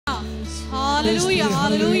Hallelujah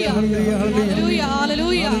hallelujah hallelujah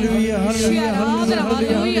hallelujah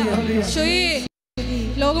hallelujah.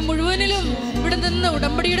 ലോകം മുഴുവനിലും ഇവിടെ നിന്ന്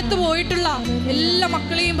ഉടമ്പടിയെടുത്ത് പോയിട്ടുള്ള എല്ലാ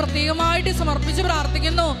മക്കളെയും പ്രത്യേകമായിട്ട് സമർപ്പിച്ച്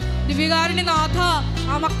പ്രാർത്ഥിക്കുന്നു. ദിവ്യകാരുണ്യനാഥ,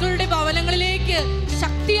 ആ മക്കളുടെ ഭവനങ്ങളിലേക്ക്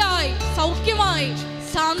ശക്തിയായി, സൗഖ്യമായി,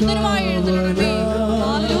 സാന്ത്വനമായി എഴുന്നള്ളണമേ.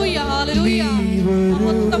 Hallelujah hallelujah.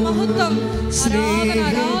 മഹത്വം മഹത്വം. ആരാധന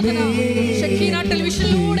ആരാധന. ഷക്കീന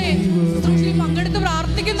ടെലിവിഷനിലൂടെ പങ്കെടുത്ത്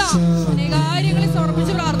പ്രാർത്ഥിക്കുന്ന അനേകാര്യങ്ങളെ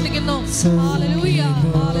സമർപ്പിച്ച് പ്രാർത്ഥിക്കുന്നു. Hallelujah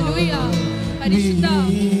hallelujah. പരിശുദ്ധ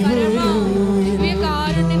പരമ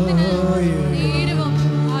ദിവ്യകാരുണ്യത്തിന് നേരവും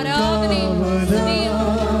ആരാധനയും സ്തുതിയും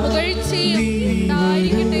പുകഴ്ചയും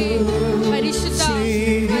ഉണ്ടായിരിക്കട്ടെ. പരിശുദ്ധ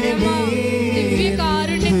പരമ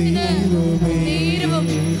ദിവ്യകാരുണ്യത്തിന് നേരവും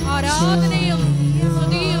ആരാധനയും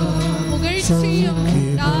സ്തുതിയും പുകഴ്ചയും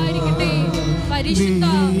ഉണ്ടായിരിക്കട്ടെ. പരിശുദ്ധ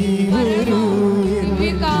പരമ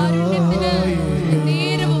ദിവ്യകാരുണ്യത്തിന്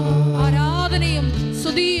നേരവും ആരാധനയും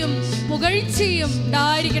സ്തുതിയും പുകഴ്ചയും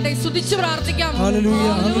ഉണ്ടായിരിക്കട്ടെ. സ്തുതിച്ചു പ്രാർത്ഥിക്കാം.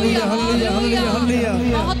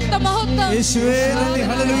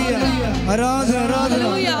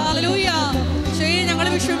 ഞങ്ങളെ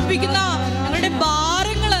വിഷമിപ്പിക്കുന്ന ഞങ്ങളുടെ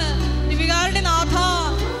ഭാരങ്ങള് ദിവ്യകാരുണ്യ നാഥ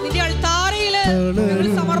നിന്റെ അൾത്താരയില് ഞങ്ങൾ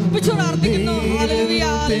സമർപ്പിച്ചു പ്രാർത്ഥിക്കുന്നു. Hallelujah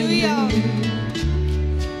hallelujah.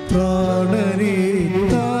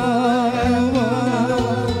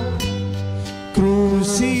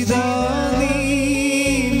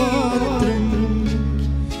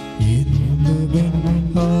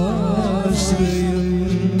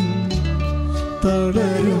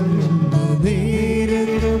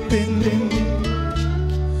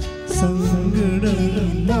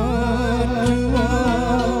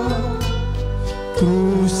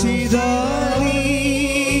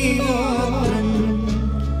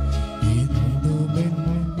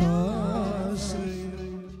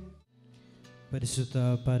 പരിശുദ്ധ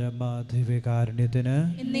പരമ ദിവ്യകാരുണ്യത്തിന്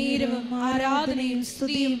നേരവും ആരാധനയും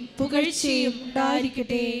സ്തുതിയും പുകഴ്ചയും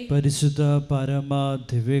ഉണ്ടായിരിക്കട്ടെ. പരിശുദ്ധ പരമ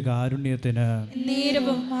ദിവ്യകാരുണ്യത്തിന്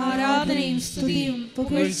നേരവും ആരാധനയും സ്തുതിയും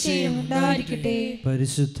പുകഴ്ചയും ഉണ്ടായിരിക്കട്ടെ.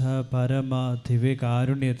 പരിശുദ്ധ പരമ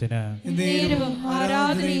ദിവ്യകാരുണ്യത്തിന് നേരവും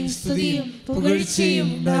ആരാധനയും സ്തുതിയും പുകഴ്ചയും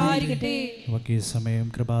ഉണ്ടായിരിക്കട്ടെ. നമുക്ക് ഈ സമയം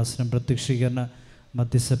കൃപാസനം പ്രത്യക്ഷീകരണ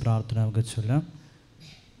മധ്യസ്ഥ പ്രാർത്ഥന നമുക്ക് ചൊല്ലാം.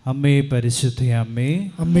 അമ്മേ പരിശുദ്ധ അമ്മേ,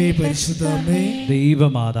 അമ്മേ പരിശുദ്ധ അമ്മേ,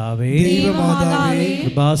 ദൈവമാതാവേ, ദൈവമാതാവേ,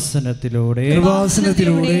 കൃപാസനത്തിലൂടെ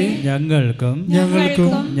ഞങ്ങൾക്കും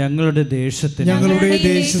ഞങ്ങളുടെ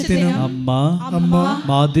ദേശത്തിനും അമ്മ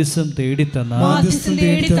മാധ്യസ്ഥം തേടിത്തന്ന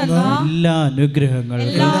എല്ലാ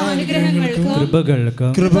അനുഗ്രഹങ്ങൾക്കും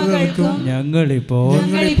കൃപകൾക്കും ഞങ്ങളിപ്പോൾ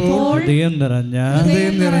ഹൃദയം നിറഞ്ഞ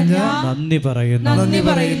നന്ദി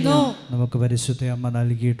പറയുന്നു. നമുക്ക് പരിശുദ്ധ അമ്മ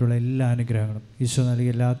നൽകിയിട്ടുള്ള എല്ലാ അനുഗ്രഹങ്ങളും, ഈശോ നൽകിയ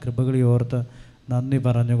എല്ലാ കൃപകളെ ഓർത്ത് നന്ദി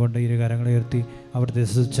പറഞ്ഞുകൊണ്ട് ഇരു കരങ്ങളെ ഉയർത്തി അവിടുത്തെ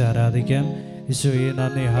സ്തുതിച്ച് ആരാധിക്കാം. ഈശോയെ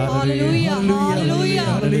നന്ദി. ഹല്ലേലൂയ ഹല്ലേലൂയ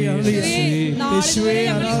ഹല്ലേലൂയ യേശുവേ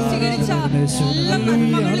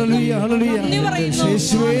ഹല്ലേലൂയ ഹല്ലേലൂയ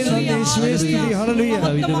യേശുവേ യേശുവേ ഹല്ലേലൂയ.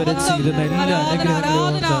 ഇതുവരെ ചെയ്ത എല്ലാ അനുഗ്രഹങ്ങളെ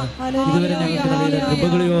ഓർത്ത്, ഇതുവരെ ഞങ്ങൾക്ക് നൽകിയ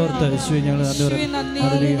കൃപകളെ ഓർത്ത് യേശുവേ ഞങ്ങൾ നന്ദി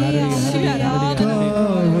പറയുന്നു. Hallelujah hallelujah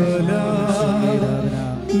hallelujah.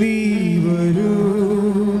 നീ വരൂ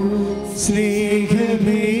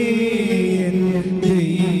സ്നേഹമേ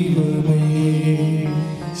ദൈവമേ,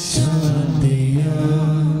 ശാന്തിയാ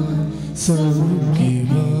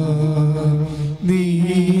സൗഖ്യമാ നീ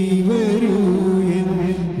വരൂ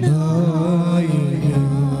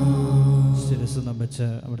ശിരസ് നമിച്ച്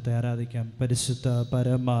അവിടുത്തെ ആരാധിക്കാം. പരിശുദ്ധ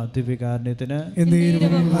പരമ ദിവ്യകാരുണ്യത്തിന്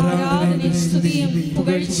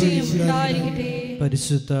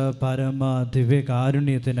പരിശുദ്ധ പരമ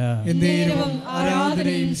ദിവ്യകാരുണ്യത്തിന്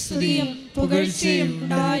ആരാധനയും സ്തുതിയും പുകഴ്ചയും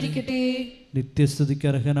ഉണ്ടായിരിക്കട്ടെ.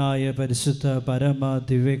 നിത്യസ്തുതിക്കർഹനായ പരിശുദ്ധ പരമ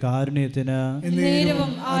ദിവ്യകാരുണ്യത്തിന്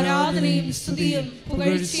ആരാധനയും സ്തുതിയും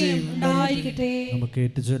പുകഴ്ചയും ഉണ്ടായിരിക്കട്ടെ. നമുക്ക്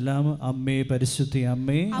ഏറ്റുചൊല്ലാം. അമ്മേ പരിശുദ്ധ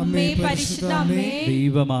അമ്മേ, അമ്മേ പരിശുദ്ധ അമ്മേ,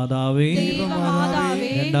 ദൈവമാതാവേ,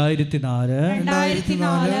 2004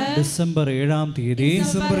 ഡിസംബർ 7-ാം തീയതി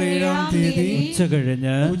ഉച്ച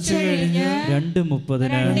കഴിഞ്ഞ് 2:30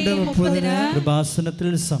 കൃപാസനത്തിൽ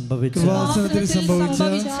സംഭവിച്ച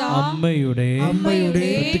അമ്മയുടെ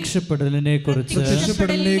പ്രത്യക്ഷപ്പെടലിനെ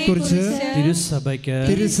കുറിച്ച് തിരുസഭയ്ക്ക്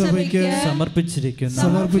സമർപ്പിച്ചിരിക്കുന്ന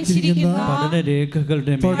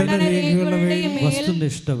പഠനരേഖകളുടെ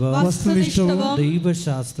വസ്തുനിഷ്ഠവും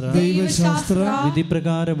ദൈവശാസ്ത്ര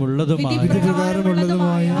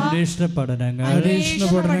വിധിപ്രകാരമുള്ളതുമായ അന്വേഷണ പഠനങ്ങൾ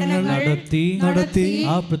നടത്തി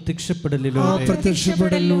ആ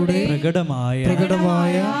പ്രത്യക്ഷപ്പെടലിലൂടെ പ്രകടമായ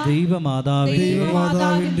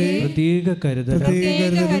ദൈവമാതാവിന്റെ പ്രത്യേക കരുതലും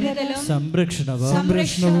സംരക്ഷണവും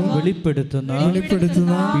വെളിപ്പെടുത്തി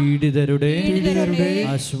വെളിപ്പെടുത്തുന്ന പീഡിതരുടെ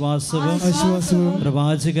ആശ്വാസവും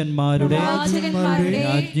പ്രവാചകന്മാരുടെ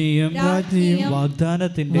രാജ്ഞിയും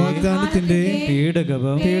വാഗ്ദാനത്തിന്റെ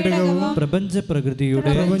പേടകവും പ്രപഞ്ച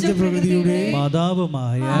പ്രകൃതിയുടെ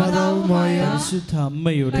മാതാവുമായ പരിശുദ്ധ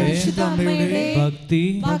അമ്മയുടെ ഭക്തി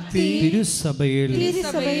തിരുസഭയിൽ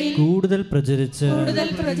കൂടുതൽ പ്രചരിച്ച്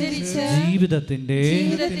ജീവിതത്തിന്റെ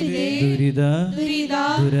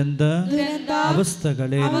ദുരന്ത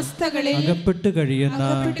അവസ്ഥകളിൽ അകപ്പെട്ടു കഴിയുന്ന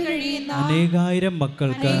അനേകായിരം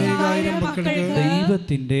മക്കൾക്ക്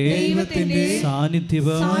ദൈവത്തിന്റെ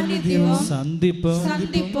സാന്നിധ്യവും സന്ധിപ്പും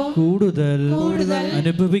കൂടുതൽ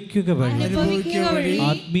അനുഭവിക്കുക വഴി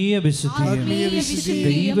ആത്മീയ വിശുദ്ധിയും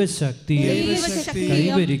ദൈവശക്തിയെ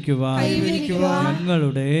കൈവരിക്കുവാൻ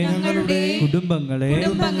ഞങ്ങളുടെ കുടുംബങ്ങളെ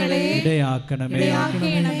ഇടയാക്കണമേ.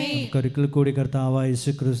 ഒരിക്കൽ കൂടി കർത്താവായ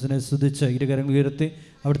യേശുക്രിസ്തുവിനെ സ്തുതിച്ച് ഇരുകരങ്ങൾ ഉയർത്തി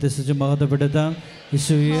അവിടുത്തെ സ്തുതിച്ച് മഹത്വപ്പെടുത്താം.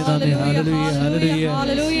 യേശുവേ നന്ദി, ഹല്ലേലൂയ,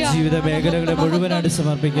 ഹല്ലേലൂയ. ജീവിത മേഖലകളെ മുഴുവനായിട്ട്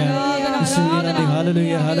സമർപ്പിക്കാം. യേശുവേ നന്ദി,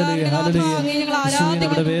 ഹല്ലേലൂയ, ഹല്ലേലൂയ, ഹല്ലേലൂയ. യേശുവേ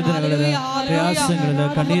നമ്മുടെ വേദനകളിൽ, പ്രയാസങ്ങളിൽ,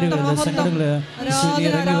 കണ്ണീരുകളിൽ, സങ്കടങ്ങളിൽ യേശുവേ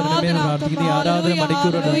ഇറങ്ങി വരണമേ എന്ന് പ്രാർത്ഥിക്കുന്നു. ഈ ആരാധന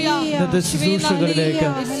മണിക്കൂറുകൾ ഇന്നത്തെ ശുശ്രൂഷകളിലേക്ക്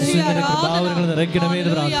യേശുവിന്റെ കൃപാവരങ്ങൾ നിറയ്ക്കണമേ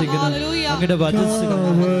എന്ന് പ്രാർത്ഥിക്കുന്നു. അങ്ങയുടെ വചസ്സുകൾ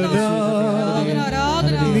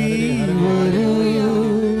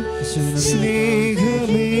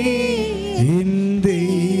സ്നേഹമേ എൻ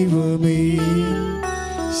ദൈവമേ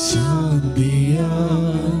ശാന്തിയാ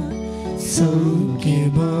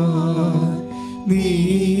സൗഖ്യമാ നീ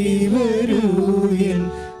വരൂ എൻ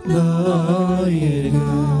നായക.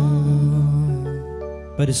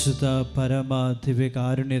 പരിശുദ്ധ പരമ ദിവ്യ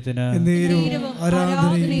കാരുണ്യത്തിന്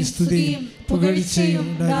ആരാധനയും സ്തുതിയും പുകഴ്ചയും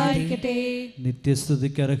ഉണ്ടായിരിക്കട്ടെ.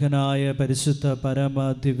 നിത്യസ്തുതിക്ക് അർഹനായ പരിശുദ്ധ പരമ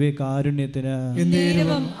ദിവ്യ കാരുണ്യത്തിന്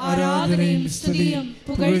ആരാധനയും സ്തുതിയും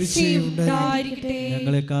പുകഴ്ചയും ഉണ്ടായിരിക്കട്ടെ.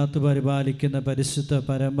 ഞങ്ങളെ കാത്തു പരിപാലിക്കുന്ന പരിശുദ്ധ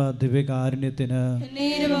പരമ ദിവ്യ കാരുണ്യത്തിന്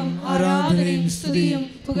ആരാധനയും സ്തുതിയും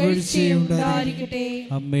പുകഴ്ചയും ഉണ്ടായിരിക്കട്ടെ.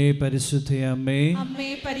 അമ്മേ പരിശുദ്ധ അമ്മേ, അമ്മേ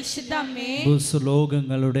പരിശുദ്ധ അമ്മേ,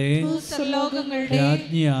 ഭൂസ്വലോകങ്ങളുടെ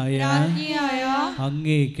രാജ്ഞിയായ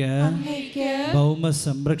അങ്ങേക്ക് ഭൗമ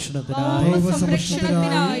സംരക്ഷണത്തിനായി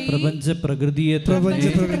പ്രപഞ്ച പ്രകൃതിയെ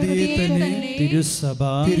തന്നെ തിരുസഭ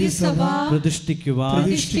പ്രതിഷ്ഠിക്കുവാൻ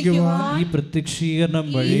ഈ പ്രത്യക്ഷീകരണം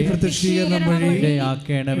വഴി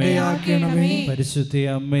ഇടയാക്കണമേ. പരിശുദ്ധ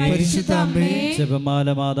അമ്മേ, ജപമാല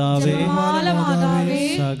മാതാവേ,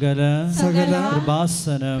 സകല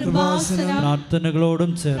കൃപാസനം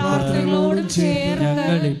പ്രാർത്ഥനകളോടും ചേർത്ത്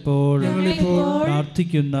ഞങ്ങളിപ്പോൾ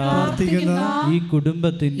പ്രാർത്ഥിക്കുന്ന ഈ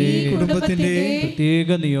കുടുംബത്തിന്റെ പ്രത്യേക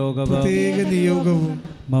നിയോഗവും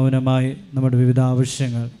മൗനമായി നമ്മുടെ വിവിധ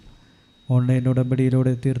ആവശ്യങ്ങൾ ഓൺലൈൻ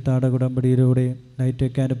ഉടമ്പടിയിലൂടെ, തീർത്ഥാടക ഉടമ്പടിയിലൂടെ, നൈറ്റ്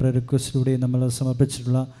ക്യാൻഡ് റിക്വസ്റ്റിലൂടെ നമ്മൾ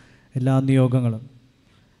സമർപ്പിച്ചിട്ടുള്ള എല്ലാ നിയോഗങ്ങളും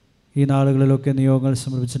ഈ നാളുകളിലൊക്കെ നിയോഗങ്ങൾ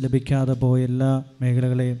സമർപ്പിച്ച് ലഭിക്കാതെ പോയ എല്ലാ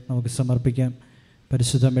മേഖലകളെയും നമുക്ക് സമർപ്പിക്കാം.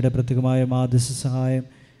 പരിശുദ്ധമ്മയുടെ പ്രത്യേകമായ മാധ്യസ്ഥ സഹായം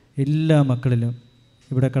എല്ലാ മക്കളിലും,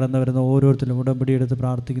 ഇവിടെ കടന്നു വരുന്ന ഓരോരുത്തരും, ഉടമ്പടിയെടുത്ത്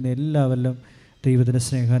പ്രാർത്ഥിക്കുന്ന എല്ലാവരിലും ദൈവത്തിൻ്റെ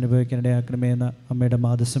സ്നേഹം അനുഭവിക്കാൻ ഇടയാക്കണമേ എന്ന അമ്മയുടെ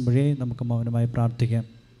മാധ്യസ്ഥം വഴി നമുക്ക് മൗനമായി പ്രാർത്ഥിക്കാം.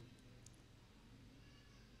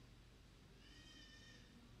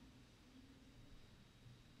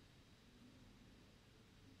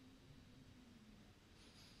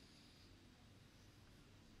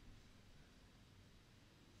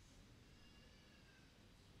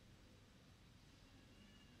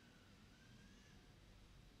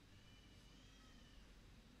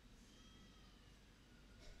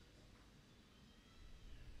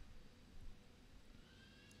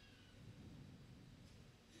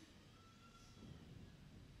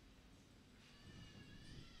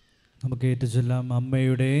 നമുക്ക് ഏറ്റുചൊല്ലാം.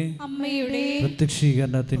 അമ്മയുടെ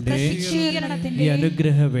പ്രത്യക്ഷീകരണത്തിന്റെ ഈ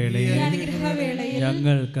അനുഗ്രഹവേളയിൽ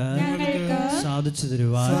ഞങ്ങൾക്ക് സാധിച്ചു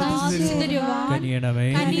തരുവാൻ കനിയണമേ.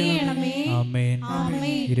 ആമേൻ.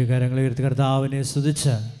 ഇരുകരങ്ങളെ ഉയർത്തി കർത്താവിനെ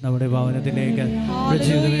സ്തുതിച്ച് നമ്മുടെ ഭവനത്തിലേക്ക്,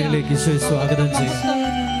 ജീവിതത്തിലേക്ക് സ്വാഗതം ചെയ്യും.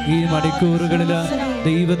 ഈ മണിക്കൂറുകളിൽ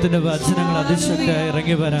ദൈവത്തിന്റെ വചനങ്ങൾ അതിശക്തമായി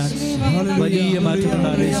ഇറങ്ങി വരാൻ വലിയ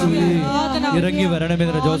മാറ്റമുണ്ടാകും. ഇറങ്ങി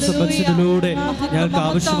വരണമെന്ന് ജോസഫ് അച്ഛനിലൂടെ ഞങ്ങൾക്ക്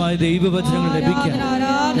ആവശ്യമായ ദൈവവചനങ്ങൾ ലഭിക്കാൻ,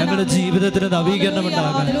 ഞങ്ങളുടെ ജീവിതത്തിന് നവീകരണം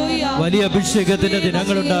ഉണ്ടാകാൻ, വലിയ അഭിഷേകത്തിന്റെ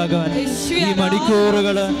ദിനങ്ങളുണ്ടാകാൻ, ഈ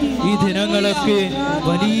മണിക്കൂറുകൾ, ഈ ദിനങ്ങളൊക്കെ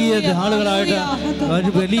വലിയ നാളുകളായിട്ട്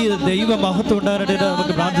വലിയ ദൈവ മഹത്വം ഉണ്ടാകാനായിട്ട്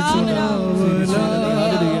നമുക്ക് പ്രാർത്ഥിച്ചുകൊണ്ട്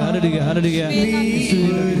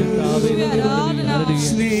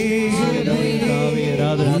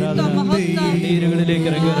നീരുകളിലേക്ക്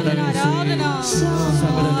ഇറങ്ങി വരണമേ.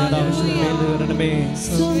 സകലം ഞാൻ ആവശ്യം വരണമേ.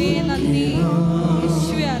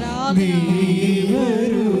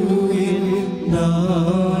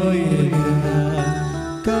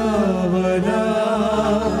 കാവല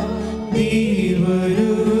നീ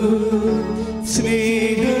വരൂ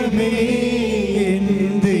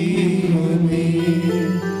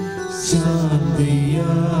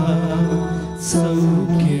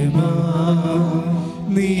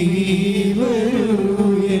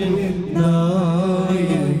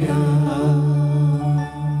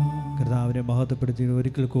കർത്താവിനെ മഹത്വപ്പെടുത്തി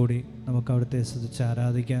ഒരിക്കൽ കൂടി നമുക്ക് അവിടുത്തെ സ്തുതിച്ച്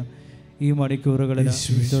ആരാധിക്കാം. ഈ മണിക്കൂറുകളിൽ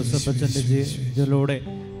ജോസഫ് അച്ഛൻ്റെ ജീവിതത്തിലൂടെ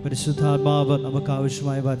പരിശുദ്ധാത്മാവ് നമുക്ക്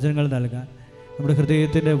ആവശ്യമായ വചനങ്ങൾ നൽകാൻ, നമ്മുടെ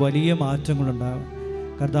ഹൃദയത്തിൻ്റെ വലിയ മാറ്റങ്ങളുണ്ടാകും.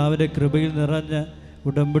 കർത്താവിൻ്റെ കൃപയിൽ നിറഞ്ഞ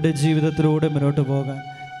ഉടമ്പടി ജീവിതത്തിലൂടെ മുന്നോട്ട് പോകാൻ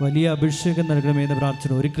വലിയ അഭിഷേകം നൽകണമെന്ന്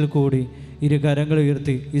പ്രാർത്ഥന ഒരിക്കൽ കൂടി ഇരു കരങ്ങൾ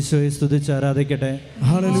ഉയർത്തി ഈശോയെ സ്തുതിച്ച് ആരാധിക്കട്ടെ.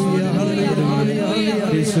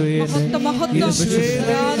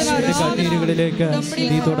 കണ്ണീരുകളിലേക്ക്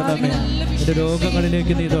നീ തൊടണമേ, എൻ്റെ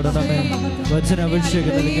രോഗങ്ങളിലേക്ക് നീ തൊടണമേ,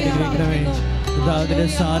 വചനാഭിഷേകം നൽകണമേ. അതിൻ്റെ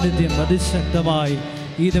സാന്നിധ്യം അതിശക്തമായി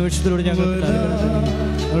ഈ നിമിഷത്തിലൂടെ ഞങ്ങൾ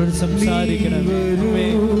അവരോട് സംസാരിക്കണമേ,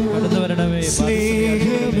 കടന്നു വരണമേ. ഇപ്പോൾ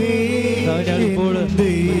അഭിഷേകം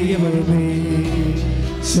തുടരണമേ.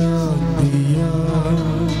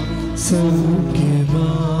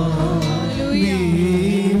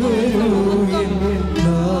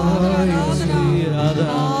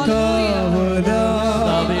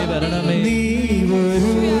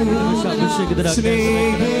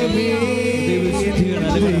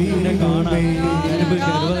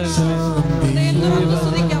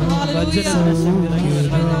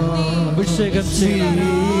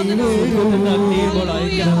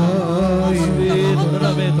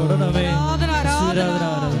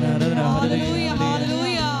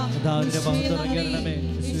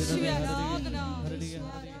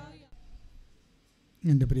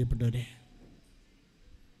 എൻ്റെ പ്രിയപ്പെട്ടവരെ,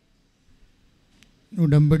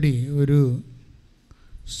 ഉടമ്പടി ഒരു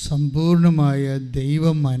സമ്പൂർണമായ ദൈവ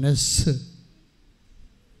മനസ്സ്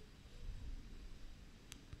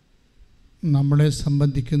നമ്മളെ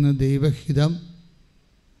സംബന്ധിക്കുന്ന ദൈവഹിതം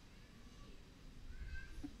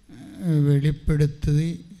വെളിപ്പെടുത്തി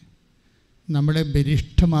നമ്മളെ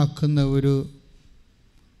ബലിഷ്ഠമാക്കുന്ന ഒരു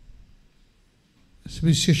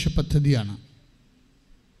സുവിശേഷ പദ്ധതിയാണ്.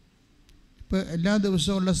 ഇപ്പോൾ എല്ലാ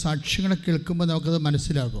ദിവസവുമുള്ള സാക്ഷ്യങ്ങളെ കേൾക്കുമ്പോൾ നമുക്കത്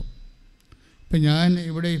മനസ്സിലാകും. ഇപ്പം ഞാൻ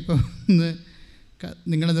ഇവിടെ ഇപ്പോൾ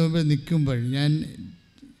നിങ്ങളുടെ മുമ്പിൽ നിൽക്കുമ്പോൾ ഞാൻ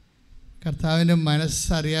കർത്താവിൻ്റെ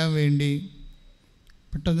മനസ്സറിയാൻ വേണ്ടി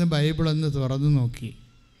പെട്ടെന്ന് ബൈബിളൊന്ന് തുറന്നു നോക്കി.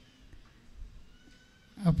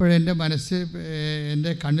 അപ്പോഴെൻ്റെ മനസ്സ്,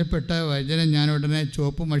 എൻ്റെ കണ്ണിൽപ്പെട്ട വചനം ഞാൻ ഉടനെ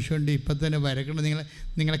ചുവപ്പ് മഷി കൊണ്ട് ഇപ്പം തന്നെ വരക്കണം.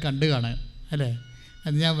 നിങ്ങളെ കണ്ടു കാണാൻ അല്ലേ?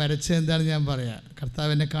 അത് ഞാൻ വരച്ചത് എന്താണെന്ന് ഞാൻ പറയാം.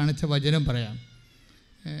 കർത്താവ് എന്നെ കാണിച്ച വചനം പറയാം.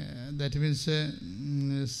 ദാറ്റ് മീൻസ്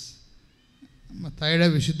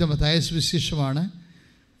വിശുദ്ധ മത്തായി സുവിശേഷമാണ്,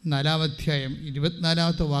 4-ാം അധ്യായം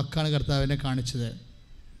 24-ാമത്തെ വാക്കാണ് കർത്താവിനെ കാണിച്ചത്.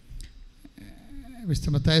 വിശുദ്ധ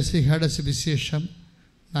മത്തായി ശ്ലീഹായുടെ സുവിശേഷം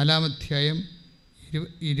 4-ാം അധ്യായം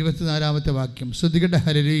 24-ാമത്തെ വാക്യം. ശ്രദ്ധിക്കട്ടെ.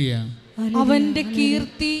 ഹല്ലേലൂയ. അവന്റെ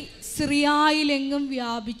കീർത്തി സിറിയായിലെങ്ങും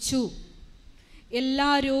വ്യാപിച്ചു,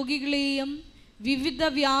 എല്ലാ രോഗികളെയും വിവിധ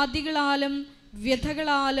വ്യാധികളാലും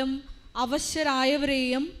വ്യഥകളാലും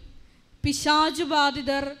അവശരായവരെയും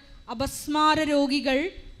പിശാചുബാധിതർ, അപസ്മാര രോഗികൾ,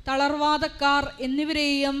 തളർവാദക്കാർ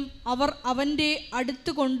എന്നിവരെയും അവർ അവൻ്റെ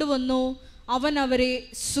അടുത്ത് കൊണ്ടുവന്നു. അവൻ അവരെ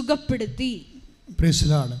സുഖപ്പെടുത്തി.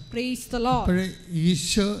 അപ്പോഴേ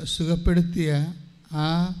ഈശോ സുഖപ്പെടുത്തിയ ആ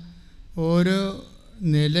ഓരോ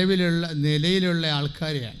നിലയിലുള്ള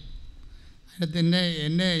ആൾക്കാരെയാണ്. അതിന്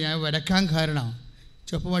എന്നെ ഞാൻ വരക്കാൻ കാരണം,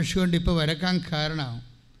 ചുവപ്പ് മഷി കൊണ്ട് ഇപ്പോൾ വരക്കാൻ കാരണം,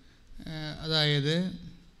 അതായത്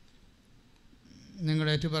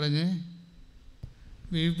നിങ്ങളേറ്റ് പറഞ്ഞ്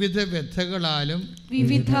വിവിധ വ്യഥകളാലും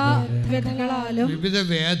വിവിധ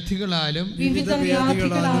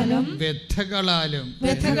വ്യാധികളാലും വ്യഥകളാലും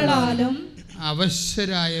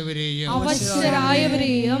അവശരായവരെയും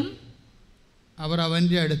അവർ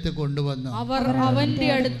അവൻ്റെ അടുത്ത്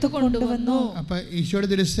കൊണ്ടുവന്നു. അപ്പം ഈശോയുടെ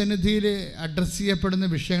തിരുസന്നിധിയിൽ അഡ്രസ്സ് ചെയ്യപ്പെടുന്ന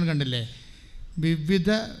വിഷയങ്ങൾ കണ്ടില്ലേ? വിവിധ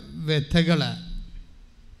വ്യഥകൾ,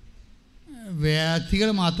 വ്യാധികൾ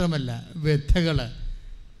മാത്രമല്ല, വ്യഥകളെന്ന്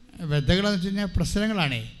വെച്ച് കഴിഞ്ഞാൽ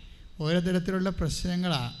പ്രശ്നങ്ങളാണേ, ഓരോ തരത്തിലുള്ള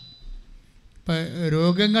പ്രശ്നങ്ങളാണ്. ഇപ്പം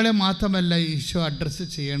രോഗങ്ങളെ മാത്രമല്ല ഈശോ അഡ്രസ്സ്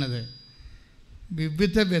ചെയ്യണത്,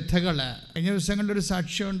 വിവിധ വ്യഥകൾ. കഴിഞ്ഞ ദിവസങ്ങളിലൊരു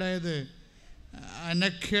സാക്ഷ്യം ഉണ്ടായത്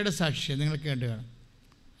അനഖയുടെ സാക്ഷ്യം നിങ്ങൾ കേട്ട് കാണും.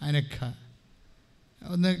 അനഖ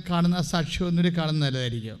ഒന്ന് കാണുന്ന സാക്ഷ്യം ഒന്നുകൂടി കാണുന്ന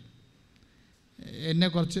നല്ലതായിരിക്കും. എന്നെ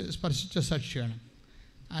കുറച്ച് സ്പർശിച്ച സാക്ഷ്യമാണ്.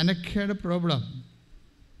 അനഖയുടെ പ്രോബ്ലം,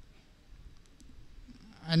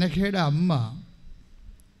 അനഖയുടെ അമ്മ,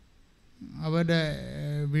 അവരുടെ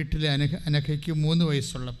വീട്ടിലെ അനഖയ്ക്ക് 3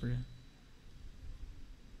 വയസ്സുള്ളപ്പോൾ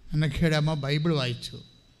അനഖയുടെ അമ്മ ബൈബിൾ വായിച്ചു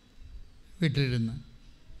വീട്ടിലിരുന്ന്.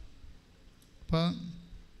 അപ്പോൾ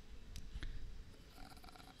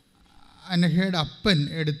അനഖയുടെ അപ്പൻ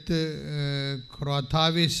എടുത്ത്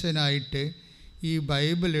ക്രോധാവേശനായിട്ട് ഈ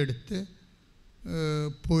ബൈബിൾ എടുത്ത്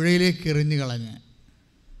പുഴയിലേക്ക് എറിഞ്ഞു കളഞ്ഞ്.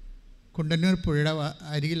 കുണ്ടന്നൂർ പുഴയുടെ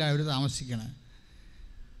അരികിലാണ് അവർ താമസിക്കണത്.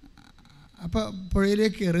 അപ്പോൾ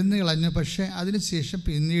പുഴയിലേക്ക് എറിഞ്ഞു കളഞ്ഞു. പക്ഷേ അതിന് ശേഷം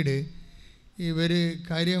പിന്നീട് ഇവർ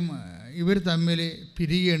കാര്യം ഇവർ തമ്മിൽ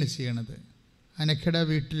പിരിയുകയാണ് ചെയ്യണത്. അനക്കയുടെ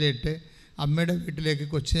വീട്ടിലേക്ക് അമ്മയുടെ വീട്ടിലേക്ക്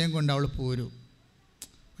കൊച്ചിനെയും കൊണ്ട് അവൾ പോരും.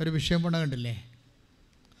 ഒരു വിഷയം പോണ കണ്ടില്ലേ?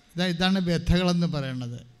 ഇതാണ് വ്യഥകളെന്ന്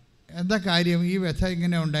പറയണത്. എന്താ കാര്യം? ഈ വ്യഥ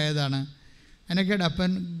ഇങ്ങനെ ഉണ്ടായതാണ്. അനക്കയുടെ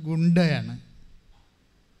അപ്പൻ ഗുണ്ടയാണ്.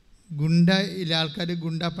 ഗുണ്ടയിലെ ആൾക്കാർ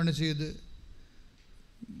ഗുണ്ടാപ്പണി ചെയ്ത്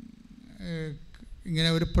ഇങ്ങനെ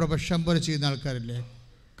ഒരു പ്രൊഫഷൻ പോലെ ചെയ്യുന്ന ആൾക്കാരില്ലേ?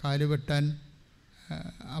 കാല് വെട്ടാൻ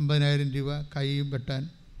 50,000 രൂപ, കൈ വെട്ടാൻ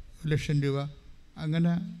 1,00,000 രൂപ,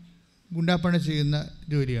 അങ്ങനെ ഗുണ്ടാപ്പണി ചെയ്യുന്ന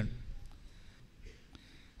ജോലിയാണ്.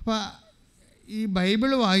 അപ്പോൾ ഈ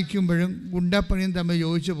ബൈബിൾ വായിക്കുമ്പോഴും ഗുണ്ടാപ്പണിയും തമ്മിൽ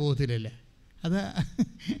യോജിച്ച് പോകത്തില്ലല്ലേ? അത്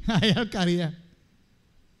അയാൾക്കറിയാം.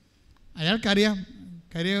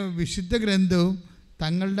 കാര്യം വിശുദ്ധ ഗ്രന്ഥവും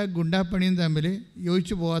തങ്ങളുടെ ഗുണ്ടാപ്പണിയും തമ്മിൽ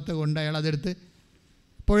യോജിച്ച് പോകാത്ത കൊണ്ട് അയാൾ അതെടുത്ത്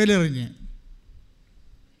പുഴയിലെറിഞ്ഞ്.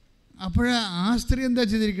 അപ്പോൾ ആ സ്ത്രീ എന്താ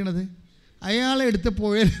ചെയ്തിരിക്കണത്? അയാളെ എടുത്ത്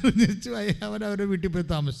പുഴയിലെറിഞ്ഞിച്ചു അവരവരുടെ വീട്ടിൽ പോയി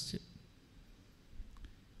താമസിച്ചു.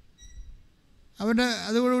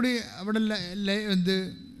 അതോടുകൂടി അവിടെ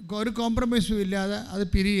ഒരു കോംപ്രമൈസും ഇല്ലാതെ അത്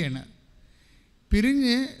പിരിയാണ്.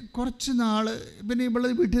 പിരിഞ്ഞ് കുറച്ച് നാൾ പിന്നെ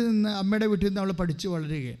ഇവളുടെ വീട്ടിൽ നിന്ന്, അമ്മയുടെ വീട്ടിൽ നിന്ന് അവൾ പഠിച്ച്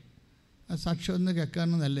വളരുകയാണ്. ആ സാക്ഷ്യം ഒന്ന്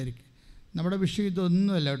കേൾക്കാനും നല്ലതായിരിക്കും. നമ്മുടെ വിഷയം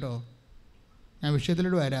ഇതൊന്നുമല്ല കേട്ടോ. ഞാൻ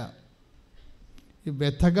വിഷയത്തിലോട്ട് വരാം. ഈ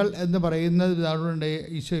വ്യഥകൾ എന്ന് പറയുന്നത് ഇതാളുണ്ട്.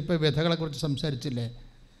 ഈശോ ഇപ്പോൾ വ്യഥകളെക്കുറിച്ച് സംസാരിച്ചില്ലേ?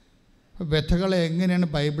 അപ്പോൾ വ്യഥകളെ എങ്ങനെയാണ്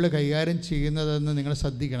ബൈബിൾ കൈകാര്യം ചെയ്യുന്നതെന്ന് നിങ്ങൾ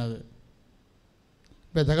ശ്രദ്ധിക്കണത്.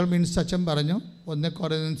 വ്യഥകൾ മീൻസ് അച്ഛൻ പറഞ്ഞു 1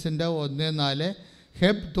 Corinthians 1:4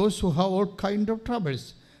 help those who have all kind of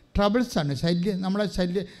ട്രബിൾസാണ്.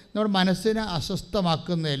 നമ്മുടെ മനസ്സിനെ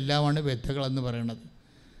അസ്വസ്ഥമാക്കുന്ന എല്ലാമാണ് വ്യഥകളെന്ന് പറയുന്നത്.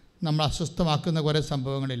 നമ്മൾ അസ്വസ്ഥമാക്കുന്ന കുറേ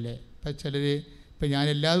സംഭവങ്ങളില്ലേ? ഇപ്പം ഇപ്പം ഞാൻ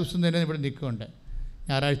എല്ലാ ദിവസവും തന്നെ ഇവിടെ നിൽക്കുന്നുണ്ട്.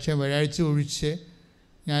 ഞായറാഴ്ച വ്യാഴാഴ്ച ഒഴിച്ച്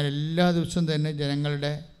ഞാൻ എല്ലാ ദിവസവും തന്നെ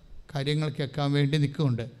ജനങ്ങളുടെ കാര്യങ്ങൾ കേൾക്കാൻ വേണ്ടി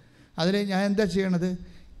നിൽക്കുന്നുണ്ട്. അതിൽ ഞാൻ എന്താ ചെയ്യണത്?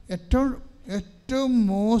 ഏറ്റവും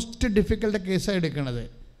മോസ്റ്റ് ഡിഫിക്കൽട്ട് കേസാണ് എടുക്കണത്.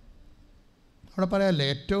 അവിടെ പറയാമല്ലേ,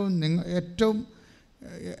 ഏറ്റവും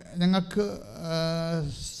ഞങ്ങൾക്ക്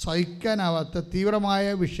സഹിക്കാനാവാത്ത തീവ്രമായ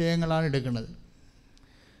വിഷയങ്ങളാണ് എടുക്കുന്നത്.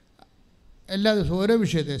 എല്ലാ ദിവസവും ഓരോ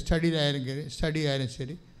വിഷയത്തെ സ്റ്റഡി ആയാലും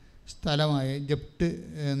ശരി, സ്ഥലമായ ജപ്റ്റ്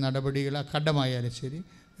നടപടികൾ, കടമായാലും ശരി,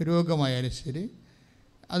 രോഗമായാലും ശരി,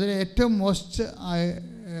 അതിൽ ഏറ്റവും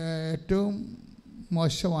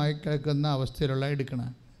മോശമായി കിടക്കുന്ന അവസ്ഥയിലുള്ള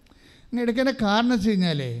എടുക്കണം. അങ്ങനെ എടുക്കേണ്ട കാരണം വെച്ച്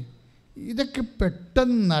കഴിഞ്ഞാൽ ഇതൊക്കെ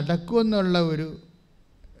പെട്ടെന്ന് നടക്കുമെന്നുള്ള ഒരു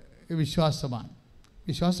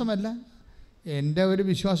വിശ്വാസമല്ല. എൻ്റെ ഒരു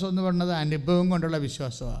വിശ്വാസം എന്ന് പറയുന്നത് അനുഭവം കൊണ്ടുള്ള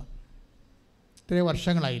വിശ്വാസമാണ്. ഇത്രയും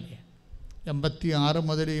വർഷങ്ങളായില്ലേ, 86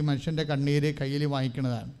 മുതൽ ഈ മനുഷ്യൻ്റെ കണ്ണീര് കയ്യിൽ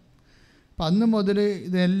വാങ്ങിക്കുന്നതാണ്. അപ്പം അന്ന് മുതൽ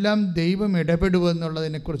ഇതെല്ലാം ദൈവം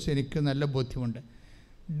ഇടപെടുമെന്നുള്ളതിനെക്കുറിച്ച് എനിക്ക് നല്ല ബോധ്യമുണ്ട്.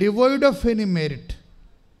 Devoid of any merit.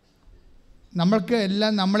 നമ്മൾക്ക്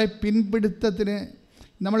എല്ലാം നമ്മളെ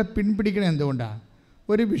പിൻപിടിക്കണത് എന്തുകൊണ്ടാണ്?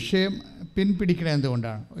 ഒരു വിഷയം പിൻപിടിക്കണത്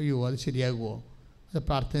എന്തുകൊണ്ടാണ്? അയ്യോ അത് ശരിയാകുമോ? അത്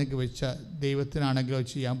പ്രാർത്ഥനയ്ക്ക് വെച്ചാൽ ദൈവത്തിനാണെങ്കിലോ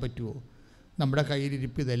ചെയ്യാൻ പറ്റുമോ? നമ്മുടെ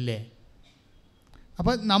കയ്യിലിരിപ്പിതല്ലേ?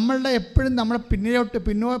 അപ്പോൾ എപ്പോഴും നമ്മളെ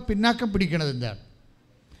പിന്നാക്കം പിടിക്കണത് എന്താണ്?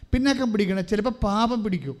 പിന്നാക്കം പിടിക്കണത് ചിലപ്പോൾ പാപം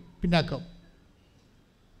പിടിക്കും. പിന്നാക്കം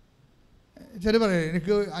ചില പറയും,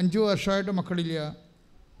 എനിക്ക് 5 വർഷമായിട്ട് മക്കളില്ല,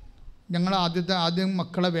 ഞങ്ങൾ ആദ്യം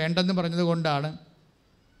മക്കളെ വേണ്ടെന്ന് പറഞ്ഞത് കൊണ്ടാണ്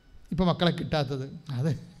ഇപ്പോൾ മക്കളെ കിട്ടാത്തത്.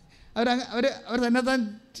 അത് അവർ തന്നെ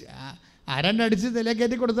ആരണ്ടടിച്ച്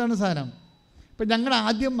തലക്കയറ്റി കൊടുത്താണ് സാധനം. ഇപ്പം ഞങ്ങൾ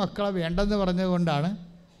ആദ്യം മക്കളെ വേണ്ടെന്ന് പറഞ്ഞത് കൊണ്ടാണ്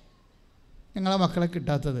ഞങ്ങളെ മക്കളെ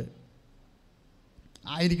കിട്ടാത്തത്.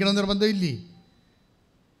 ആയിരിക്കണം നിർബന്ധമില്ലേ?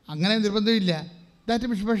 അങ്ങനെ നിർബന്ധമില്ല.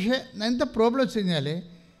 പക്ഷേ എന്താ പ്രോബ്ലം വെച്ച് കഴിഞ്ഞാൽ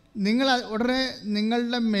നിങ്ങൾ ഉടനെ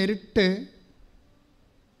നിങ്ങളുടെ മെറിറ്റ്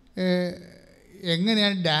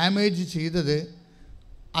എങ്ങനെയാണ് ഡാമേജ് ചെയ്തത്,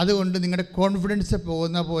 അതുകൊണ്ട് നിങ്ങളുടെ കോൺഫിഡൻസ്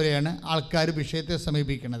പോകുന്ന പോലെയാണ് ആൾക്കാർ വിഷയത്തെ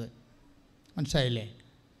സമീപിക്കുന്നത്. മനസ്സിലായില്ലേ?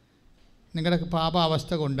 നിങ്ങളുടെ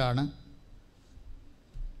പാപാവസ്ഥ കൊണ്ടാണ്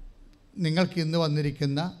നിങ്ങൾക്ക് ഇന്ന്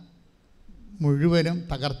വന്നിരിക്കുന്ന മുഴുവനും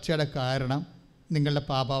തകർച്ചയുടെ കാരണം നിങ്ങളുടെ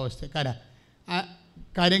പാപാവസ്ഥ.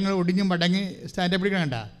 കാര്യങ്ങൾ ഒടിഞ്ഞും മടങ്ങി സ്റ്റാൻഡപ്പ്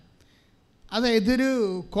പിടിക്കണണ്ട. അത് ഇതൊരു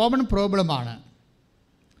കോമൺ പ്രോബ്ലമാണ്.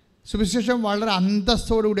 സുവിശേഷം വളരെ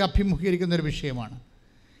അന്തസ്സോടുകൂടി അഭിമുഖീകരിക്കുന്ന ഒരു വിഷയമാണ്.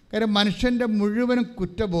 കാര്യം മനുഷ്യൻ്റെ മുഴുവനും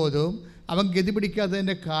കുറ്റബോധവും അവൻ ഗതി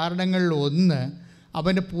പിടിക്കാത്തതിൻ്റെ കാരണങ്ങളിൽ ഒന്ന്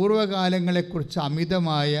അവൻ്റെ പൂർവ്വകാലങ്ങളെക്കുറിച്ച്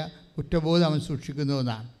അമിതമായ കുറ്റബോധം അവൻ സൂക്ഷിക്കുന്നു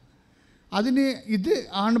എന്നാണ്. ഇത്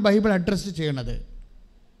ആണ് ബൈബിൾ അഡ്രസ്സ് ചെയ്യണത്.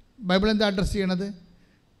 ബൈബിൾ എന്താ അഡ്രസ്സ് ചെയ്യണത്?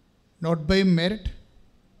 Not by merit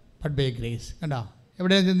but by grace. കണ്ടോ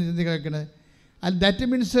എവിടെയാണ് ചിന്തിക്കുന്നത്? ദാറ്റ്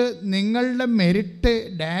മീൻസ് നിങ്ങളുടെ മെറിറ്റ്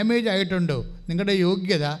ഡാമേജ് ആയിട്ടുണ്ടോ, നിങ്ങളുടെ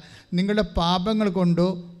യോഗ്യത നിങ്ങളുടെ പാപങ്ങൾ കൊണ്ടോ,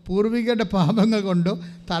 പൂർവികരുടെ പാപങ്ങൾ കൊണ്ടോ,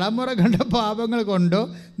 തലമുറകളുടെ പാപങ്ങൾ കൊണ്ടോ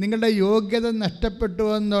നിങ്ങളുടെ യോഗ്യത നഷ്ടപ്പെട്ടു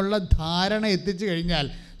എന്നുള്ള ധാരണ എത്തിച്ചു കഴിഞ്ഞാൽ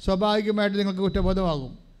സ്വാഭാവികമായിട്ട് നിങ്ങൾക്ക്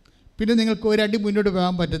കുറ്റബോധമാകും. പിന്നെ നിങ്ങൾക്ക് ഒരടി മുന്നോട്ട്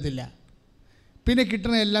പോകാൻ പറ്റത്തില്ല. പിന്നെ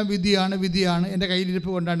കിട്ടണ എല്ലാം വിധിയാണ്, എൻ്റെ കയ്യിലിരിപ്പ്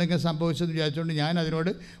കൊണ്ടാണ് ഇങ്ങനെ സംഭവിച്ചതെന്ന് വിചാരിച്ചുകൊണ്ട് ഞാൻ അതിനോട്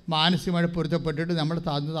മാനസികമായിട്ട് പൊരുത്തപ്പെട്ടിട്ട് നമ്മൾ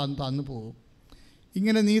താന്ന് പോകും.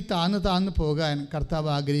 ഇങ്ങനെ നീ താന്ന് പോകാൻ കർത്താവ്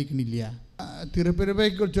ആഗ്രഹിക്കുന്നില്ല.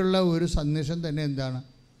 തിരുപ്പിറവിയെക്കുറിച്ചുള്ള ഒരു സന്ദേശം തന്നെ എന്താണ്?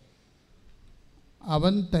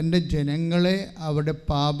 അവൻ തൻ്റെ ജനങ്ങളെ അവരുടെ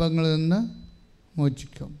പാപങ്ങളിൽ നിന്ന്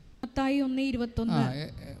മോചിക്കും.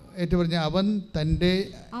 ഏറ്റു പറഞ്ഞ അവൻ തൻ്റെ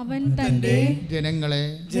ജനങ്ങളെ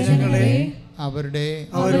അവരുടെ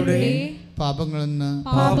പാപങ്ങളിൽ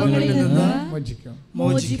നിന്ന്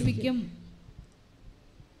മോചിപ്പിക്കും.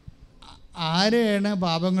 ആരെയാണ്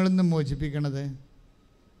പാപങ്ങളിൽ നിന്ന് മോചിപ്പിക്കണത്?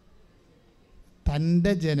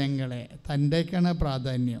 തൻ്റെ ജനങ്ങളെ. തൻ്റെക്കാണ്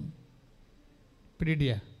പ്രാധാന്യം.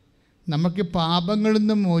 പിടിയ നമുക്ക് പാപങ്ങളിൽ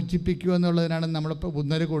നിന്ന് മോചിപ്പിക്കുക എന്നുള്ളതിനാണ് നമ്മളിപ്പോൾ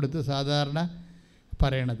ഊന്നൽ കൊടുത്ത് സാധാരണ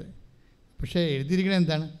പറയണത്. പക്ഷേ എഴുതിയിരിക്കുന്നത്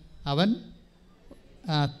എന്താണ്? അവൻ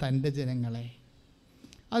തൻ്റെ ജനങ്ങളെ.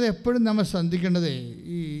 അതെപ്പോഴും നമ്മൾ ശ്രദ്ധിക്കേണ്ടത്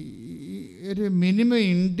ഈ ഒരു മിനിമം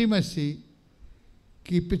ഇൻറ്റിമസി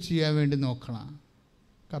കീപ്പ് ചെയ്യാൻ വേണ്ടി നോക്കണം.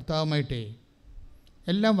 കർത്താവുമായിട്ടേ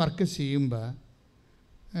എല്ലാം വർക്ക് ചെയ്യുമ്പോൾ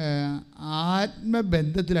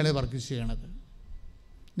ആത്മബന്ധത്തിലാണ് വർക്ക് ചെയ്യണത്.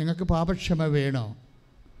 നിങ്ങൾക്ക് പാപക്ഷമ വേണോ?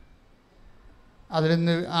 അതിൽ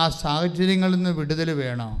നിന്ന് ആ സാഹചര്യങ്ങളിൽ നിന്ന് വിടുതൽ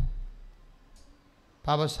വേണോ?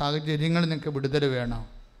 പാപ സാഹചര്യങ്ങളിൽ നിങ്ങൾക്ക് വിടുതൽ വേണോ?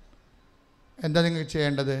 എന്താ നിങ്ങൾക്ക്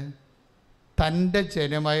ചെയ്യേണ്ടത്? തൻ്റെ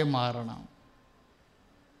ജനമായി മാറണം.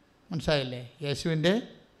 മനസ്സിലായില്ലേ? യേശുവിൻ്റെ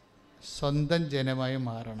സ്വന്തം ജനമായി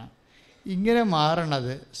മാറണം. ഇങ്ങനെ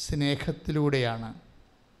മാറണത് സ്നേഹത്തിലൂടെയാണ്.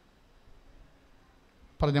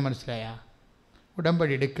 പറഞ്ഞ മനസ്സിലായ?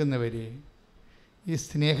 ഉടമ്പടി എടുക്കുന്നവർ ഈ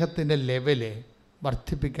സ്നേഹത്തിൻ്റെ ലെവല്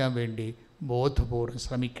വർദ്ധിപ്പിക്കാൻ വേണ്ടി ബോധപൂർവ്വം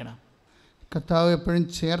ശ്രമിക്കണം. കർത്താവ് എപ്പോഴും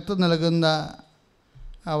ചേർത്ത് നൽകുന്ന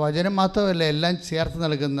വചനം മാത്രമല്ല, എല്ലാം ചേർത്ത്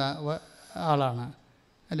നൽകുന്ന ആളാണ്.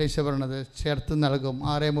 അല്ലേ ഈശോ പറയണത്? ചേർത്ത് നൽകും.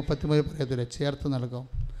 6:33 പറയത്തില്ല, ചേർത്ത് നൽകും.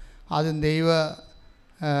 ആദ്യം ദൈവ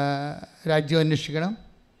രാജ്യം അന്വേഷിക്കണം,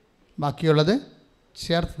 ബാക്കിയുള്ളത്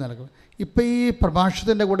ചേർത്ത് നൽകും. ഇപ്പം ഈ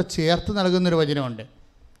പ്രഭാഷണത്തിൻ്റെ കൂടെ ചേർത്ത് നൽകുന്നൊരു വചനമുണ്ട്.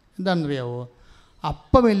 എന്താണെന്നറിയാവോ?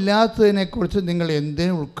 അപ്പമില്ലാത്തതിനെക്കുറിച്ച് നിങ്ങൾ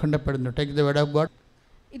എന്തിനും ഉത്കണ്ഠപ്പെടുന്നു? Take the word of God.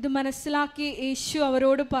 ഇത് മനസ്സിലാക്കി യേശു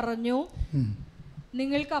അവരോട് പറഞ്ഞു,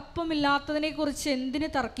 നിങ്ങൾക്ക് അപ്പമില്ലാത്തതിനെ കുറിച്ച് എന്തിന്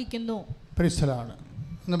തർക്കിക്കുന്നു? പരിസരമാണ്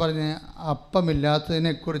എന്ന് പറഞ്ഞ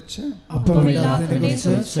അപ്പമില്ലാത്തതിനെ കുറിച്ച്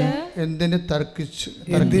എന്തിന്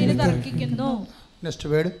തർക്കിക്കുന്നു? Next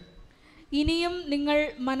word. ഇനിയും നിങ്ങൾ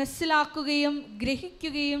മനസ്സിലാക്കുകയും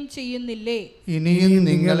ഗ്രഹിക്കുകയും ചെയ്യുന്നില്ലേ? ഇനിയും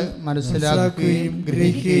നിങ്ങൾ മനസ്സിലാക്കുകയും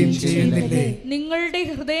ഗ്രഹിക്കുകയും ചെയ്യുന്നില്ലേ? നിങ്ങളുടെ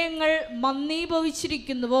ഹൃദയങ്ങൾ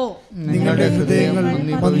മന്ദീഭവിച്ചിരിക്കുന്നുവോ? നിങ്ങളുടെ ഹൃദയങ്ങൾ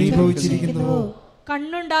മന്ദീഭവിച്ചിരിക്കുന്നുവോ?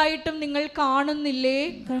 കണ്ണുണ്ടായിട്ടും നിങ്ങൾ കാണുന്നില്ലേ?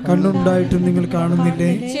 കണ്ണുണ്ടായിട്ടും നിങ്ങൾ കാണുന്നില്ലേ?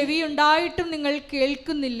 ചെവിയുണ്ടായിട്ടും നിങ്ങൾ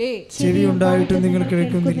കേൾക്കുന്നില്ലേ? ചെവിയുണ്ടായിട്ടും നിങ്ങൾ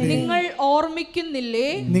കേൾക്കുന്നില്ലേ? നിങ്ങൾ ഓർമ്മിക്കുന്നില്ലേ?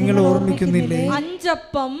 നിങ്ങൾ ഓർമ്മിക്കുന്നില്ലേ?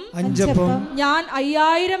 അഞ്ചപ്പം ഞാൻ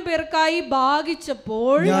 5000 പേർക്കായി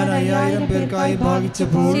ഭാഗിച്ചപ്പോൾ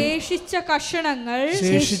ശേഷിച്ച കഷണങ്ങൾ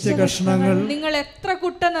നിങ്ങൾ എത്ര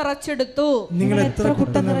കുട്ട നിറച്ചെടുത്തു?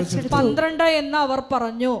 12 എന്ന് അവർ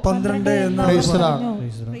പറഞ്ഞു. 12 എന്ന്.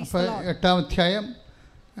 8-ാം അധ്യായം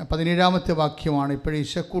 17-ാമത്തെ വാക്യമാണ് ഇപ്പോൾ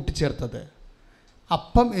ഈശോ കൂട്ടിച്ചേർത്തത്.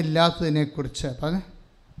 അപ്പം ഇല്ലാത്തതിനെ കുറിച്ച്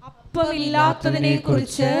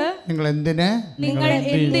നിങ്ങൾ എന്തിന്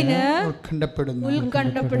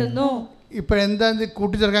ഉത്കണ്ഠപ്പെടുന്നു? ഇപ്പോഴെന്താ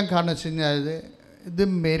കൂട്ടിച്ചേർക്കാൻ കാരണം വെച്ച് കഴിഞ്ഞാൽ ഇത്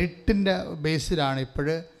മെറിറ്റിൻ്റെ ബേസിലാണ്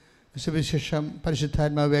ഇപ്പോഴ് സുവിശേഷം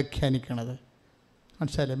പരിശുദ്ധാത്മാവ് വ്യാഖ്യാനിക്കണത്.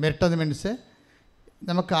 മനസ്സിലായില്ലേ? മെറിറ്റ് എന്ന് മീൻസ്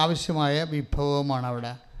നമുക്ക് ആവശ്യമായ വിഭവമാണ്.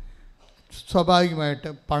 അവിടെ സ്വാഭാവികമായിട്ട്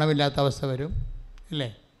പണമില്ലാത്ത അവസ്ഥ വരും, അല്ലേ?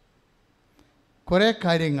 കുറേ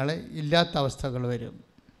കാര്യങ്ങൾ ഇല്ലാത്ത അവസ്ഥകൾ വരും.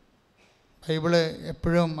 ബൈബിള്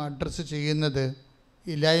എപ്പോഴും അഡ്രസ്സ് ചെയ്യുന്നത്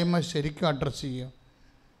ഇല്ലായ്മ ശരിക്കും അഡ്രസ്സ് ചെയ്യും.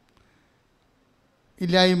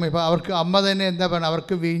 ഇല്ലായ്മ ഇപ്പോൾ അവർക്ക് അമ്മ തന്നെ എന്താ പറയുക?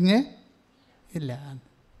 അവർക്ക് വീഞ്ഞ് ഇല്ല.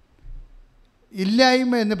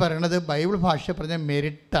 ഇല്ലായ്മ എന്ന് പറയുന്നത് ബൈബിൾ ഭാഷ പറഞ്ഞ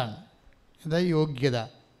മെറിറ്റാണ്. എന്താ? യോഗ്യത.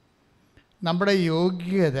 നമ്മുടെ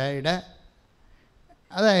യോഗ്യതയുടെ,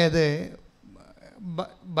 അതായത്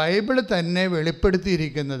ബൈബിൾ തന്നെ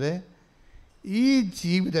വെളിപ്പെടുത്തിയിരിക്കുന്നത് ഈ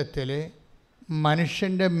ജീവിതത്തിൽ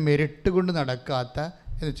മനുഷ്യൻ്റെ മെറിറ്റ് കൊണ്ട് നടക്കാത്ത,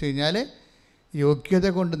 എന്ന് വെച്ച് കഴിഞ്ഞാൽ യോഗ്യത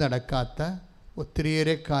കൊണ്ട് നടക്കാത്ത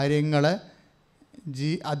ഒത്തിരിയേറെ കാര്യങ്ങൾ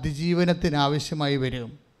അതിജീവനത്തിനാവശ്യമായി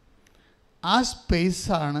വരും. ആ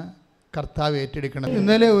സ്പേസാണ് കർത്താവ് ഏറ്റെടുക്കുന്നത്.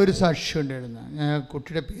 ഇന്നലെ ഒരു സാക്ഷി ഉണ്ടായിരുന്നു, ഞാൻ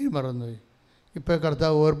കുട്ടിയുടെ പേര് മറന്നുപോയി. ഇപ്പോൾ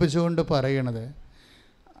കർത്താവ് ഓർപ്പിച്ചുകൊണ്ട് പറയണത്,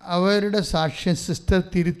 അവരുടെ സാക്ഷ്യം സിസ്റ്റർ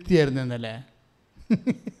തിരുത്തിയായിരുന്നു ഇന്നലെ.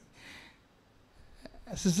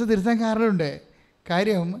 സിസ്റ്റർ തിരുത്താൻ കാരണമുണ്ട്.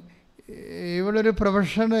 കാര്യം ഇവളൊരു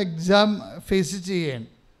പ്രൊഫഷണൽ എക്സാം ഫേസ് ചെയ്യാണ്.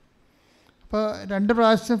 അപ്പോൾ 2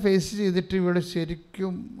 പ്രാവശ്യം ഫേസ് ചെയ്തിട്ട് ഇവിടെ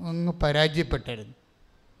ശരിക്കും അങ്ങ് പരാജയപ്പെട്ടായിരുന്നു.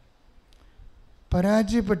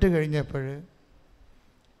 പരാജയപ്പെട്ട് കഴിഞ്ഞപ്പോൾ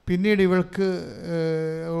പിന്നീട് ഇവൾക്ക്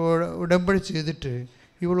ഉടമ്പടി ചെയ്തിട്ട്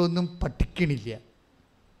ഇവളൊന്നും പഠിക്കണില്ല.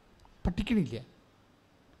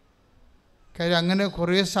 കാര്യം അങ്ങനെ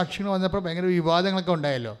കുറേ സാക്ഷ്യങ്ങൾ വന്നപ്പോൾ ഭയങ്കര വിവാദങ്ങളൊക്കെ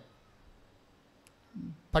ഉണ്ടായല്ലോ.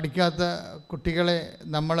 പഠിക്കാത്ത കുട്ടികളെ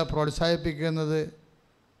നമ്മൾ പ്രോത്സാഹിപ്പിക്കുന്നത്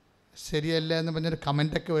ശരിയല്ല എന്ന് പറഞ്ഞൊരു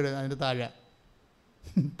കമൻ്റൊക്കെ വരും അതിൻ്റെ താഴെ.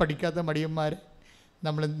 പഠിക്കാത്ത മടിയന്മാരെ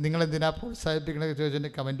നിങ്ങളെന്തിനാ പ്രോത്സാഹിപ്പിക്കണമെന്ന്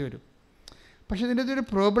ചോദിച്ചതിൻ്റെ കമൻറ്റ് വരും. പക്ഷേ ഇതിൻ്റെ ഒരു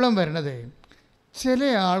പ്രോബ്ലം വരണത്, ചില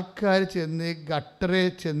ആൾക്കാർ ചെന്ന് ഗട്ടറെ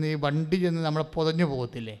ചെന്ന് വണ്ടി ചെന്ന് നമ്മളെ പൊതഞ്ഞു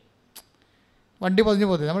പോകത്തില്ലേ, വണ്ടി പൊതഞ്ഞു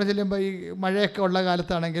പോകത്തില്ല. നമ്മൾ ചെല്ലുമ്പോൾ ഈ മഴയൊക്കെ ഉള്ള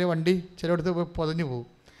കാലത്താണെങ്കിൽ വണ്ടി ചിലയിടത്ത് പോയി പൊതഞ്ഞു പോകും.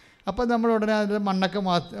 അപ്പോൾ നമ്മൾ ഉടനെ അതിൻ്റെ മണ്ണൊക്കെ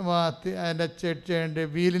മാറ്റി അതിൻ്റെ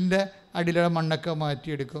വീലിൻ്റെ അടിയിലുള്ള മണ്ണൊക്കെ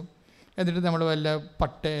മാറ്റിയെടുക്കും. എന്നിട്ട് നമ്മൾ വല്ല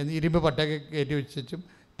ഇരുമ്പ് പട്ടയൊക്കെ കയറ്റി വെച്ചും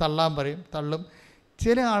തള്ളാൻ പറയും, തള്ളും.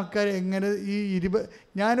 ചില ആൾക്കാർ എങ്ങനെ ഈ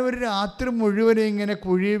ഞാനൊരു രാത്രി മുഴുവനും ഇങ്ങനെ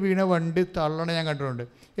കുഴി വീണ വണ്ടി തള്ളണം ഞാൻ കണ്ടിട്ടുണ്ട്.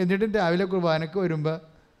 എന്നിട്ടും രാവിലെ കുർബാനയ്ക്ക് വരുമ്പോൾ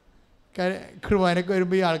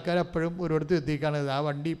ഈ ആൾക്കാർ അപ്പോഴും ഒരിടത്ത് എത്തിക്കാണത്, ആ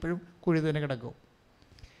വണ്ടി ഇപ്പോഴും കുഴി തന്നെ കിടക്കും.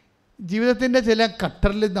 ജീവിതത്തിൻ്റെ ചില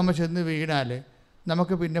കട്ടറിൽ നമ്മൾ ചെന്ന് വീണാൽ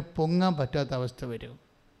നമുക്ക് പിന്നെ പൊങ്ങാൻ പറ്റാത്ത അവസ്ഥ വരും.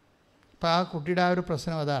 അപ്പോൾ ആ കുട്ടിയുടെ ആ ഒരു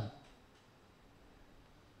പ്രശ്നം അതാണ്.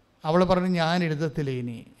 അവൾ പറഞ്ഞു ഞാൻ എഴുതത്തില്ല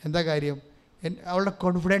ഇനി. എന്താ കാര്യം? അവളുടെ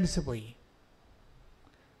കോൺഫിഡൻസ് പോയി.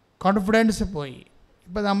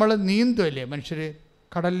 ഇപ്പം നമ്മൾ നീന്തുമല്ലേ മനുഷ്യർ,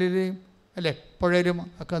 കടലിലും അല്ലേ പുഴയിലും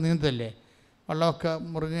ഒക്കെ നീന്തല്ലേ, വെള്ളമൊക്കെ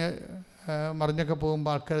മറിഞ്ഞൊക്കെ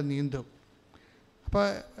പോകുമ്പോൾ ആൾക്കാർ നീന്തും. അപ്പോൾ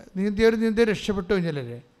നീന്തിയ രക്ഷപ്പെട്ടു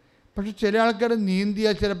കഴിഞ്ഞാലല്ലേ. പക്ഷെ ചില ആൾക്കാർ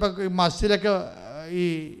നീന്തിയാൽ ചിലപ്പോൾ മസിലൊക്കെ ഈ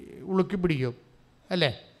ഉളുക്കി പിടിക്കും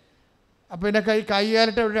അല്ലേ. അപ്പോൾ പിന്നെ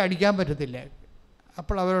കൈകാലിട്ട് അവിടെ അടിക്കാൻ പറ്റത്തില്ല.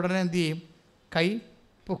 അപ്പോൾ അവരുടനെ എന്തു ചെയ്യും? കൈ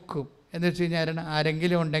പൊക്കും. എന്ന് വെച്ച് കഴിഞ്ഞാൽ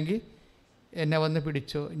ആരെങ്കിലും ഉണ്ടെങ്കിൽ എന്നെ വന്ന്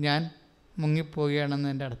പിടിച്ചോ, ഞാൻ മുങ്ങിപ്പോവുകയാണെന്ന്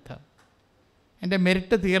എൻ്റെ അർത്ഥം. എൻ്റെ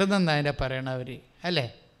മെരിറ്റ് തീർന്നെന്നാണ് എൻ്റെ പറയണവർ അല്ലേ.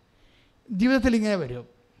 ജീവിതത്തിൽ ഇങ്ങനെ വരും.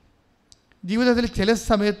 ജീവിതത്തിൽ ചില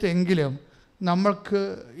സമയത്തെങ്കിലും നമ്മൾക്ക്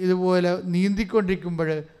ഇതുപോലെ നീന്തിക്കൊണ്ടിരിക്കുമ്പോൾ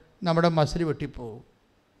നമ്മുടെ മസിൽ വെട്ടിപ്പോവും.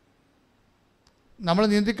 നമ്മൾ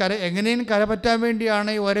എങ്ങനെയും കരപറ്റാൻ വേണ്ടിയാണ്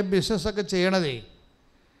ഈ ഓരോ ബിസിനസ്സൊക്കെ ചെയ്യണതേ.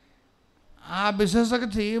 ആ ബിസിനസ്സൊക്കെ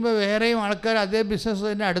ചെയ്യുമ്പോൾ വേറെയും ആൾക്കാർ അതേ ബിസിനസ്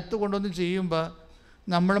തന്നെ അടുത്ത് കൊണ്ടുവന്ന് ചെയ്യുമ്പോൾ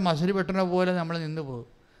നമ്മൾ മസിൽ വെട്ടണ പോലെ നമ്മൾ നിന്ന് പോകും.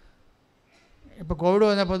 ഇപ്പോൾ കോവിഡ്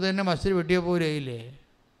വന്നപ്പോൾ തന്നെ മസിൽ വെട്ടിയ പോലെ ഇല്ലേ.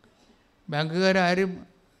 ബാങ്കുകാരും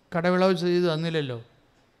കടവിളവ് ചെയ്ത് തന്നില്ലല്ലോ.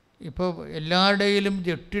 ഇപ്പോൾ എല്ലാവരുടെയിലും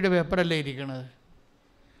ജെട്ടിയുടെ പേപ്പറല്ലേ ഇരിക്കണത്.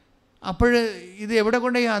 അപ്പോൾ ഇത് എവിടെ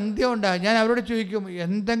കൊണ്ട് ഈ അന്ത്യം ഉണ്ടാകും? ഞാൻ അവരോട് ചോദിക്കും,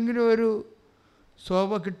 എന്തെങ്കിലും ഒരു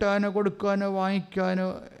ശോഭ കിട്ടാനോ കൊടുക്കാനോ വാങ്ങിക്കാനോ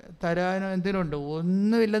തരാനോ എന്തെങ്കിലും ഉണ്ടോ?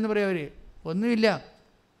 ഒന്നുമില്ലെന്ന് പറയും അവർ. ഒന്നുമില്ല.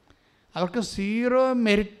 അവർക്ക് 0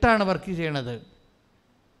 മെറിറ്റാണ് വർക്ക് ചെയ്യണത്.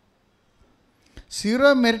 0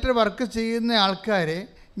 മെറിറ്റ് വർക്ക് ചെയ്യുന്ന ആൾക്കാരെ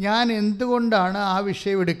ഞാൻ എന്തുകൊണ്ടാണ് ആ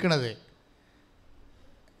വിഷയം എടുക്കുന്നത്?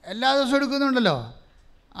 എല്ലാ ദിവസവും എടുക്കുന്നുണ്ടല്ലോ.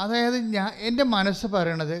 അതായത് എൻ്റെ മനസ്സ്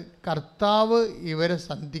പറയണത് കർത്താവ് ഇവരെ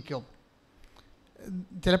സന്ധിക്കും.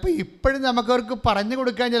 ചിലപ്പോൾ ഇപ്പോഴും നമുക്കവർക്ക് പറഞ്ഞു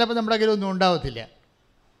കൊടുക്കാൻ ചിലപ്പോൾ നമ്മുടെ കയ്യിലൊന്നും ഉണ്ടാവത്തില്ല.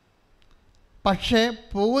 പക്ഷേ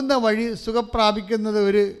പോകുന്ന വഴി സുഖപ്രാപിക്കുന്നത്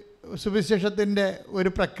ഒരു സുവിശേഷത്തിൻ്റെ ഒരു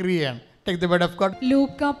പ്രക്രിയയാണ്. Take the word of God.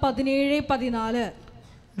 ലൂക്ക 17:14.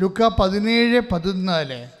 ലൂക്ക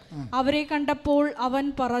 17:14. അവരെ കണ്ടപ്പോൾ അവൻ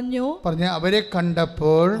പറഞ്ഞു. അവരെ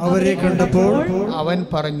കണ്ടപ്പോൾ അവൻ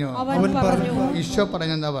പറഞ്ഞു. ഈശോ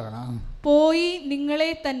പറഞ്ഞെന്താ പറയണ? പോയി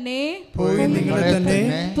നിങ്ങളെ തന്നെ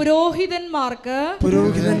പുരോഹിതന്മാർക്ക്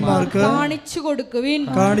കാണിച്ചു കൊടുക്കുവിൻ.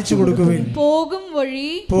 പോകും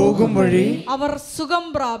വഴി അവർ സുഖം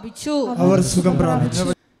പ്രാപിച്ചു.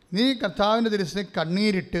 നീ കർത്താവിൻ്റെ തിരുസന്നിധിയിൽ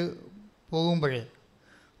കണ്ണീരിട്ട് പോകുമ്പോഴേ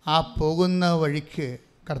ആ പോകുന്ന വഴിക്ക്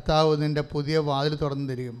കർത്താവ് നിൻ്റെ പുതിയ വാതിൽ തുറന്നു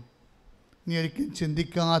തരും. നീ ഒരിക്കലും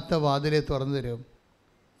ചിന്തിക്കാത്ത വാതിലെ തുറന്നു തരും.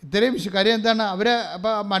 ഇത്രയും കാര്യം എന്താണ്?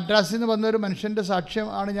 അപ്പോൾ മദ്രാസിൽ നിന്ന് വന്ന ഒരു മനുഷ്യൻ്റെ സാക്ഷ്യം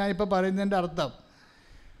ആണ് ഞാനിപ്പോൾ പറയുന്നതിൻ്റെ അർത്ഥം.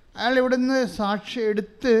 അയാൾ ഇവിടെ നിന്ന് സാക്ഷ്യം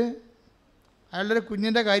എടുത്ത് അയാളുടെ ഒരു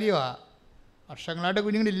കുഞ്ഞിൻ്റെ കാര്യമാണ്. വർഷങ്ങളായിട്ട്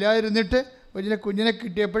കുഞ്ഞുങ്ങളില്ലാതിരുന്നിട്ട് ഒരു കുഞ്ഞിനെ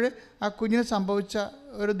കിട്ടിയപ്പോൾ ആ കുഞ്ഞിന് സംഭവിച്ച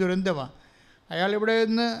ഒരു ദുരന്തമാണ്. അയാളിവിടെ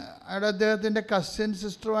നിന്ന് അദ്ദേഹത്തിൻ്റെ കസിൻ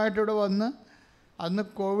സിസ്റ്ററുമായിട്ട് ഇവിടെ വന്ന് അന്ന്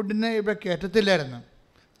കോവിഡിനെ ഇവിടെ കയറ്റത്തില്ലായിരുന്നു.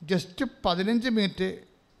 ജസ്റ്റ് 15 മിനിറ്റ്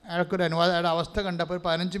അയാൾക്കൊരു അനുവാദം, അയാളുടെ അവസ്ഥ കണ്ടപ്പോൾ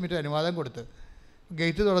 15 മിനിറ്റ് അനുവാദം കൊടുത്ത്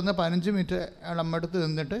ഗേറ്റ് തുറന്ന് 15 മിനിറ്റ് അയാൾ നമ്മടുത്ത്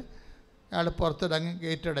നിന്നിട്ട് അയാൾ പുറത്തിറങ്ങി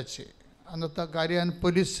ഗേറ്റ് അടച്ച്. അന്നത്തെ കാര്യം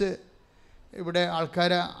പോലീസ് ഇവിടെ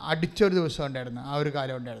ആൾക്കാരെ അടിച്ചൊരു ദിവസം ഉണ്ടായിരുന്നു. ആ ഒരു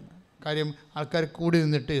കാലം ഉണ്ടായിരുന്നു. കാര്യം ആൾക്കാർ കൂടി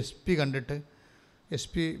നിന്നിട്ട് SP കണ്ടിട്ട്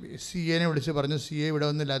CAനെ വിളിച്ച് പറഞ്ഞു CA ഇവിടെ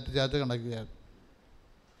വന്ന് ലാത്തിച്ചാർജ് കണക്കുകയായിരുന്നു.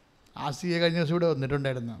 ആ CA കഴിഞ്ഞ ദിവസം ഇവിടെ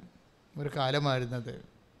വന്നിട്ടുണ്ടായിരുന്നു. ഒരു കാലമായിരുന്നത്.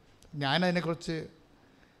 ഞാനതിനെക്കുറിച്ച്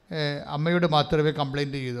അമ്മയോട് മാത്രമേ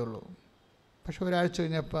കംപ്ലയിൻറ്റ് ചെയ്തുള്ളൂ. പക്ഷെ ഒരാഴ്ച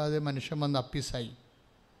കഴിഞ്ഞപ്പോൾ അത് മനുഷ്യൻ വന്ന് അപ്പീസായി.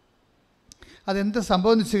 അതെന്ത്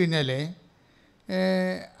സംഭവം എന്ന് വെച്ച് കഴിഞ്ഞാൽ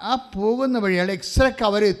ആ പോകുന്ന വഴി അയാൾ എക്സ്റേ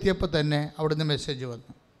കവർ എത്തിയപ്പോൾ തന്നെ അവിടുന്ന് മെസ്സേജ്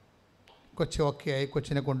വന്നു, കൊച്ച് ഓക്കെ ആയി,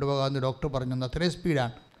 കൊച്ചിനെ കൊണ്ടുപോകാമെന്ന് ഡോക്ടർ പറഞ്ഞു. അത്രയും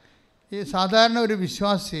സ്പീഡാണ്. ഈ സാധാരണ ഒരു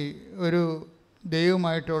വിശ്വാസി ഒരു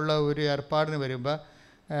ദൈവമായിട്ടുള്ള ഒരു ഏർപ്പാടിന് വരുമ്പോൾ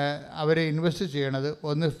അവരെ ഇൻവെസ്റ്റ് ചെയ്യണത്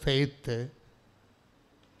ഒന്ന് ഫെയ്ത്ത്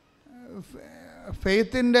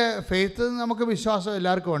നമുക്ക് വിശ്വാസം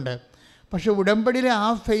എല്ലാവർക്കും ഉണ്ട്. പക്ഷെ ഉടമ്പടിയിൽ ആ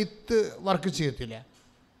ഫെയ്ത്ത് വർക്ക് ചെയ്യത്തില്ല.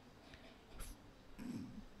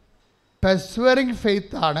 പെർസ്വറിങ്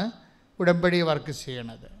ഫെയ്ത്താണ് ഉടമ്പടി വർക്ക്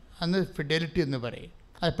ചെയ്യണത്. അന്ന് ഫിഡലിറ്റി എന്ന് പറയും.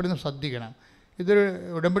 അതെപ്പോഴും ശ്രദ്ധിക്കണം. ഇതൊരു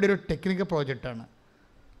ഉടമ്പടി ഒരു ടെക്നിക്കൽ പ്രോജക്റ്റാണ്.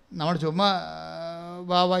 നമ്മൾ ചുമ്മാ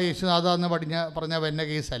വാ യേശുനാഥ എന്ന് പറഞ്ഞ വന്ന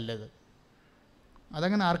കേസല്ലത്.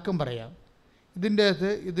 അതങ്ങനെ ആർക്കും പറയാം. ഇതിൻ്റെ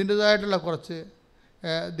അകത്ത് ഇതിൻ്റേതായിട്ടുള്ള കുറച്ച്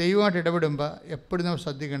ദൈവമായിട്ട് ഇടപെടുമ്പോൾ എപ്പോഴും നമ്മൾ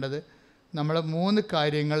ശ്രദ്ധിക്കേണ്ടത്, നമ്മൾ 3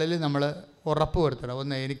 കാര്യങ്ങളിൽ നമ്മൾ ഉറപ്പ് വരുത്തണം.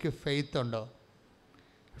 ഒന്ന്, എനിക്ക് ഫെയ്ത്ത് ഉണ്ടോ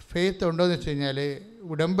എന്ന് വെച്ച് കഴിഞ്ഞാൽ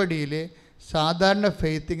ഉടമ്പടിയിൽ സാധാരണ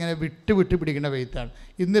ഫെയ്ത്ത് ഇങ്ങനെ വിട്ട് പിടിക്കുന്ന ഫെയ്ത്താണ്.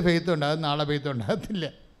 ഇന്ന് ഫെയ്ത്ത് ഉണ്ടാകും, നാളെ ഫെയ്ത്ത് ഉണ്ടാകത്തില്ല.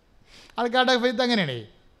 ആൾക്കാരുടെ ഫെയ്ത്ത് അങ്ങനെയാണേ.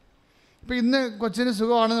 ഇപ്പോൾ ഇന്ന് കൊച്ചിന്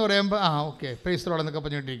സുഖമാണെന്ന് പറയുമ്പോൾ ഓക്കെ ഫെയ്സിലോടെന്നൊക്കെ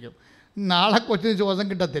പറഞ്ഞുകൊണ്ടിരിക്കും. നാളെ കൊച്ചിന് ശ്വാസം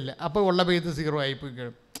കിട്ടത്തില്ല, അപ്പോൾ ഉള്ള ഫെയ്ത്ത് 0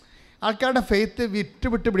 ആയിപ്പോയിക്കും. ആൾക്കാരുടെ ഫെയ്ത്ത്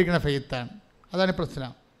വിട്ട് പിടിക്കുന്ന ഫെയ്ത്താണ്. അതാണ്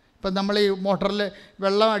പ്രശ്നം. ഇപ്പം നമ്മൾ ഈ മോട്ടറിൽ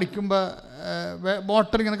വെള്ളം അടിക്കുമ്പോൾ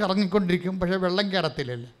മോട്ടർ ഇങ്ങനെ കറങ്ങിക്കൊണ്ടിരിക്കും, പക്ഷേ വെള്ളം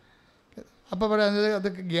കയറത്തില്ലല്ലോ. അപ്പോൾ പറയുന്നത് അത്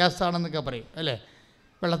ഗ്യാസാണെന്നൊക്കെ പറയും അല്ലേ,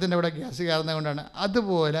 വെള്ളത്തിൻ്റെ ഇവിടെ ഗ്യാസ് കയറുന്നത് കൊണ്ടാണ്.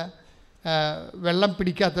 അതുപോലെ വെള്ളം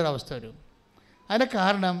പിടിക്കാത്തൊരവസ്ഥ വരും. അതിൻ്റെ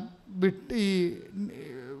കാരണം ഈ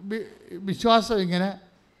വിശ്വാസം ഇങ്ങനെ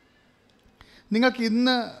നിങ്ങൾക്ക്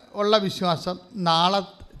ഇന്ന് ഉള്ള വിശ്വാസം നാളെ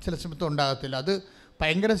ചില സമയത്ത് ഉണ്ടാകത്തില്ല. അത്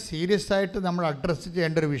ഭയങ്കര സീരിയസ് ആയിട്ട് നമ്മൾ അഡ്രസ്സ്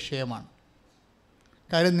ചെയ്യേണ്ട ഒരു വിഷയമാണ്.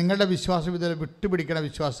 കാര്യം നിങ്ങളുടെ വിശ്വാസം ഇതിൽ വിട്ടുപിടിക്കണ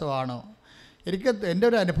വിശ്വാസമാണോ? എനിക്ക് എൻ്റെ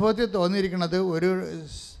ഒരു അനുഭവത്തിൽ തോന്നിയിരിക്കുന്നത് ഒരു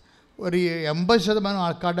 80%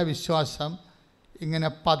 ആൾക്കാരുടെ വിശ്വാസം ഇങ്ങനെ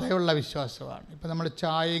പതയുള്ള വിശ്വാസമാണ്. ഇപ്പം നമ്മൾ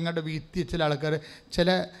ചായ ഇങ്ങോട്ട് വീത്തി, ചില ആൾക്കാർ ചില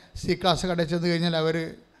സി ക്ലാസ് കടയിൽ ചെന്ന് കഴിഞ്ഞാൽ അവർ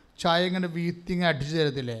ചായ ഇങ്ങനെ വീത്തി ഇങ്ങനെ അടിച്ചു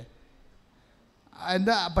തരത്തില്ലേ,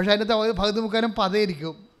 എന്താ? പക്ഷേ അതിൻ്റെ പകുതി മുക്കാലും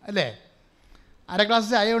പതയിരിക്കും അല്ലേ. അര ഗ്ലാസ്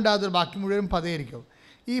ചായ ഉണ്ടാകത്തില്ല, ബാക്കി മുഴുവനും പതയിരിക്കും.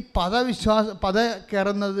 ഈ പത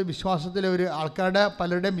കയറുന്നത് വിശ്വാസത്തിലെ ഒരു ആൾക്കാരുടെ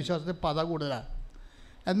പലരുടെയും വിശ്വാസത്തിൽ പത കൂടുതലാണ്.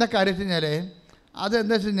 എന്താ കാര്യം വെച്ച് കഴിഞ്ഞാൽ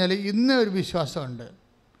അതെന്താ വെച്ച് കഴിഞ്ഞാൽ ഇന്ന് ഒരു വിശ്വാസമുണ്ട്.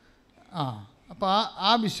 അപ്പോൾ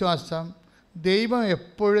ആ വിശ്വാസം ദൈവം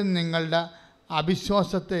എപ്പോഴും നിങ്ങളുടെ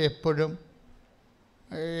അവിശ്വാസത്തെ എപ്പോഴും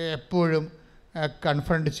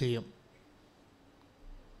കൺഫ്രണ്ട് ചെയ്യും.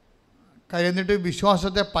 കാര്യം എന്നിട്ട്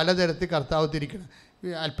വിശ്വാസത്തെ പലതരത്തിൽ കർത്താവ് തിരിക്കണം.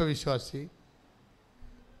 അല്പവിശ്വാസി,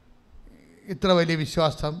 ഇത്ര വലിയ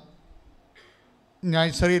വിശ്വാസം ഞാൻ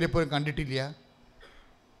ഇസ്രായേലിൽ പോലും കണ്ടിട്ടില്ല,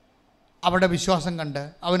 അവിടെ വിശ്വാസം കണ്ട്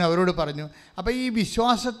അവൻ അവരോട് പറഞ്ഞു. അപ്പോൾ ഈ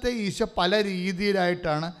വിശ്വാസത്തെ ഈശോ പല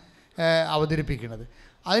രീതിയിലായിട്ടാണ് അവതരിപ്പിക്കുന്നത്.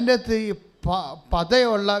 അതിൻ്റെ അകത്ത് ഈ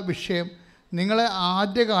പതയുള്ള വിഷയം നിങ്ങളെ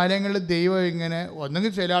ആദ്യകാലങ്ങളിൽ ദൈവം ഇങ്ങനെ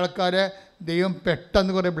ഒന്നെങ്കിൽ ചില ആൾക്കാരെ ദൈവം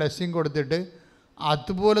പെട്ടെന്ന് കുറേ ബ്ലെസ്സിങ് കൊടുത്തിട്ട്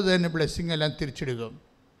അതുപോലെ തന്നെ ബ്ലെസ്സിങ് എല്ലാം തിരിച്ചെടുക്കും.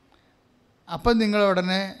 അപ്പം നിങ്ങൾ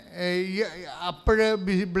ഉടനെ അപ്പോഴ്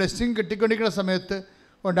ബ്ലെസ്സിങ് കിട്ടിക്കൊണ്ടിരിക്കുന്ന സമയത്ത്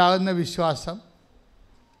ഉണ്ടാകുന്ന വിശ്വാസം,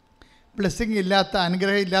 ബ്ലെസ്സിങ് ഇല്ലാത്ത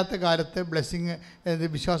അനുഗ്രഹം ഇല്ലാത്ത കാലത്ത്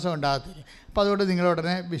വിശ്വാസം ഉണ്ടാകത്തില്ല. അപ്പോൾ അതുകൊണ്ട്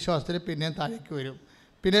നിങ്ങളുടനെ വിശ്വാസത്തിൽ പിന്നെയും താഴേക്ക് വരും,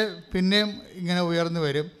 പിന്നെയും ഇങ്ങനെ ഉയർന്നു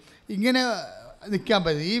വരും. ഇങ്ങനെ നിൽക്കാൻ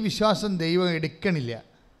പറ്റും. ഈ വിശ്വാസം ദൈവം എടുക്കണില്ല,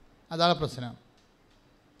 അതാണ് പ്രശ്നം.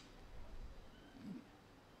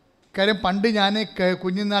 കാര്യം പണ്ട് ഞാൻ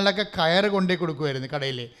കുഞ്ഞുനാളിലൊക്കെ കയറ് കൊണ്ടേ കൊടുക്കുമായിരുന്നു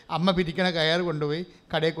കടയിൽ. അമ്മ പിരിക്കണ കയറ് കൊണ്ടുപോയി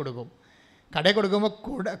കടയിൽ കൊടുക്കും. കടയിൽ കൊടുക്കുമ്പോൾ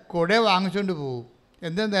കുട വാങ്ങിച്ചുകൊണ്ട് പോകും.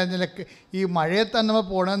 എന്താണെന്ന് ഈ മഴയത്ത് നമ്മൾ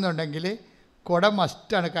പോകണമെന്നുണ്ടെങ്കിൽ കുട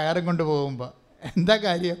മസ്റ്റാണ് കയറും കൊണ്ട് പോകുമ്പോൾ. എന്താ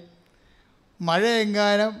കാര്യം? മഴ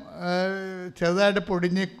എങ്ങാനും ചെറുതായിട്ട്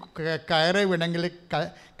പൊടിഞ്ഞ് കയറ് വീണെങ്കിൽ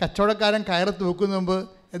കച്ചവടക്കാരൻ കയറ് തൂക്കുന്ന മുമ്പ്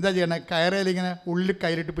എന്താ ചെയ്യണേ? കയറയിലിങ്ങനെ ഉള്ളിൽ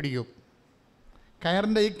കയറിയിട്ട് പിടിക്കും.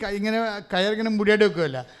 കയറിൻ്റെ ഈ ഇങ്ങനെ കയറിങ്ങനെ മുടിയായിട്ട്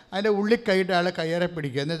വെക്കുമല്ല, അതിൻ്റെ ഉള്ളിൽ കൈയിട്ട് അയാൾ കയറെ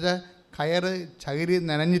പിടിക്കുക. എന്നുവെച്ചാൽ കയറ് ചകിരി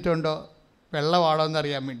നനഞ്ഞിട്ടുണ്ടോ വെള്ളമാണോ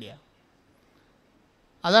എന്നറിയാൻ വേണ്ടിയാണ്.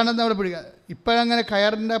 അതാണ് നമ്മൾ പിടിക്കുക. ഇപ്പം അങ്ങനെ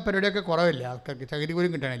കയറിൻ്റെ പരിപാടിയൊക്കെ കുറവില്ല, ആൾക്കാർക്ക് ചകിരി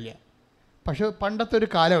പോലും കിട്ടണില്ല. പക്ഷേ പണ്ടത്തെ ഒരു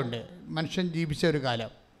കാലമുണ്ട്, മനുഷ്യൻ ജീവിച്ച ഒരു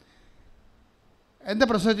കാലം. എന്താ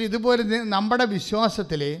പ്രശ്നം വെച്ചാൽ ഇതുപോലെ നമ്മുടെ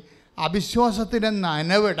വിശ്വാസത്തിൽ അവിശ്വാസത്തിൻ്റെ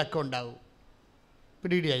നനവിടക്കം ഉണ്ടാവും.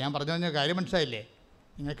 പിടിയിടിയാ ഞാൻ പറഞ്ഞു പറഞ്ഞ കാര്യം മനസ്സിലായില്ലേ?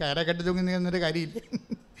 നിങ്ങൾ കയറെ കെട്ടി തൂങ്ങി നിന്നൊരു കാര്യമില്ല,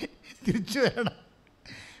 തിരിച്ചു വരണം.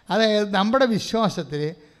 അതായത് നമ്മുടെ വിശ്വാസത്തിൽ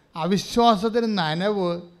അവിശ്വാസത്തിന് നനവ്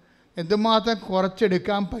എന്തുമാത്രം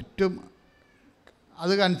കുറച്ചെടുക്കാൻ പറ്റും,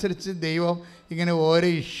 അതനുസരിച്ച് ദൈവം ഇങ്ങനെ ഓരോ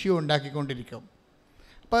ഇഷ്യൂ ഉണ്ടാക്കിക്കൊണ്ടിരിക്കും.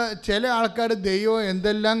 അപ്പോൾ ചില ആൾക്കാർ ദൈവം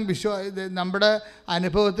എന്തെല്ലാം നമ്മുടെ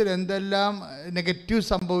അനുഭവത്തിൽ എന്തെല്ലാം നെഗറ്റീവ്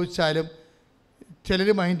സംഭവിച്ചാലും ചിലർ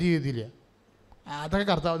മൈൻഡ് ചെയ്തില്ല. അതൊക്കെ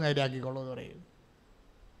കർത്താവ് നേരെയാക്കിക്കോളൂ എന്ന് പറയും.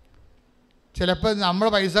 ചിലപ്പോൾ നമ്മൾ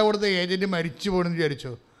പൈസ കൊടുത്ത ഏജൻറ്റ് മരിച്ചു പോകണമെന്ന്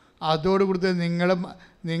വിചാരിച്ചു, അതോടുകൂടി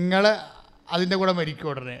നിങ്ങൾ അതിൻ്റെ കൂടെ മരിക്കും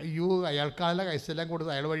ഉടനെ. അയ്യോ, അയാൾക്കാണല്ലോ പൈസയെല്ലാം കൊടുത്ത്,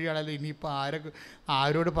 അയാൾ വഴിയാണല്ലോ, ഇനിയിപ്പോൾ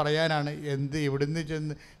ആരോട് പറയാനാണ്, ഇവിടുന്ന്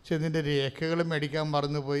ചെന്നിൻ്റെ രേഖകൾ മേടിക്കാൻ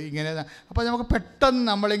മറന്നുപോയി, ഇങ്ങനെ. അപ്പോൾ നമുക്ക് പെട്ടെന്ന്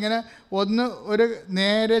നമ്മളിങ്ങനെ ഒരു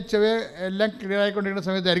നേരെ എല്ലാം ക്ലിയർ ആയിക്കൊണ്ടിരിക്കുന്ന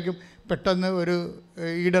സമയത്തായിരിക്കും പെട്ടെന്ന് ഒരു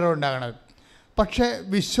ഈടറുണ്ടാകണത്. പക്ഷേ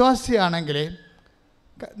വിശ്വാസിയാണെങ്കിൽ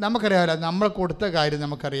നമുക്കറിയാമല്ലോ, നമ്മൾ കൊടുത്ത കാര്യം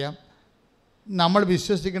നമുക്കറിയാം. നമ്മൾ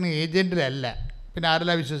വിശ്വസിക്കുന്ന ഏജൻറ്റിലല്ല, പിന്നെ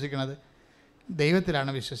ആരെല്ലാം വിശ്വസിക്കുന്നത്?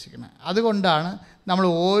 ദൈവത്തിലാണ് വിശ്വസിക്കുന്നത്. അതുകൊണ്ടാണ് നമ്മൾ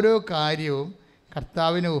ഓരോ കാര്യവും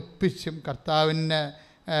കർത്താവിനെ ഒപ്പിച്ചും കർത്താവിനെ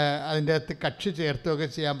അതിൻ്റെ അകത്ത് കക്ഷി ചേർത്തുമൊക്കെ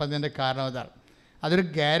ചെയ്യാൻ പറഞ്ഞതിൻ്റെ കാരണം അതാണ്. അതൊരു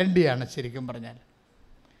ഗ്യാരണ്ടിയാണ് ശരിക്കും പറഞ്ഞാൽ.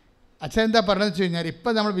 അച്ഛൻ എന്താ പറഞ്ഞതെന്ന് വെച്ച് കഴിഞ്ഞാൽ,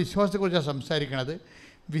 ഇപ്പം നമ്മൾ വിശ്വാസത്തെക്കുറിച്ചാണ് സംസാരിക്കുന്നത്.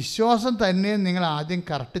 വിശ്വാസം തന്നെ നിങ്ങൾ ആദ്യം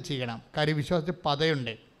കറക്റ്റ് ചെയ്യണം. കാര്യം വിശ്വാസത്തിൽ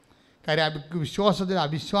പതയുണ്ട്. കാര്യം വിശ്വാസത്തിൽ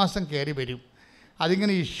അവിശ്വാസം കയറി വരും.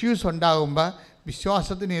 അതിങ്ങനെ ഇഷ്യൂസ് ഉണ്ടാകുമ്പോൾ,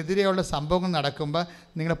 വിശ്വാസത്തിനെതിരെയുള്ള സംഭവങ്ങൾ നടക്കുമ്പോൾ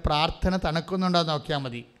നിങ്ങൾ പ്രാർത്ഥന തണുക്കുന്നുണ്ടോ എന്ന് നോക്കിയാൽ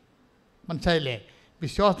മതി. മനസ്സിലായില്ലേ?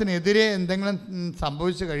 വിശ്വാസത്തിനെതിരെ എന്തെങ്കിലും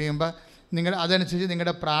സംഭവിച്ചു കഴിയുമ്പോൾ അതനുസരിച്ച്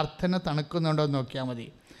നിങ്ങളുടെ പ്രാർത്ഥന തണുക്കുന്നുണ്ടോ എന്ന് നോക്കിയാൽ മതി.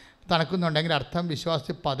 തണുക്കുന്നുണ്ടെങ്കിൽ അർത്ഥം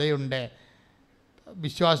വിശ്വാസത്തിൽ പതയുണ്ട്.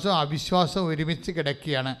 വിശ്വാസവും അവിശ്വാസവും ഒരുമിച്ച്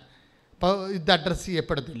കിടക്കുകയാണ്. അപ്പോൾ ഇത് അഡ്രസ്സ്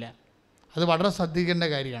ചെയ്യപ്പെടത്തില്ല. അത് വളരെ ശ്രദ്ധിക്കേണ്ട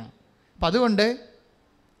കാര്യമാണ്. അപ്പം അതുകൊണ്ട്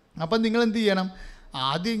നിങ്ങൾ എന്ത് ചെയ്യണം?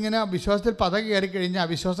 ആദ്യം ഇങ്ങനെ വിശ്വാസത്തിൽ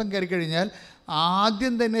അവിശ്വാസം കയറിക്കഴിഞ്ഞാൽ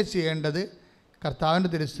ആദ്യം തന്നെ ചെയ്യേണ്ടത് കർത്താവിൻ്റെ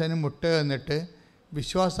തിരുസന്നിധിയിൽ മുട്ടുക, എന്നിട്ട്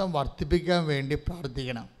വിശ്വാസം വർദ്ധിപ്പിക്കാൻ വേണ്ടി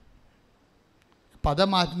പ്രാർത്ഥിക്കണം. പദം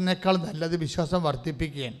മാറ്റുന്നതിനേക്കാൾ നല്ലത് വിശ്വാസം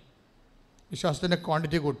വർദ്ധിപ്പിക്കാൻ, വിശ്വാസത്തിൻ്റെ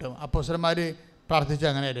ക്വാണ്ടിറ്റി കൂട്ടും. അപ്പോസ്തലന്മാർ പ്രാർത്ഥിച്ച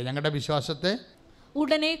അങ്ങനെയല്ലേ? ഞങ്ങളുടെ വിശ്വാസത്തെ.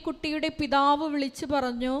 ഉടനെ കുട്ടിയുടെ പിതാവ് വിളിച്ചു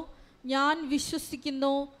പറഞ്ഞു, ഞാൻ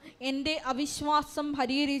വിശ്വസിക്കുന്നു, എൻ്റെ അവിശ്വാസം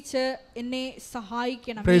പരിഹരിച്ച് എന്നെ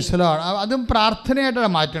സഹായിക്കണം. Praise the Lord. അതും പ്രാർത്ഥനയായിട്ടാണ്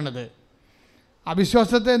മാറ്റേണ്ടത്.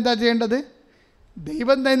 അവിശ്വാസത്തെ എന്താ ചെയ്യേണ്ടത്?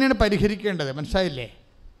 ദൈവം തന്നെയാണ് പരിഹരിക്കേണ്ടത്. മനസ്സിലായില്ലേ?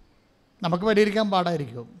 നമുക്ക് പരിഹരിക്കാൻ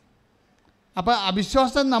പാടായിരിക്കും. അപ്പോൾ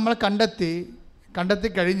അവിശ്വാസം നമ്മൾ കണ്ടെത്തി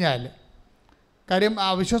കഴിഞ്ഞാൽ, കാര്യം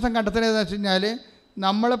അവിശ്വാസം കണ്ടെത്തുന്നതെന്ന് വെച്ച് കഴിഞ്ഞാൽ,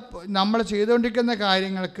 നമ്മൾ ചെയ്തുകൊണ്ടിരിക്കുന്ന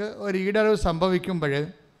കാര്യങ്ങൾക്ക് ഒരു ഈടറിവ് സംഭവിക്കുമ്പോൾ,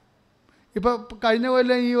 ഇപ്പോൾ കഴിഞ്ഞ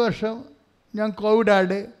കൊല്ലം ഈ വർഷം ഞാൻ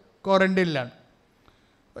കോവിഡായിട്ട് ക്വാറൻറ്റൈനിലാണ്.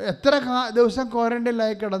 എത്ര ദിവസം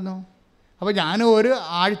ക്വാറൻറ്റൈനിലായി കിടന്നു. അപ്പോൾ ഞാൻ ഒരു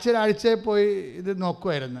ആഴ്ച പോയി ഇത്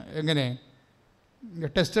നോക്കുമായിരുന്നു, എങ്ങനെ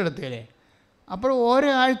ടെസ്റ്റ് എടുത്തേലേ. അപ്പോൾ ഓരോ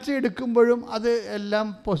ആഴ്ച എടുക്കുമ്പോഴും അത് എല്ലാം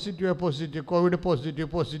പോസിറ്റീവ് കോവിഡ്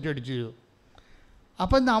പോസിറ്റീവ് അടിച്ചു ചെയ്തു.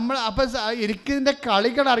 അപ്പം എനിക്കിതിൻ്റെ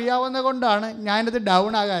കളികൾ അറിയാവുന്ന കൊണ്ടാണ് ഞാനത്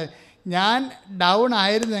ഞാൻ ഡൗൺ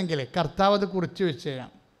ആയിരുന്നെങ്കിൽ കർത്താവ് അത് കുറിച്ച് വെച്ച്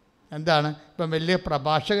തരാം. എന്താണ്? ഇപ്പം വലിയ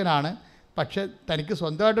പ്രഭാഷകനാണ്, പക്ഷെ തനിക്ക്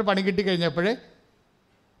സ്വന്തമായിട്ട് പണി കിട്ടിക്കഴിഞ്ഞപ്പോഴേ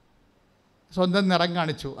സ്വന്തം നിറം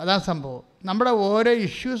കാണിച്ചു. അതാണ് സംഭവം. നമ്മുടെ ഓരോ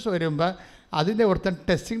ഇഷ്യൂസ് വരുമ്പോൾ അതിൻ്റെ ഒരുത്തൻ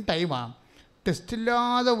ടെസ്റ്റിംഗ് ടൈമാണ്.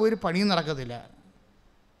 ടെസ്റ്റില്ലാതെ ഒരു പണിയും നടക്കത്തില്ല.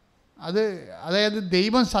 അതായത്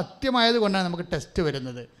ദൈവം സത്യമായത് കൊണ്ടാണ് നമുക്ക് ടെസ്റ്റ്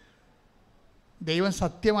വരുന്നത്. ദൈവം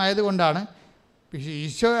സത്യമായത് കൊണ്ടാണ്. പക്ഷേ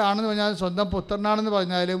ഈശോ ആണെന്ന് പറഞ്ഞാൽ, സ്വന്തം പുത്രനാണെന്ന്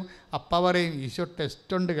പറഞ്ഞാലും അപ്പ പറയും ഈശോ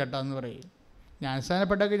ടെസ്റ്റ് ഉണ്ട് കേട്ടോ പറയും.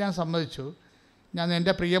 ജ്ഞാനസ്നാനപ്പെട്ടൊക്കെ ഞാൻ സമ്മതിച്ചു, ഞാൻ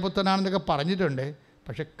എൻ്റെ പ്രിയപുത്രനാണെന്നൊക്കെ പറഞ്ഞിട്ടുണ്ട്,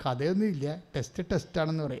 പക്ഷെ കഥയൊന്നുമില്ല,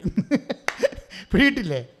 ടെസ്റ്റാണെന്ന് പറയും.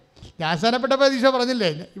 പിടിയിട്ടില്ലേ? ജ്ഞാനസ്നാനപ്പെട്ടപ്പോൾ ഈശോ പറഞ്ഞില്ലേ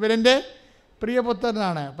ഇവരെൻ്റെ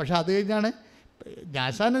പ്രിയപുത്രനാണ്. പക്ഷെ അത് കഴിഞ്ഞാണ്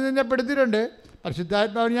ജ്ഞാനസ്നാനം തന്നെ പെടുത്തിയിട്ടുണ്ട്,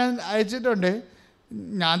 പരിശുദ്ധാത്മാവിനെ ഞാൻ അയച്ചിട്ടുണ്ട്,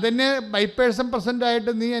 ഞാൻ തന്നെ 5%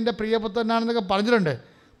 ആയിട്ട് നീ എൻ്റെ പ്രിയപുത്രനാണെന്നൊക്കെ പറഞ്ഞിട്ടുണ്ട്.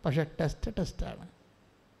 പക്ഷേ ടെസ്റ്റാണ്.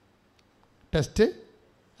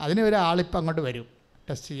 അതിന് ഒരാളിപ്പം അങ്ങോട്ട് വരും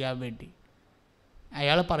ടെസ്റ്റ് ചെയ്യാൻ വേണ്ടി.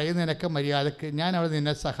 അയാൾ പറയുന്നതിനൊക്കെ മര്യാദക്ക് ഞാൻ അവിടെ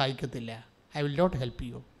നിന്നെ സഹായിക്കത്തില്ല, I will not help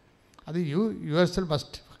you. അത് യുവർസെൽഫ്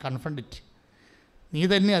മസ്റ്റ് കൺഫ്രണ്ട് ഇറ്റ്. നീ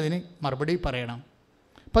തന്നെ അതിന് മറുപടി പറയണം.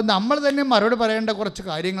 അപ്പം നമ്മൾ തന്നെ മറുപടി പറയേണ്ട കുറച്ച്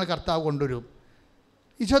കാര്യങ്ങൾ കർത്താവ് കൊണ്ടുവരും.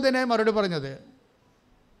 ഈശോ തന്നെ മറുപടി പറഞ്ഞത്,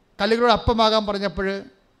 കല്ലുകളോട് അപ്പമാകാൻ പറഞ്ഞപ്പോൾ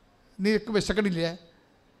നീക്ക് വിശക്കണില്ല,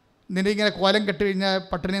 നിന്നെ ഇങ്ങനെ കോലം കെട്ട് കഴിഞ്ഞാൽ,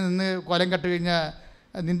 പട്ടിണി നിന്ന് കോലം കെട്ട് കഴിഞ്ഞാൽ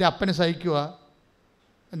നിൻ്റെ അപ്പനെ സഹിക്കുക,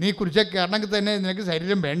 നീ കുരിശിൽ കയറണമെങ്കിൽ തന്നെ നിനക്ക്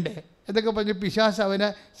ശരീരം വേണ്ടേ എന്നൊക്കെ പറഞ്ഞ് പിശാച് അവനെ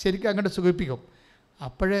ശരിക്കും അങ്ങോട്ട് സുഖിപ്പിക്കും.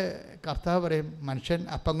 അപ്പോഴേ കർത്താവ് പറയും, മനുഷ്യൻ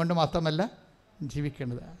അപ്പം കൊണ്ട് മാത്രമല്ല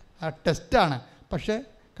ജീവിക്കേണ്ടത്. ആ ടെസ്റ്റാണ്. പക്ഷേ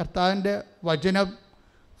കർത്താവിൻ്റെ വചനം,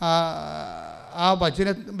 ആ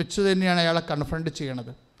വചനം വെച്ച് തന്നെയാണ് അയാളെ കൺഫ്രണ്ട്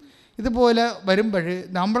ചെയ്യണത്. ഇതുപോലെ വരുമ്പോൾ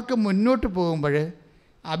നമ്മൾക്ക് മുന്നോട്ട് പോകുമ്പോൾ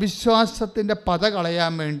അവിശ്വാസത്തിൻ്റെ പത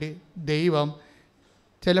കളയാൻ വേണ്ടി ദൈവം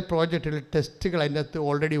ചില പ്രോജക്റ്റുകൾ, ടെസ്റ്റുകൾ അതിൻ്റെ അകത്ത്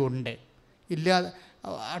ഓൾറെഡി ഉണ്ട്. ഇല്ലാതെ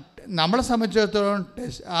നമ്മളെ സംബന്ധിച്ചിടത്തോളം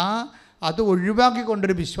അത്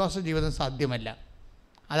ഒഴിവാക്കിക്കൊണ്ടൊരു വിശ്വാസ ജീവിതം സാധ്യമല്ല.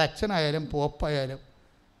 അത് അച്ഛനായാലും പോപ്പായാലും.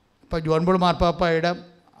 ഇപ്പോൾ ജോൺ പോൾ മാർപ്പാപ്പായുടെ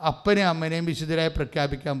അപ്പനെയും അമ്മനെയും വിശുദ്ധരായി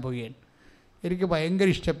പ്രഖ്യാപിക്കാൻ പോവുകയാണ്. എനിക്ക് ഭയങ്കര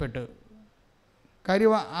ഇഷ്ടപ്പെട്ടു.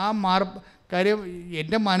 കാര്യം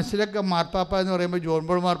എൻ്റെ മനസ്സിലൊക്കെ മാർപ്പാപ്പ എന്ന് പറയുമ്പോൾ ജോൺ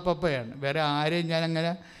പോൾ മാർപ്പാപ്പയാണ്. വേറെ ആരെയും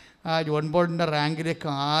ഞാനങ്ങനെ ജോൺ പോളിൻ്റെ റാങ്കിലേക്ക്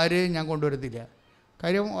ആരെയും ഞാൻ കൊണ്ടുവരത്തില്ല.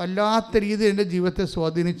 കാര്യം വല്ലാത്ത രീതിയിൽ എൻ്റെ ജീവിതത്തെ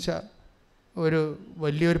സ്വാധീനിച്ച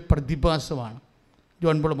വലിയൊരു പ്രതിഭാസമാണ്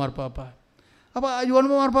ജോൺ പോൾ മാർപ്പാപ്പ. അപ്പോൾ ആ ജോൺ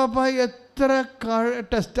പോൾ മാർപ്പാപ്പ എത്ര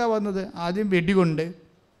ടെസ്റ്റാണ് വന്നത്. ആദ്യം വെടികൊണ്ട്,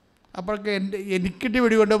 അപ്പോഴൊക്കെ എനിക്കിട്ട്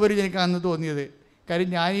വെടികൊണ്ട പോലെ എനിക്ക് അന്ന് തോന്നിയത്. കാര്യം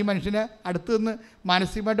ഞാൻ ഈ മനുഷ്യനെ അടുത്ത് നിന്ന്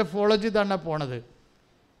മാനസികമായിട്ട് ഫോളോ ചെയ്താണ് പോണത്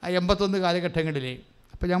ആ 81 കാലഘട്ടങ്ങളിൽ.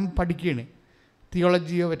 അപ്പോൾ ഞാൻ പഠിക്കുകയാണ്,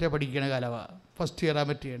 തിയോളജിയോ മറ്റേ പഠിക്കണ കാലമാണ്, ഫസ്റ്റ് ഇയറാൻ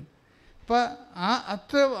പറ്റുകയാണ്. അപ്പോൾ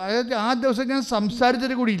അതായത് ആ ദിവസം ഞാൻ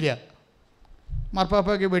സംസാരിച്ചിട്ട് കൂടിയില്ല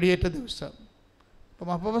മാർപ്പാപ്പയ്ക്ക് വെടിയേറ്റ ദിവസം. അപ്പോൾ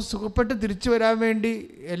മാർപ്പാപ്പ സുഖപ്പെട്ട് തിരിച്ചു വരാൻ വേണ്ടി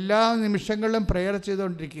എല്ലാ നിമിഷങ്ങളിലും പ്രെയർ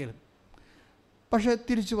ചെയ്തുകൊണ്ടിരിക്കുകയാണ്. പക്ഷേ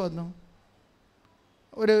തിരിച്ചു വന്നു.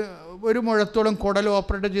 ഒരു മുഴത്തോളം കുടൽ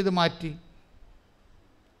ഓപ്പറേറ്റ് ചെയ്ത് മാറ്റി.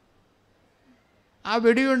 ആ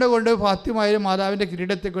വെടികൊണ്ട് കൊണ്ട് ഫാത്തിമായാലും മാതാവിൻ്റെ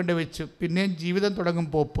കിരീടത്തെ കൊണ്ട് വെച്ചു. പിന്നെയും ജീവിതം തുടങ്ങും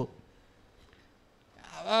പോപ്പ്.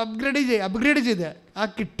 അപ്ഗ്രേഡ് ചെയ്ത് ആ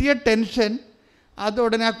കിട്ടിയ ടെൻഷൻ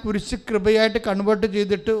അതുടനെ ആ കുരിശ് കൃപയായിട്ട് കൺവേർട്ട്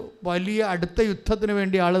ചെയ്തിട്ട് വലിയ അടുത്ത യുദ്ധത്തിന്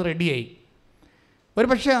വേണ്ടി ആൾ റെഡിയായി. ഒരു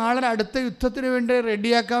പക്ഷേ ആളെ അടുത്ത യുദ്ധത്തിന് വേണ്ടി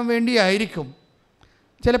റെഡിയാക്കാൻ വേണ്ടിയായിരിക്കും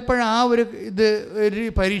ചിലപ്പോൾ ഒരു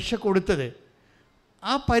പരീക്ഷ കൊടുത്തത്.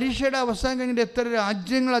 ആ പരീക്ഷയുടെ അവസാനം കഴിഞ്ഞിട്ട് എത്ര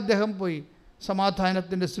രാജ്യങ്ങൾ അദ്ദേഹം പോയി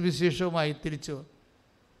സമാധാനത്തിൻ്റെ സുവിശേഷവുമായി തിരിച്ചു.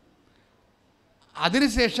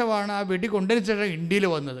 അതിനുശേഷമാണ് ആ വെടി കൊണ്ടതിന് ശേഷം ഇന്ത്യയിൽ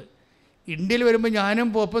വന്നത്. ഇന്ത്യയിൽ വരുമ്പോൾ ഞാനും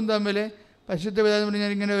പോപ്പും തമ്മിൽ പരിശുദ്ധ പിതാവിനെ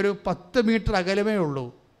പറഞ്ഞാൽ ഇങ്ങനെ ഒരു 10 മീറ്റർ അകലമേ ഉള്ളൂ.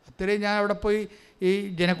 അത്രയും ഞാൻ അവിടെ പോയി ഈ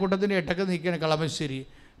ജനക്കൂട്ടത്തിൻ്റെ ഇട്ടൊക്കെ നിൽക്കുകയാണ് കളമശ്ശേരി.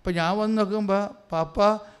 അപ്പോൾ ഞാൻ വന്ന് നോക്കുമ്പോൾ പാപ്പ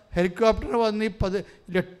ഹെലികോപ്റ്റർ വന്ന് ഈ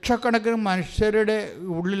ലക്ഷക്കണക്കിന് മനുഷ്യരുടെ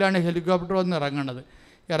ഉള്ളിലാണ് ഹെലികോപ്റ്റർ വന്ന് ഇറങ്ങണത്.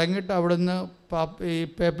 ഇറങ്ങിയിട്ട് അവിടുന്ന് ഈ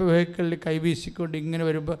പേപ്പർ വെഹിക്കിളിൽ കൈവീശിക്കൊണ്ട് ഇങ്ങനെ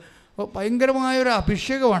വരുമ്പോൾ ഭയങ്കരമായൊരു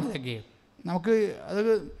അഭിഷേകമാണ് ഇതൊക്കെ. അത്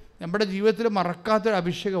നമ്മുടെ ജീവിതത്തിൽ മറക്കാത്തൊരു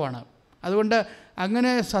അഭിഷേകമാണ്. അതുകൊണ്ട്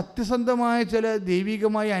അങ്ങനെ സത്യസന്ധമായ ചില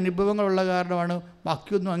ദൈവികമായ അനുഭവങ്ങളുള്ള കാരണമാണ്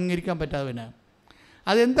ബാക്കിയൊന്നും അംഗീകരിക്കാൻ പറ്റാത്തവന്.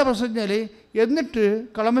 അതെന്താ പ്രശ്നം വെച്ചാൽ, എന്നിട്ട്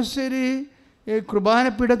കളമശ്ശേരി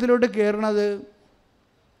കുർബാനപീഠത്തിലോട്ട് കയറണത്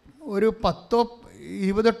ഒരു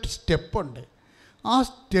 10-20 സ്റ്റെപ്പുണ്ട്. ആ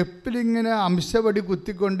സ്റ്റെപ്പിലിങ്ങനെ അംശവടി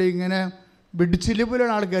കുത്തിക്കൊണ്ട് ഇങ്ങനെ പിടിച്ചില്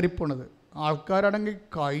പോലെയാണ് ആൾ കയറിപ്പോണത്. ആൾക്കാരാണെങ്കിൽ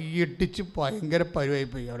കൈയിട്ടിച്ച് ഭയങ്കര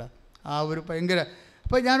പരുവായിപ്പോയി അവിടെ. ഭയങ്കര.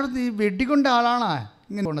 അപ്പോൾ ഞാനോട് ഈ വെടികൊണ്ട ആളാണോ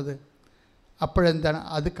ഇങ്ങനെ പോണത്? അപ്പോഴെന്താണ്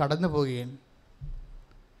അത് കടന്നു പോവുകയാണ്.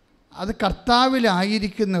 അത്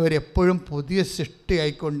കർത്താവിലായിരിക്കുന്നവരെപ്പോഴും പുതിയ സൃഷ്ടി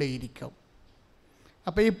ആയിക്കൊണ്ടേയിരിക്കും.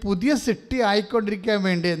 അപ്പോൾ ഈ പുതിയ സൃഷ്ടി ആയിക്കൊണ്ടിരിക്കാൻ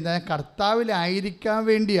വേണ്ടി എന്താ, കർത്താവിലായിരിക്കാൻ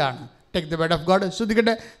വേണ്ടിയാണ്. Take the word of God.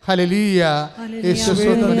 ശ്രുതിക്കട്ടെ. ഹല്ലേലൂയ. യേശുവേ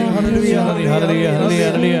നന്ദി. ഹല്ലേലൂയ. ഹല്ലേലൂയ.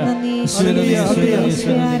 ഹല്ലേലൂയ.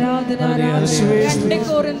 2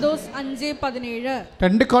 കൊരിന്തോസ് 5:17.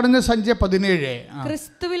 2 കൊരിന്തോസ് 5:17.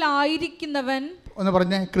 ക്രിസ്തുവിലായിരിക്കുന്നവൻ, ഒന്ന്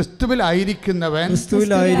പറഞ്ഞേ, ക്രിസ്തുവിലായിരിക്കുന്നവൻ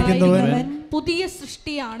പുതിയ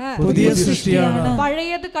സൃഷ്ടിയാണ്.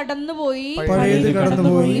 പഴയത് കടന്നുപോയി,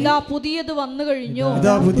 ഇതാ പുതിയത് വന്നു കഴിഞ്ഞു.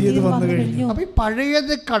 അപ്പോൾ ഈ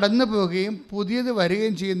പഴയത് കടന്നു പോവുകയും പുതിയത്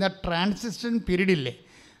വരികയും ചെയ്യുന്ന ട്രാൻസിഷൻ പീരീഡില്ലേ,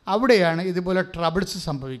 അവിടെയാണ് ഇതുപോലെ ട്രബിൾസ്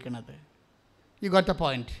സംഭവിക്കുന്നത്. You got a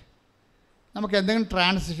point. നമുക്ക് എന്തെങ്കിലും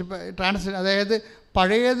ട്രാൻസിഷൻ, അതായത്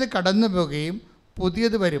പഴയത് കടന്നു പോവുകയും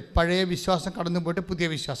പുതിയത് വരും. പഴയ വിശ്വാസം കടന്നു പോയിട്ട് പുതിയ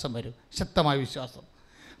വിശ്വാസം വരും, ശക്തമായ വിശ്വാസം.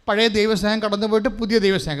 പഴയ ദൈവസ്നേഹം കടന്നു പോയിട്ട് പുതിയ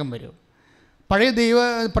ദൈവസ്നേഹം വരും. പഴയ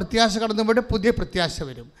പ്രത്യാശ കടന്നു പോയിട്ട് പുതിയ പ്രത്യാശ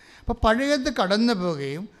വരും. അപ്പോൾ പഴയത് കടന്നു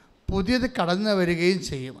പോവുകയും പുതിയത് കടന്നു വരികയും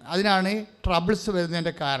ചെയ്യും. അതിനാണ് ഈ ട്രബിൾസ്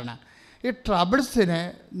വരുന്നതിൻ്റെ കാരണം. ഈ ട്രബിൾസിനെ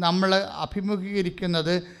നമ്മൾ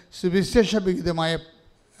അഭിമുഖീകരിക്കുന്നത് സുവിശേഷവിഹിതമായ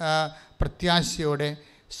പ്രത്യാശയോടെ,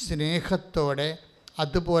 സ്നേഹത്തോടെ,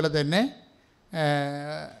 അതുപോലെ തന്നെ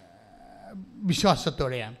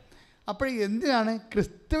വിശ്വാസത്തോടെയാണ്. അപ്പോൾ എന്തിനാണ്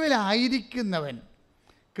ക്രിസ്തുവിലായിരിക്കുന്നവൻ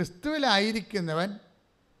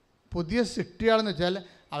പുതിയ സൃഷ്ടിയാണെന്ന് വെച്ചാൽ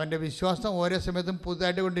അവൻ്റെ വിശ്വാസം ഓരോ സമയത്തും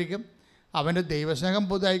പുതുതായിട്ട് കൊണ്ടിരിക്കും, അവൻ്റെ ദൈവസ്നേഹം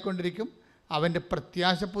പുതുതായിക്കൊണ്ടിരിക്കും, അവൻ്റെ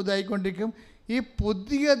പ്രത്യാശ പുതുതായിക്കൊണ്ടിരിക്കും. ഈ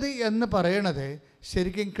പുതിയത് എന്ന് പറയണത്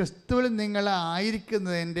ശരിക്കും ക്രിസ്തുവിൽ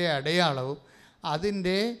നിങ്ങളായിരിക്കുന്നതിൻ്റെ അടയാളവും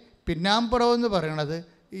അതിൻ്റെ പിന്നാമ്പുറം എന്ന് പറയണത്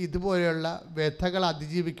ഇതുപോലെയുള്ള വ്യഥകൾ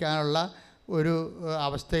അതിജീവിക്കാനുള്ള ഒരു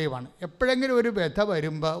അവസ്ഥയുമാണ്. എപ്പോഴെങ്കിലും ഒരു വ്യഥ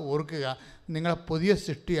വരുമ്പോൾ ഓർക്കുക, നിങ്ങളെ പുതിയ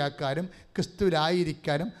സൃഷ്ടിയാക്കാനും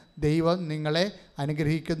ക്രിസ്തുവിലായിരിക്കാനും ദൈവം നിങ്ങളെ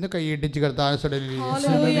അനുഗ്രഹിക്കുന്നു. കൈയിടിച്ച് കർത്താവിനെ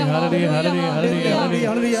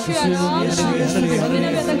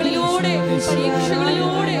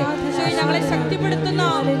ഞങ്ങളെ ശക്തിപ്പെടുത്തുന്ന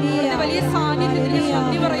വലിയ സാന്നിധ്യത്തിന്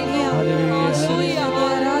നന്ദി പറയുന്നു.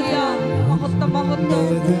 മഹത്വം മഹത്വം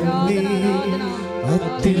ആരാധന ആരാധന.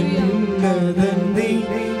 അത്യുന്നതൻ നീ,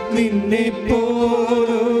 നിന്നെ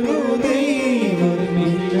പോലൊരു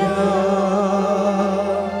ദൈവമില്ല.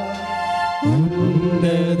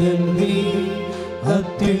 ഉന്നതൻ നീ,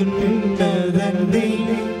 അത്യുന്നതൻ നീ,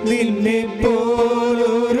 നിന്നെ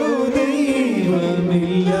പോലൊരു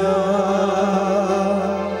ദൈവമില്ല.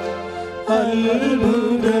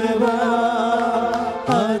 അത്ഭുതവാ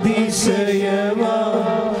അതിശയവാ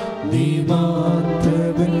നീ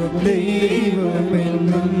മാത്രമേ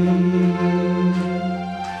ദൈവമെന്നും.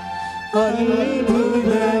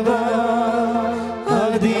 അത്ഭുതവാ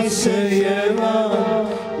അതിശയവാ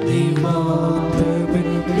നീ മാത്രമേ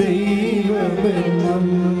ദൈവമെന്നും.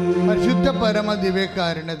 പരിശുദ്ധ പരമ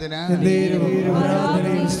ദിവ്യകാരുണ്യത്തിന്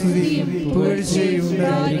ആരാധനയും സ്തുതിയും പുകഴ്ചയും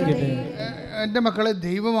ഉണ്ടായിരിക്കട്ടെ. എൻ്റെ മക്കളെ,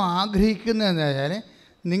 ദൈവം ആഗ്രഹിക്കുന്നതെന്ന് വെച്ചാൽ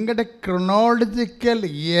നിങ്ങളുടെ ക്രൊണോളജിക്കൽ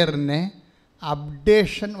ഇയറിനെ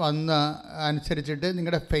അപ്ഡേഷൻ വന്ന അനുസരിച്ചിട്ട്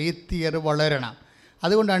നിങ്ങളുടെ ഫെയ്ത്ത് ഇയർ വളരണം.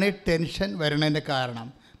 അതുകൊണ്ടാണ് ഈ ടെൻഷൻ വരുന്നതിൻ്റെ കാരണം.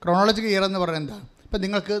 ക്രൊണോളജിക്കൽ ഇയർ എന്ന് പറയുന്നത് എന്താ? ഇപ്പം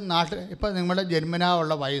നിങ്ങൾക്ക് ഇപ്പം നിങ്ങളുടെ ജന്മനാ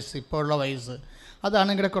ഉള്ള വയസ്സ്, ഇപ്പോൾ ഉള്ള വയസ്സ്, അതാണ്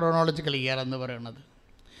നിങ്ങളുടെ ക്രൊണോളജിക്കൽ ഇയർ എന്ന് പറയുന്നത്.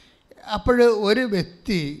 അപ്പോൾ ഒരു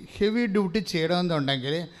വ്യക്തി ഹെവി ഡ്യൂട്ടി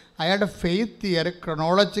ചെയ്യണമെന്നുണ്ടെങ്കിൽ അയാളുടെ ഫെയ്ത്ത് ഇയർ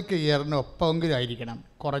ക്രൊണോളജിക്കൽ ഇയറിന് ഒപ്പമെങ്കിലും ആയിരിക്കണം,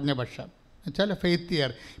 കുറഞ്ഞ പക്ഷം. എന്നുവെച്ചാൽ ഫെയ്ത്ത് ഇയർ.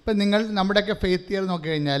 ഇപ്പം നമ്മുടെയൊക്കെ ഫെയ്ത്ത് ഇയർ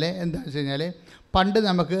നോക്കിക്കഴിഞ്ഞാൽ എന്താണെന്ന് വെച്ച് കഴിഞ്ഞാൽ, പണ്ട്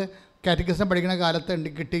നമുക്ക് കാറ്റഗിസം പഠിക്കുന്ന കാലത്ത്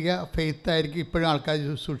കിട്ടിയ ഫെയ്ത്ത് ആയിരിക്കും ഇപ്പോഴും ആൾക്കാർ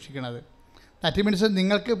സൂക്ഷിക്കുന്നത്. ദാറ്റ് മീൻസ്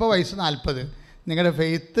നിങ്ങൾക്ക് ഇപ്പോൾ വയസ്സ് 40, നിങ്ങളുടെ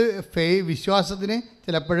വിശ്വാസത്തിന്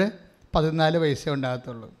ചിലപ്പോൾ 14 വയസ്സേ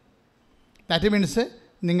ഉണ്ടാകത്തുള്ളൂ. ദാറ്റ് മീൻസ്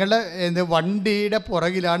നിങ്ങളുടെ വണ്ടിയുടെ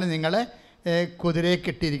പുറകിലാണ് നിങ്ങളെ കുതിരയെ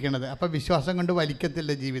കെട്ടിയിരിക്കുന്നത്. അപ്പോൾ വിശ്വാസം കൊണ്ട്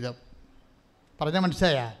വലിക്കത്തില്ല ജീവിതം. പറഞ്ഞാൽ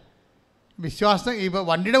മനസ്സിലായാ? വിശ്വാസം ഇപ്പോൾ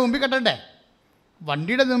വണ്ടിയുടെ മുമ്പിൽ കെട്ടണ്ടേ?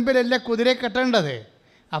 വണ്ടിയുടെ മുമ്പിലല്ല കുതിരയെ കെട്ടേണ്ടത്.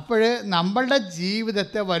 അപ്പോൾ നമ്മളുടെ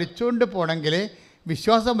ജീവിതത്തെ വരച്ചുകൊണ്ട് പോകണമെങ്കിൽ,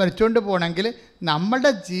 വിശ്വാസം വരച്ചുകൊണ്ട് പോകണമെങ്കിൽ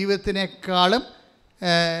നമ്മളുടെ ജീവിതത്തിനേക്കാളും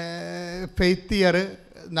ഫെയ്ത്ത് ഇയർ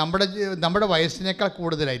നമ്മുടെ വയസ്സിനേക്കാൾ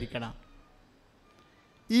കൂടുതലായിരിക്കണം.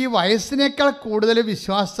 ഈ വയസ്സിനേക്കാൾ കൂടുതൽ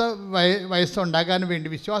വയസ്സുണ്ടാകാൻ വേണ്ടി,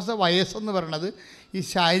 വിശ്വാസ വയസ്സെന്ന് പറയുന്നത് ഈ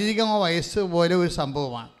ശാരീരികമായ വയസ്സ് പോലെ ഒരു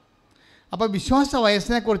സംഭവമാണ്. അപ്പോൾ വിശ്വാസ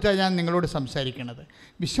വയസ്സിനെക്കുറിച്ചാണ് ഞാൻ നിങ്ങളോട് സംസാരിക്കുന്നത്.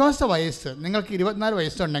 വിശ്വാസ വയസ്സ് നിങ്ങൾക്ക് 24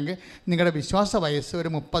 വയസ്സുണ്ടെങ്കിൽ നിങ്ങളുടെ വിശ്വാസ വയസ്സ് ഒരു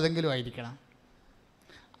 30 ആയിരിക്കണം.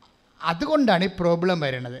 അതുകൊണ്ടാണ് ഈ പ്രോബ്ലം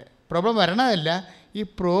വരുന്നത്. പ്രോബ്ലം വരണതല്ല, ഈ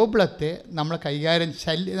പ്രോബ്ലത്തെ നമ്മൾ കൈകാര്യം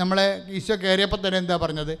നമ്മളെ ഈശോ കയറിയപ്പോൾ തന്നെ എന്താ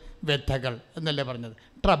പറഞ്ഞത്? വ്യഥകൾ എന്നല്ലേ പറഞ്ഞത്?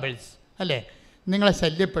 ട്രബിൾസ് അല്ലേ? നിങ്ങളെ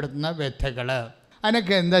ശല്യപ്പെടുത്തുന്ന വ്യഥകൾ.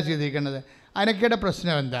 അതിനൊക്കെ എന്താ ചെയ്തിരിക്കുന്നത്? അനക്കയുടെ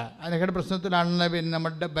പ്രശ്നം എന്താ? അനക്കയുടെ പ്രശ്നത്തിലാണല്ലോ പിന്നെ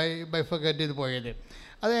നമ്മുടെ ബൈഫൊക്കേറ്റ് ചെയ്ത് പോയത്.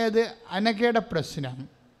 അതായത് അനക്കയുടെ പ്രശ്നം,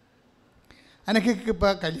 അനക്കയ്ക്ക്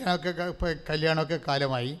ഇപ്പോൾ കല്യാണമൊക്കെ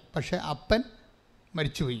കാലമായി, പക്ഷേ അപ്പൻ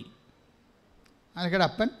മരിച്ചുപോയി. അനക്കയുടെ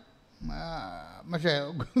അപ്പൻ പക്ഷേ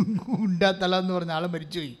ഗുണ്ടാത്തല എന്ന് പറഞ്ഞ ആൾ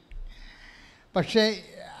മരിച്ചുപോയി. പക്ഷേ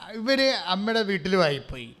ഇവർ അമ്മയുടെ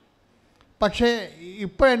വീട്ടിലുമായിപ്പോയി. പക്ഷേ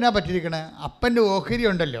ഇപ്പോഴെന്നാ പറ്റിയിരിക്കണേ? അപ്പൻ്റെ ഓഹരി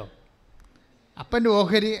ഉണ്ടല്ലോ, അപ്പൻ്റെ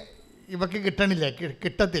ഓഹരി ഇവർക്ക് കിട്ടണില്ല,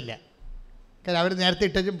 കിട്ടത്തില്ല. കാരണം അവർ നേരത്തെ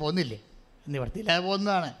ഇട്ടും പോകുന്നില്ലേ? നിവർത്തിയില്ലാതെ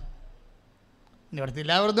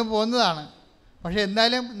പോകുന്നതാണ്. പക്ഷേ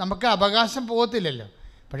എന്നാലും നമുക്ക് അവകാശം പോകത്തില്ലല്ലോ.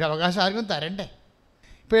 പക്ഷേ അവകാശം ആർക്കും തരണ്ടേ?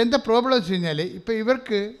 ഇപ്പോൾ എന്താ പ്രോബ്ലം വെച്ച് കഴിഞ്ഞാൽ, ഇപ്പോൾ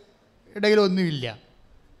ഇവർക്ക് ഇടയിലൊന്നുമില്ല.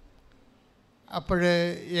 അപ്പോൾ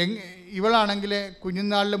ഇവളാണെങ്കിൽ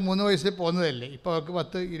കുഞ്ഞുനാളിൽ 3 വയസ്സിൽ പോകുന്നതല്ലേ, ഇപ്പോൾ അവർക്ക്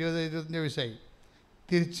 10, 20, 25 വയസ്സായി.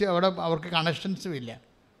 തിരിച്ച് അവർക്ക് കണക്ഷൻസും ഇല്ല.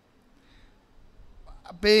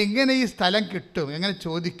 അപ്പോൾ എങ്ങനെ ഈ സ്ഥലം കിട്ടും? എങ്ങനെ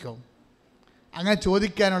ചോദിക്കും? അങ്ങനെ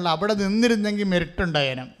ചോദിക്കാനുള്ള അവിടെ നിന്നിരുന്നെങ്കിൽ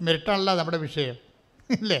മെറിറ്റുണ്ടായേനും. മെറിറ്റാണല്ലോ നമ്മുടെ വിഷയം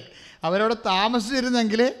ഇല്ലേ? അവരവിടെ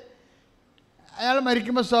താമസിച്ചിരുന്നെങ്കിൽ അയാൾ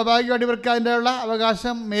മരിക്കുമ്പോൾ സ്വാഭാവികമായിട്ട് ഇവർക്ക് അതിൻ്റെ ഉള്ള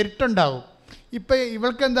അവകാശം മെറിറ്റുണ്ടാവും. ഇപ്പം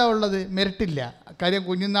ഇവൾക്ക് എന്താ ഉള്ളത്? മെറിറ്റില്ല. കാര്യം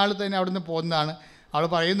കുഞ്ഞുനാൾ തന്നെ അവിടെ നിന്ന് പോകുന്നതാണ്. അവൾ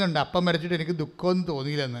പറയുന്നുണ്ട്, അപ്പം മരിച്ചിട്ട് എനിക്ക് ദുഃഖമൊന്നും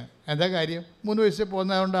തോന്നിയില്ലെന്ന്. എന്താ കാര്യം? 3 വയസ്സിൽ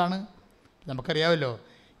പോകുന്നതുകൊണ്ടാണ്. നമുക്കറിയാമല്ലോ,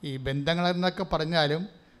 ഈ ബന്ധങ്ങളെന്നൊക്കെ പറഞ്ഞാലും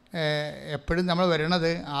എപ്പോഴും നമ്മൾ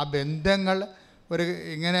വരണത് ആ ബന്ധങ്ങൾ ഒരു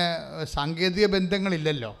ഇങ്ങനെ സാങ്കേതിക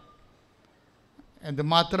ബന്ധങ്ങളില്ലല്ലോ.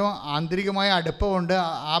 എന്തുമാത്രം ആന്തരികമായ അടുപ്പമുണ്ട്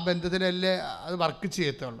ആ ബന്ധത്തിലല്ലേ അത് വർക്ക്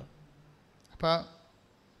ചെയ്യത്തുള്ളൂ.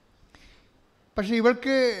 പക്ഷേ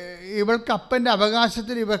ഇവൾക്ക് അപ്പൻ്റെ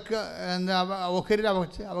അവകാശത്തിൽ ഇവർക്ക് എന്താ ഓഹരിയിൽ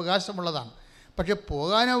അവകാശമുള്ളതാണ്. പക്ഷെ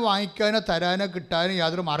പോകാനോ വാങ്ങിക്കാനോ തരാനോ കിട്ടാനോ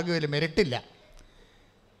യാതൊരു മാർഗ്ഗമില്ല, മെറിറ്റില്ല.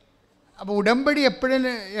 അപ്പോൾ ഉടമ്പടി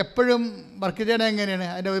എപ്പോഴും വർക്ക് ചെയ്യണത് എങ്ങനെയാണ്?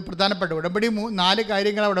 അതിൻ്റെ ഒരു പ്രധാനപ്പെട്ട ഉടമ്പടി 4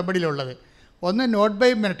 കാര്യങ്ങളാണ് ഉടമ്പടിയിലുള്ളത്. ഒന്ന്, നോട്ട് ബൈ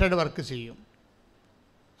മെറിറ്റഡ് വർക്ക് ചെയ്യും.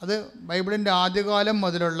 അത് ബൈബിളിൻ്റെ ആദ്യകാലം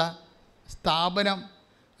മുതലുള്ള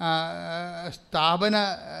സ്ഥാപന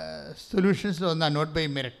സൊല്യൂഷൻസിലൊന്നാണ് നോട്ട് ബൈ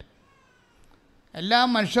മെറിറ്റ്. എല്ലാ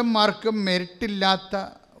മനുഷ്യന്മാർക്കും മെറിറ്റില്ലാത്ത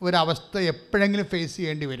ഒരവസ്ഥ എപ്പോഴെങ്കിലും ഫേസ്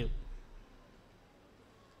ചെയ്യേണ്ടി വരും.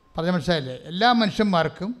 പറഞ്ഞ മനസ്സിലായില്ലേ? എല്ലാ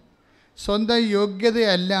മനുഷ്യന്മാർക്കും സ്വന്തം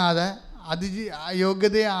യോഗ്യതയല്ലാതെ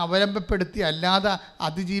യോഗ്യതയെ അവലംബപ്പെടുത്തി അല്ലാതെ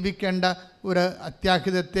അതിജീവിക്കേണ്ട ഒരു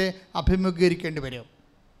അത്യാഹിതത്തെ അഭിമുഖീകരിക്കേണ്ടി വരും.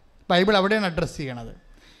 ബൈബിൾ അവിടെയാണ് അഡ്രസ്സ് ചെയ്യണത്.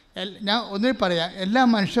 ഞാൻ ഒന്നുകൂടി പറയാം, എല്ലാ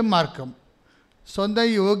മനുഷ്യന്മാർക്കും സ്വന്തം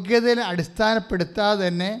യോഗ്യതയിൽ അടിസ്ഥാനപ്പെടുത്താതെ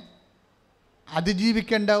തന്നെ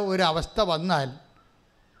അതിജീവിക്കേണ്ട ഒരു അവസ്ഥ വന്നാൽ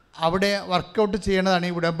അവിടെ വർക്കൗട്ട് ചെയ്യണതാണ്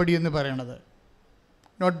ഈ ഉടമ്പടി എന്ന് പറയണത്.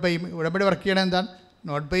 ഉടമ്പടി വർക്ക് ചെയ്യണത് എന്താണ്?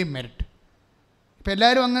 Not by merit. ഇപ്പം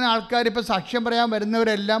എല്ലാവരും അങ്ങനെ ആൾക്കാർ ഇപ്പോൾ സാക്ഷ്യം പറയാൻ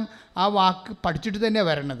വരുന്നവരെല്ലാം ആ വാക്ക് പഠിച്ചിട്ട് തന്നെയാണ്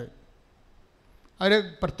വരണത്. അവർ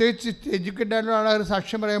പ്രത്യേകിച്ച് എഡ്യൂക്കേറ്റഡ് ആയിട്ടുള്ള ആൾക്കാർ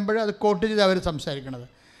സാക്ഷ്യം പറയുമ്പോൾ അത് കോട്ട് ചെയ്ത് അവർ സംസാരിക്കണത്.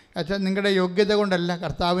 വെച്ചാൽ നിങ്ങളുടെ യോഗ്യത കൊണ്ടല്ല,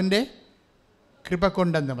 കർത്താവിൻ്റെ കൃപ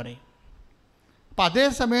കൊണ്ടെന്ന് പറയും. അപ്പം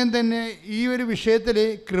അതേസമയം തന്നെ ഈ ഒരു വിഷയത്തിൽ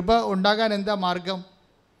കൃപ ഉണ്ടാകാൻ എന്താ മാർഗം?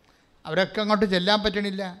 അവരൊക്കെ അങ്ങോട്ട് ചെല്ലാൻ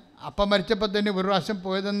പറ്റണില്ല. അപ്പം മരിച്ചപ്പോൾ തന്നെ ഒരു പ്രാവശ്യം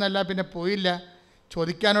പോയതെന്നല്ല, പിന്നെ പോയില്ല.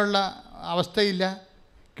 ചോദിക്കാനുള്ള അവസ്ഥയില്ല,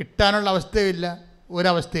 കിട്ടാനുള്ള അവസ്ഥയുമില്ല,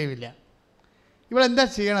 ഒരവസ്ഥയുമില്ല. ഇവളെന്താ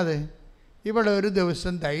ചെയ്യണത്? ഇവിടെ ഒരു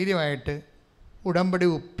ദിവസം ധൈര്യമായിട്ട് ഉടമ്പടി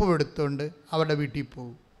ഉപ്പെടുത്തുകൊണ്ട് അവരുടെ വീട്ടിൽ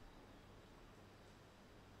പോകും.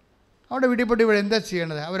 അവിടെ വീട്ടിൽ പോയിട്ട് ഇവിടെ എന്താ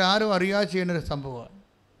ചെയ്യണത്? അവരാരും അറിയാതെ ചെയ്യണൊരു സംഭവമാണ്.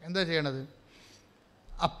 എന്താ ചെയ്യണത്?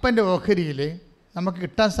 അപ്പൻ്റെ ഓഹരിയിൽ, നമുക്ക്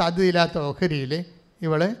കിട്ടാൻ സാധ്യതയില്ലാത്ത ഓഹരിയിൽ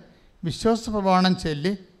ഇവൾ വിശ്വാസ പ്രമാണം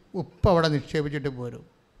ചൊല്ലി ഉപ്പ് അവിടെ നിക്ഷേപിച്ചിട്ട് പോരും.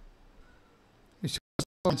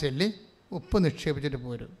 വിശ്വാസ ചൊല്ലി ഉപ്പ് നിക്ഷേപിച്ചിട്ട്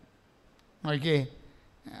പോരും. ഓക്കെ,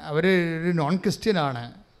 അവർ ഒരു നോൺ ക്രിസ്ത്യനാണ്.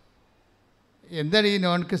 എന്താണ് ഈ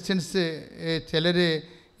നോൺ ക്രിസ്ത്യൻസ്? ചിലർ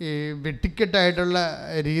ഈ വെട്ടിക്കെട്ടായിട്ടുള്ള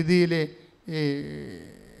രീതിയിൽ ഈ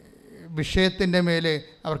വിഷയത്തിൻ്റെ മേൽ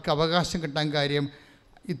അവർക്ക് അവകാശം കിട്ടാൻ കാര്യം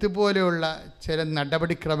ഇതുപോലെയുള്ള ചില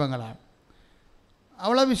നടപടിക്രമങ്ങളാണ്.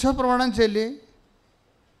 അവളെ വിശ്വാസപ്രമാണം ചൊല്ലി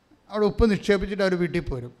അവിടെ ഉപ്പ് നിക്ഷേപിച്ചിട്ട് അവർ വീട്ടിൽ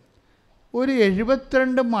പോരും. ഒരു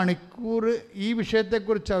 72 മണിക്കൂർ ഈ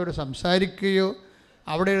വിഷയത്തെക്കുറിച്ച് അവർ സംസാരിക്കുകയോ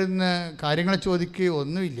അവിടെ ഇരുന്ന് കാര്യങ്ങൾ ചോദിക്കുകയോ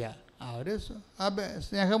ഒന്നുമില്ല. അവർ ആ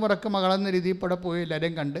സ്നേഹമുറക്ക മകളെന്ന രീതിയിൽ ഇവിടെ പോയി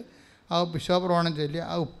എല്ലാവരെയും കണ്ട് ആ വിശ്വാസപ്രമാണം ചൊല്ലി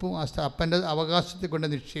ആ ഉപ്പും ആ അപ്പൻ്റെ അവകാശത്തെ കൊണ്ട്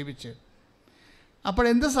നിക്ഷേപിച്ച്. അപ്പോൾ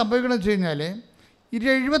എന്ത് സംഭവിക്കണമെന്ന് വെച്ച് കഴിഞ്ഞാൽ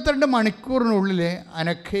 72 മണിക്കൂറിനുള്ളിൽ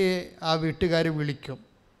അനഖയെ ആ വീട്ടുകാർ വിളിക്കും.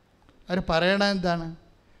 അവർ പറയണത് എന്താണ്?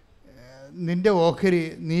 നിൻ്റെ ഓഹരി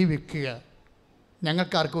നീ വിൽക്കുക,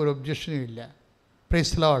 ഞങ്ങൾക്കാർക്കും ഒരു ഒബ്ജക്ഷനും ഇല്ല.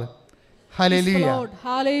 Price the Lord,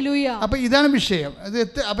 hallelujah. അപ്പോൾ ഇതാണ് വിഷയം.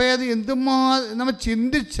 അപ്പോൾ അത് നമ്മൾ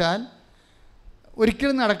ചിന്തിച്ചാൽ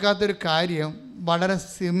ഒരിക്കലും നടക്കാത്തൊരു കാര്യം വളരെ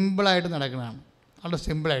സിമ്പിളായിട്ട് നടക്കുന്നതാണ്. വളരെ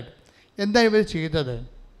സിമ്പിളായിട്ട്. എന്താ ഇവർ ചെയ്തത്?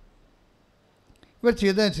 ഇവർ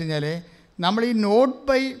ചെയ്തതെന്ന് വെച്ച് കഴിഞ്ഞാൽ, നമ്മൾ ഈ നോട്ട്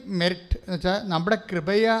ബൈ മെറിറ്റ് എന്ന് വെച്ചാൽ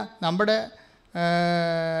നമ്മുടെ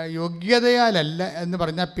യോഗ്യതയാലല്ല എന്ന്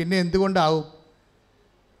പറഞ്ഞാൽ പിന്നെ എന്തുകൊണ്ടാവും?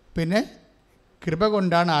 പിന്നെ കൃപ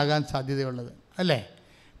കൊണ്ടാണ് ആകാൻ സാധ്യതയുള്ളത്, അല്ലേ?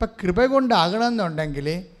 ഇപ്പം കൃപ കൊണ്ടാകണമെന്നുണ്ടെങ്കിൽ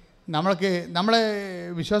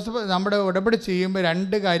നമ്മുടെ ഉടമ്പടി ചെയ്യുമ്പോൾ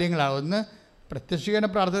 2 കാര്യങ്ങളാണ്. ഒന്ന്, പ്രത്യക്ഷീകരണ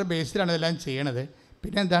പ്രാർത്ഥന ബേസിലാണ് ഇതെല്ലാം ചെയ്യണത്.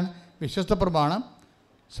 പിന്നെ എന്താണ്? വിശ്വസ്ത പ്രമാണം,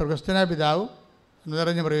 സ്വർഗസ്ഥനായ പിതാവും എന്ന്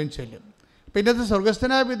പറഞ്ഞ് പറയുകയും ചെല്ലും. പിന്നത്തെ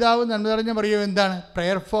സ്വർഗസ്ഥനായ പിതാവ് നന്മ നിറഞ്ഞ പറയുക എന്താണ്?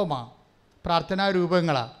 പ്രെയർ ഫോമാണ്, പ്രാർത്ഥനാ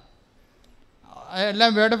രൂപങ്ങളാണ്. അതെല്ലാം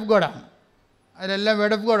വേർഡ് ഓഫ് ഗോഡാണ്. അതിലെല്ലാം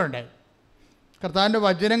വേർഡ് ഓഫ് ഗോഡുണ്ട്. കർത്താവിൻ്റെ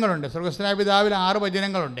വചനങ്ങളുണ്ട്. സ്വർഗസ്ഥനായ പിതാവിൽ 6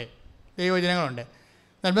 വചനങ്ങളുണ്ട്, ദൈവവചനങ്ങളുണ്ട്.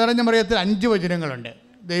 നന്മ നിറഞ്ഞ മറിയത്തിൽ 5 വചനങ്ങളുണ്ട്,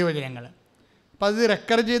 ദൈവവചനങ്ങൾ. അപ്പോൾ അത്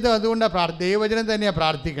റെക്കോർഡ് ചെയ്ത് അതുകൊണ്ടാണ് ദൈവവചനം തന്നെയാണ്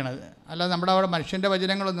പ്രാർത്ഥിക്കണത്, അല്ല നമ്മുടെ അവിടെ മനുഷ്യൻ്റെ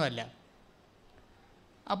വചനങ്ങളൊന്നുമല്ല.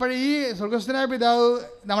 അപ്പോൾ ഈ സ്വർഗസ്ഥനായ പിതാവ്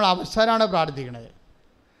നമ്മൾ അവസാനമാണ് പ്രാർത്ഥിക്കുന്നത്.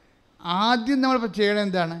 ആദ്യം നമ്മളിപ്പോൾ ചെയ്യണത്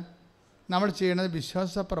എന്താണ്? നമ്മൾ ചെയ്യണത്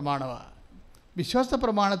വിശ്വാസ പ്രമാണമാണ്. വിശ്വാസ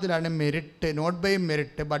പ്രമാണത്തിലാണ് merit, not by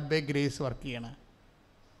merit but by grace work ചെയ്യണം.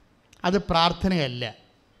 അത് പ്രാർത്ഥനയല്ല.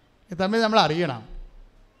 ഇത് തമ്മിൽ നമ്മൾ അറിയണം.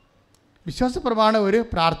 വിശ്വാസ പ്രമാണം ഒരു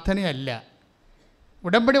പ്രാർത്ഥനയല്ല.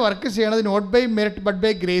 ഉടമ്പടി വർക്ക് ചെയ്യണത് not by merit but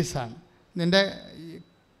by grace ആണ്. നിൻ്റെ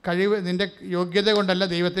കഴിവ്, നിൻ്റെ യോഗ്യത കൊണ്ടല്ല,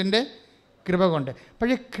 ദൈവത്തിൻ്റെ കൃപ കൊണ്ട്.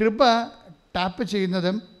 പക്ഷേ കൃപ ടാപ്പ്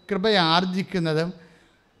ചെയ്യുന്നതും കൃപയെ ആർജിക്കുന്നതും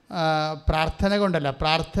പ്രാർത്ഥന കൊണ്ടല്ല.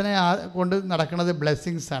 പ്രാർത്ഥന കൊണ്ട് നടക്കുന്നത്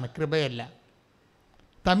ബ്ലെസ്സിങ്സാണ്, കൃപയല്ല.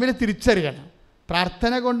 തമ്മിൽ തിരിച്ചറിയണം.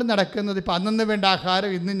 പ്രാർത്ഥന കൊണ്ട് നടക്കുന്നത് ഇപ്പോൾ അന്നൊന്നും വേണ്ട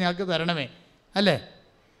ആഹാരം ഇന്ന് ഞങ്ങൾക്ക് തരണമേ, അല്ലേ?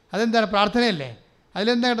 അതെന്താണ്? പ്രാർത്ഥനയല്ലേ?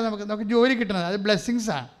 അതിലെന്താണ് നമുക്ക് ജോലി കിട്ടണത്? അത്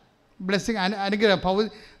ബ്ലെസ്സിങ്സാണ്. അനുഗ്രഹം.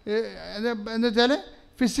 എന്ന് വെച്ചാൽ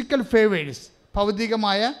ഫിസിക്കൽ ഫേവേഴ്സ്,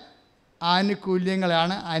 ഭൗതികമായ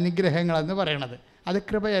ആനുകൂല്യങ്ങളാണ് അനുഗ്രഹങ്ങളെന്ന് പറയണത്. അത്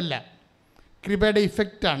കൃപയല്ല, കൃപയുടെ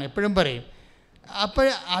ഇഫക്റ്റാണ്. എപ്പോഴും പറയും. അപ്പോൾ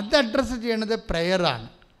അത് അഡ്രസ്സ് ചെയ്യണത് പ്രെയറാണ്.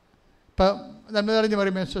 ഇപ്പം നമ്മൾ പറഞ്ഞ്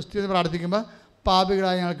പറയുമ്പോൾ സ്വസ്തി പ്രാർത്ഥിക്കുമ്പോൾ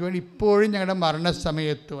പാപികളായ ഞങ്ങൾക്ക് വേണ്ടി ഇപ്പോഴും ഞങ്ങളുടെ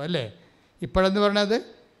മരണസമയത്തും, അല്ലേ? ഇപ്പോഴെന്ന് പറഞ്ഞത്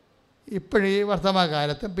ഇപ്പോഴീ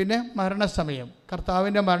വർത്തമാനകാലത്ത്, പിന്നെ മരണസമയം,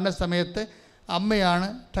 കർത്താവിൻ്റെ മരണസമയത്ത് അമ്മയാണ്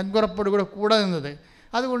തങ്കുറപ്പോടുകൂടെ കൂടെ നിന്നത്.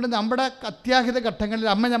 അതുകൊണ്ട് നമ്മുടെ അത്യാഹിത ഘട്ടങ്ങളിൽ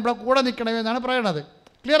അമ്മ നമ്മളെ കൂടെ നിൽക്കണമെന്നാണ് പറയണത്.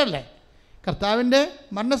 ക്ലിയർ അല്ലേ? കർത്താവിൻ്റെ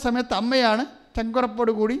മരണസമയത്ത് അമ്മയാണ്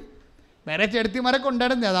ചങ്കുറപ്പോട് കൂടി. വേറെ ചേർത്തിമാരൊക്കെ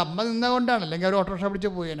ഉണ്ടായിരുന്നേ, അത് അമ്മ നിന്നുകൊണ്ടാണ്, അല്ലെങ്കിൽ അവർ ഓട്ടോറിക്ഷ പിടിച്ച്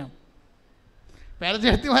പോയേനോ. വേറെ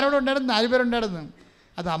ചേർത്തിമാരോട് ഉണ്ടായിരുന്നു, 4 പേരുണ്ടായിരുന്നു.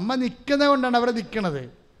 അത് അമ്മ നിൽക്കുന്നത് കൊണ്ടാണ് അവർ നിൽക്കുന്നത്.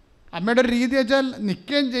 അമ്മയുടെ ഒരു രീതി വെച്ചാൽ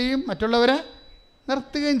നിൽക്കുകയും ചെയ്യും, മറ്റുള്ളവരെ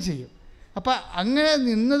നിർത്തുകയും ചെയ്യും. അപ്പം അങ്ങനെ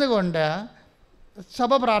നിന്നത് കൊണ്ട്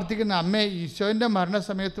സഭ പ്രാർത്ഥിക്കുന്ന അമ്മയെ ഈശോൻ്റെ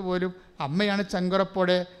മരണസമയത്ത് പോലും അമ്മയാണ്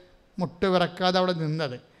ചങ്കുറപ്പോടെ മുട്ടുവിറക്കാതെ അവിടെ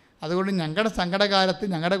നിന്നത്. അതുകൊണ്ട് ഞങ്ങളുടെ സങ്കടകാലത്ത്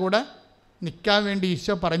ഞങ്ങളുടെ കൂടെ നിൽക്കാൻ വേണ്ടി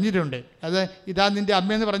ഈശോ പറഞ്ഞിട്ടുണ്ട്. അത് ഇതാ നിൻ്റെ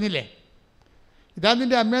അമ്മയെന്ന് പറഞ്ഞില്ലേ? ഇതാ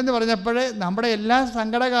നിൻ്റെ അമ്മയെന്ന് പറഞ്ഞപ്പോൾ നമ്മുടെ എല്ലാ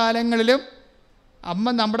സങ്കടകാലങ്ങളിലും അമ്മ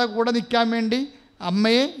നമ്മുടെ കൂടെ നിൽക്കാൻ വേണ്ടി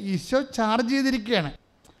അമ്മയെ ഈശോ ചാർജ് ചെയ്തിരിക്കുകയാണ്.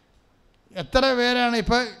 എത്ര പേരാണ്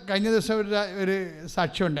ഇപ്പോൾ കഴിഞ്ഞ ദിവസം ഒരു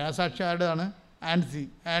സാക്ഷ്യമുണ്ട്. ആ സാക്ഷ്യം ആരുടെയാണ്?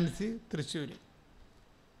 ആൻസി തൃശ്ശൂർ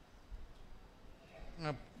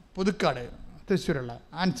പുതുക്കാട് തൃശ്ശൂരുള്ള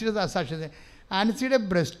ആൻസിയുടെ സാക്ഷ്യത. ആൻസിയുടെ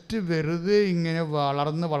ബ്രസ്റ്റ് വെറുതെ ഇങ്ങനെ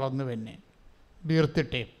വളർന്ന് തന്നെ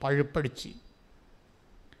വീർത്തിട്ടേ പഴുപ്പടിച്ച്.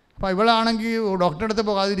 അപ്പോൾ ഇവളാണെങ്കിൽ ഡോക്ടറുടെ അടുത്ത്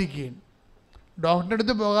പോകാതിരിക്കുകയും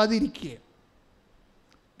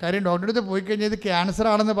കാര്യം ഡോക്ടറുടെ അടുത്ത് പോയി കഴിഞ്ഞാൽ ഇത് ക്യാൻസർ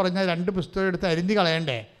ആണെന്ന് പറഞ്ഞാൽ 2 പുസ്തകം എടുത്ത് അരിഞ്ഞ്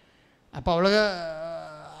കളയണ്ടേ. അപ്പോൾ അവൾ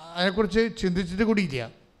അതിനെക്കുറിച്ച് ചിന്തിച്ചിട്ട് കൂടിയില്ല.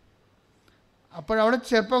 അപ്പോഴവൾ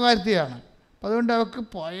ചെറുപ്പക്കാരത്തിയാണ്. അപ്പം അതുകൊണ്ട് അവൾക്ക്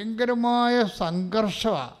ഭയങ്കരമായ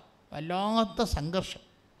സംഘർഷമാണ്, വല്ലാത്ത സംഘർഷം.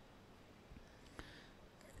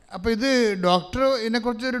 അപ്പോൾ ഇത്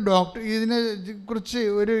ഇതിനെക്കുറിച്ച്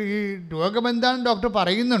ഈ രോഗം എന്താണെന്ന് ഡോക്ടർ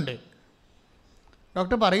പറയുന്നുണ്ടെങ്കിൽ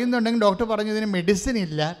ഡോക്ടർ പറഞ്ഞു ഇതിന് മെഡിസിൻ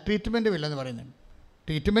ഇല്ല, ട്രീറ്റ്മെൻറ്റും ഇല്ലെന്ന് പറയുന്നുണ്ട്.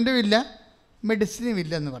 ട്രീറ്റ്മെൻറ്റും ഇല്ല, മെഡിസിനും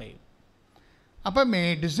ഇല്ലെന്ന് പറയും. അപ്പം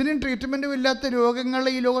മെഡിസിനും ട്രീറ്റ്മെൻറ്റും ഇല്ലാത്ത രോഗങ്ങൾ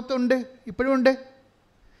ഈ ലോകത്തുണ്ട്, ഇപ്പോഴും ഉണ്ട്.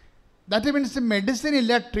 ദാറ്റ് മീൻസ് മെഡിസിൻ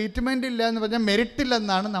ഇല്ല, ട്രീറ്റ്മെൻറ്റ് ഇല്ല എന്ന് പറഞ്ഞാൽ മെറിറ്റ്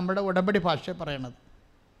ഇല്ലെന്നാണ് നമ്മുടെ ഉടമ്പടി ഭാഷ പറയണത്.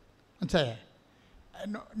 മനസ്സിലായേ?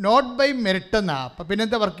 നോട്ട് ബൈ മെറിറ്റ് എന്നാണ്. അപ്പം പിന്നെ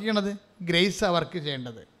എന്താ വർക്ക് ചെയ്യണത്? ഗ്രേസാണ് വർക്ക്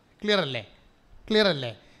ചെയ്യേണ്ടത്. ക്ലിയർ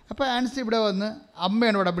അല്ലേ? അപ്പോൾ ആൻസി ഇവിടെ വന്ന്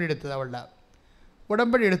അമ്മയാണ് ഉടമ്പടി എടുത്തത്. അവളുടെ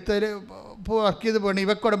ഉടമ്പടി എടുത്തതിൽ ഇപ്പോൾ വർക്ക് ചെയ്ത് പോകണം.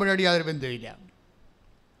 ഇവക്ക് ഉടമ്പടിയോട് യാതൊരു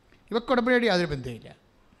ബന്ധമില്ല.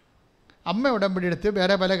 അമ്മ ഉടമ്പടി എടുത്ത്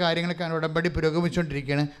വേറെ പല കാര്യങ്ങൾക്കാണ് ഉടമ്പടി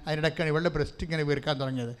പുരോഗമിച്ചുകൊണ്ടിരിക്കുകയാണ്. അതിനിടയ്ക്കാണ് ഇവളുടെ ബ്രസ്റ്റ് ഇങ്ങനെ വീർക്കാൻ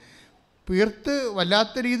തുടങ്ങിയത്. വീർത്ത്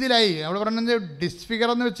വല്ലാത്ത രീതിയിലായി. അവൾ പറഞ്ഞത് ഡിസ്ഫിഗർ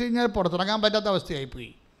എന്ന് വെച്ച് കഴിഞ്ഞാൽ പുറത്തിറങ്ങാൻ പറ്റാത്ത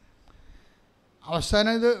അവസ്ഥയായിപ്പോയി.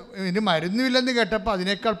 അവസാനം ഇതിന് മരുന്നുമില്ലെന്ന് കേട്ടപ്പോൾ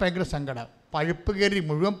അതിനേക്കാൾ ഭയങ്കര സങ്കടം. പഴുപ്പ് കയറി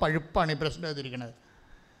മുഴുവൻ പഴുപ്പാണ് ഈ പ്രശ്നം ചെയ്തിരിക്കുന്നത്.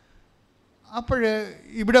 അപ്പോൾ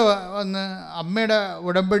ഇവിടെ വന്ന്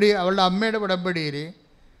അവളുടെ അമ്മയുടെ ഉടമ്പടിയിൽ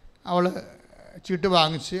അവൾ ചീട്ട്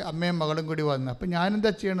വാങ്ങിച്ച് അമ്മയും മകളും കൂടി വന്നു. അപ്പോൾ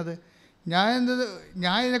ഞാനെന്താ ചെയ്യണത്? ഞാൻ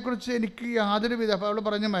ഇതിനെക്കുറിച്ച് എനിക്ക് യാതൊരു വിധ. അപ്പോൾ അവൾ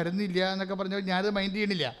പറഞ്ഞ് മരുന്നില്ല എന്നൊക്കെ പറഞ്ഞപ്പോൾ ഞാനത് മൈൻഡ്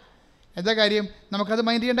ചെയ്യണില്ല. എന്താ കാര്യം? നമുക്കത്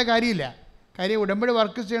മൈൻഡ് ചെയ്യേണ്ട കാര്യമില്ല. കാര്യം ഉടമ്പടി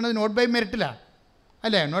വർക്ക് ചെയ്യണത് നോട്ട് ബൈ മെറിറ്റിലാണ്,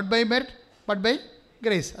 അല്ലേ? Not by merit but by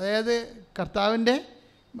grace. അതായത് കർത്താവിൻ്റെ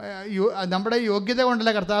നമ്മുടെ യോഗ്യത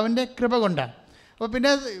കൊണ്ടല്ല, കർത്താവിൻ്റെ കൃപ കൊണ്ടാണ്. അപ്പോൾ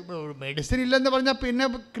പിന്നെ മെഡിസിൻ ഇല്ലെന്ന് പറഞ്ഞാൽ പിന്നെ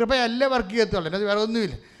കൃപയല്ലേ വർക്ക് ചെയ്യത്തുള്ളൂ, അത് വേറെ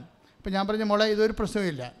ഒന്നുമില്ല. അപ്പോൾ ഞാൻ പറഞ്ഞ മോളെ ഇതൊരു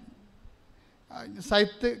പ്രശ്നമില്ല.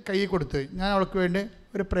 സൈത്ത് കൈ കൊടുത്ത് ഞാൻ അവൾക്ക് വേണ്ടി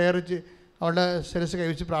ഒരു പ്രയർ അവളുടെ ശിരസ്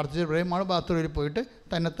കൈവച്ച് പ്രാർത്ഥിച്ച് പറയും. അവൾ ബാത്റൂമിൽ പോയിട്ട്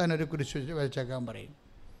തന്നെത്താൻ ഒരു കുരിശ് വരച്ചേക്കാൻ പറയും.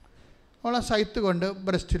 അവളെ സൈത്ത് കൊണ്ട്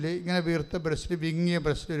ബ്രസ്റ്റിൽ ഇങ്ങനെ വീർത്ത ബ്രസ്റ്റിൽ വിങ്ങിയ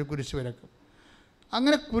ബ്രസ്റ്റിൽ ഒരു കുരിശ് വരക്കും.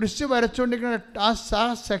 അങ്ങനെ കുരിശ് വരച്ചുകൊണ്ടിരിക്കുന്ന ആ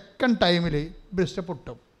സെക്കൻഡ് ടൈമിൽ ബ്രസ്റ്റ്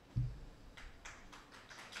പൊട്ടും.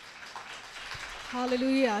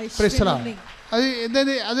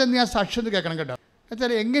 അത് ഞാൻ സാക്ഷ്യം കേൾക്കണം കേട്ടോ.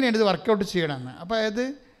 എന്നുവെച്ചാൽ എങ്ങനെയാണ് ഇത് വർക്കൗട്ട് ചെയ്യണമെന്ന്. അപ്പോൾ അതായത്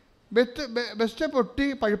ബ്രസ്റ്റ് പൊട്ടി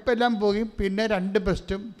പഴുപ്പെല്ലാം പോയി, പിന്നെ 2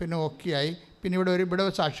 ബ്രസ്റ്റും പിന്നെ ഓക്കെയായി. പിന്നെ ഇവിടെ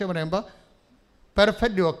സാക്ഷ്യം പറയുമ്പോൾ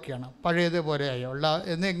പെർഫെക്റ്റ് ഓക്കെയാണ്, പഴയതുപോലെയായി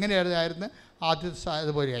എന്ന് എങ്ങനെയായിരുന്നു ആദ്യത്തെ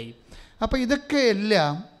അതുപോലെയായി. അപ്പോൾ ഇതൊക്കെ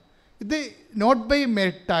എല്ലാം ഇത് നോട്ട് ബൈ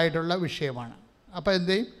മെറിറ്റ് ആയിട്ടുള്ള വിഷയമാണ്. അപ്പോൾ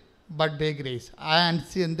എന്ത് ചെയ്യും? But by grace. ആ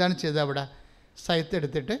ആൻസി എന്താണ് ചെയ്തത്? അവിടെ സൈത്ത്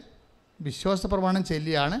എടുത്തിട്ട് വിശ്വാസ പ്രമാണം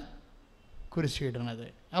ചൊല്ലിയാണ് കുരിശിടുന്നത്.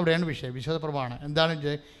 അവിടെയാണ് വിഷയം. വിശ്വാസ പ്രമാണം എന്താണ്?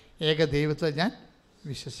 ഏക ദൈവത്തെ ഞാൻ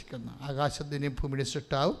വിശ്വസിക്കുന്നു, ആകാശത്തിൻ്റെയും ഭൂമിയുടെ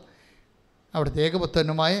സൃഷ്ടാവും അവിടുത്തെ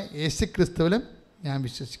ഏകപുത്രനുമായ യേശുക്രിസ്തുവിലും ഞാൻ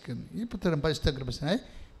വിശ്വസിക്കുന്നു. ഈ പുത്രൻ പരിശുദ്ധ കൃപസ്ഥനായി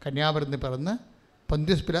കന്യാവരത്തിൽ പിറന്ന്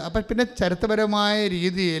പൊന്തിയോസ് പിലാത്തോസ്. അപ്പം പിന്നെ ചരിത്രപരമായ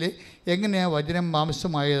രീതിയിൽ എങ്ങനെയാണ് വചനം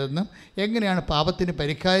മാംസമായതെന്നും എങ്ങനെയാണ് പാപത്തിന്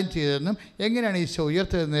പരിഹാരം ചെയ്തതെന്നും എങ്ങനെയാണ് ഈശോ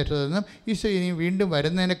ഉയർത്തെഴുന്നേറ്റതെന്നും ഈശോ ഇനി വീണ്ടും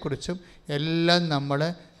വരുന്നതിനെക്കുറിച്ചും എല്ലാം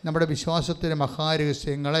നമ്മുടെ വിശ്വാസത്തിൻ്റെ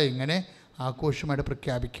മഹാരഹസ്യങ്ങളെ ഇങ്ങനെ ആഘോഷമായിട്ട്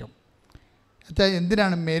പ്രഖ്യാപിക്കും.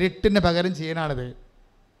 എന്തിനാണ്? മെറിറ്റിന് പകരം ചെയ്യണത്.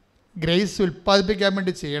 ഗ്രേസ് ഉൽപ്പാദിപ്പിക്കാൻ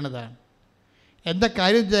വേണ്ടി ചെയ്യണതാണ്. എന്താ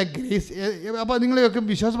കാര്യം വെച്ചാൽ ഗ്രേസ്. അപ്പോൾ നിങ്ങളൊക്കെ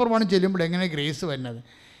വിശ്വാസ പ്രമാണം ചെല്ലുമ്പോൾ എങ്ങനെ ഗ്രേസ് വരുന്നത്?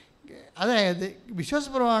 അതായത് വിശ്വാസ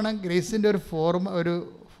പ്രമാണം ഗ്രേസിൻ്റെ ഒരു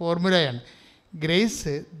ഫോർമുലയാണ്.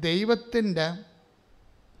 ഗ്രേസ്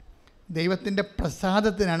ദൈവത്തിൻ്റെ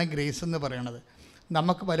പ്രസാദത്തിനാണ് ഗ്രേസ് എന്ന് പറയുന്നത്.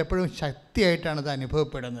 നമുക്ക് പലപ്പോഴും ശക്തിയായിട്ടാണ് ഇത്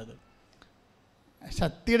അനുഭവപ്പെടുന്നത്.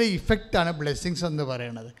 ശക്തിയുടെ ഇഫക്റ്റാണ് ബ്ലെസ്സിങ്സ് എന്ന്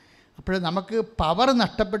പറയുന്നത്. അപ്പോൾ നമുക്ക് പവർ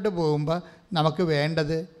നഷ്ടപ്പെട്ടു പോകുമ്പോൾ നമുക്ക്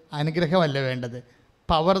വേണ്ടത് അനുഗ്രഹമല്ല വേണ്ടത്,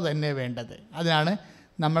 പവർ തന്നെ വേണ്ടത്. അതിനാണ്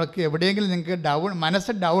നമ്മൾക്ക് എവിടെയെങ്കിലും നിങ്ങൾക്ക്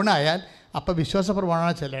മനസ്സ് ഡൗൺ ആയാൽ അപ്പോൾ വിശ്വാസ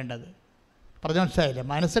പ്രമാണമാണ് ചെല്ലേണ്ടത്. പറഞ്ഞു മനസ്സിലായില്ലേ?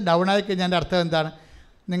 മനസ്സ് ഡൗൺ ആയി കഴിഞ്ഞാൽ അർത്ഥം എന്താണ്?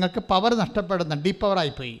 നിങ്ങൾക്ക് പവർ നഷ്ടപ്പെടുന്ന ഡീപ്പ്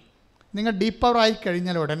പവറായിപ്പോയി. നിങ്ങൾ ഡീപ്പ് പവറായി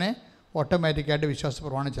കഴിഞ്ഞാൽ ഉടനെ ഓട്ടോമാറ്റിക്കായിട്ട് വിശ്വാസ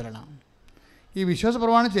പ്രമാണം ചെല്ലണം. ഈ വിശ്വാസ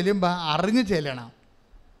പ്രമാണം ചെല്ലുമ്പോൾ അറിഞ്ഞ് ചെല്ലണം.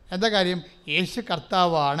 എന്താ കാര്യം? യേശു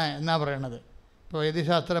കർത്താവാണ് എന്നാണ് പറയണത്. ഇപ്പോൾ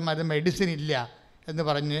വൈദ്യശാസ്ത്രന്മാർ മെഡിസിൻ ഇല്ല എന്ന്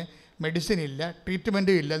പറഞ്ഞ് മെഡിസിൻ ഇല്ല,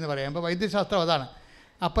 ട്രീറ്റ്മെൻറ്റും ഇല്ല എന്ന് പറയുമ്പോൾ വൈദ്യശാസ്ത്രം അതാണ്.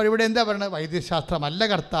 അപ്പോൾ ഇവിടെ എന്താ പറയുന്നത്? വൈദ്യശാസ്ത്രമല്ല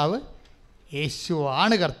കർത്താവ്,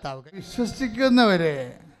 യേശുവാണ് കർത്താവ്. വിശ്വസിക്കുന്നവരെ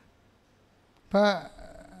ഇപ്പം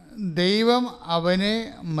ദൈവം അവനെ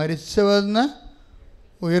മരിച്ചവെന്ന്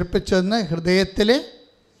ഉയർപ്പിച്ചെന്ന് ഹൃദയത്തിൽ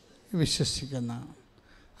വിശ്വസിക്കുന്ന.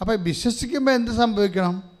 അപ്പോൾ വിശ്വസിക്കുമ്പോൾ എന്ത്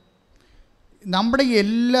സംഭവിക്കണം? നമ്മുടെ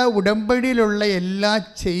എല്ലാ ഉടമ്പടിയിലുള്ള എല്ലാ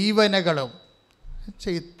ചെയ്വനകളും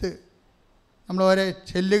ചെയ്ത്ത് നമ്മൾ ഓരോ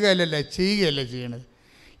ചെല്ലുകയല്ലല്ലേ ചെയ്യുകയല്ലേ ചെയ്യണത്.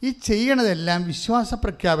 ഈ ചെയ്യണതെല്ലാം വിശ്വാസ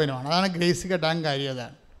പ്രഖ്യാപനമാണ്. അതാണ് ഗ്രേസ് കിട്ടാൻ കാര്യം.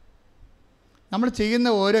 അതാണ് നമ്മൾ ചെയ്യുന്ന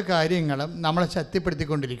ഓരോ കാര്യങ്ങളും നമ്മളെ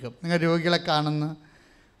ശക്തിപ്പെടുത്തിക്കൊണ്ടിരിക്കും. നിങ്ങൾ രോഗികളെ കാണുന്നു,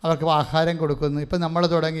 അവർക്ക് ആഹാരം കൊടുക്കുന്നു. ഇപ്പം നമ്മൾ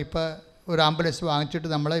തുടങ്ങി ഇപ്പോൾ ഒരു ആംബുലൻസ് വാങ്ങിച്ചിട്ട്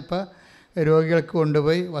നമ്മളിപ്പോൾ രോഗികൾക്ക്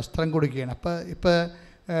കൊണ്ടുപോയി വസ്ത്രം കൊടുക്കുകയാണ്. ഇപ്പോൾ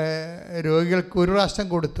രോഗികൾക്ക് ഒരു പ്രാവശ്യം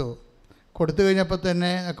കൊടുത്തു കഴിഞ്ഞപ്പോൾ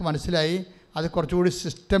തന്നെ നമുക്ക് മനസ്സിലായി അത് കുറച്ചുകൂടി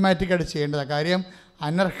സിസ്റ്റമാറ്റിക്കായിട്ട് ചെയ്യേണ്ടതാണ്. കാര്യം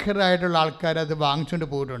അനർഹരായിട്ടുള്ള ആൾക്കാർ അത് വാങ്ങിച്ചുകൊണ്ട്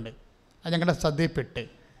പോയിട്ടുണ്ട്. അത് ഞങ്ങളുടെ ശ്രദ്ധയിൽപ്പെട്ട്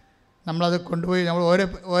നമ്മളത് കൊണ്ടുപോയി നമ്മൾ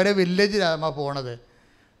ഓരോ വില്ലേജിലാണ് നമ്മൾ പോണത്.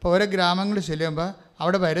 അപ്പോൾ ഓരോ ഗ്രാമങ്ങളിൽ ചെല്ലുമ്പോൾ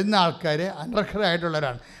അവിടെ വരുന്ന ആൾക്കാർ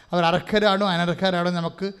അനർഹരായിട്ടുള്ളവരാണ്. അവർ അർഹരാണോ അനർഹരാണോ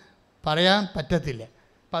നമുക്ക് പറയാൻ പറ്റത്തില്ല.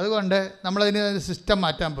 അപ്പം അതുകൊണ്ട് നമ്മളതിന് സിസ്റ്റം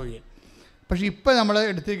മാറ്റാൻ പോയി. പക്ഷേ ഇപ്പോൾ നമ്മൾ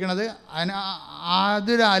എടുത്തിരിക്കുന്നത്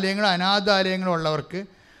ആതുരാലയങ്ങളും അനാഥാലയങ്ങളും ഉള്ളവർക്ക്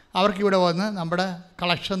അവർക്കിവിടെ വന്ന് നമ്മുടെ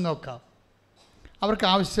കളക്ഷൻ നോക്കാം. അവർക്ക്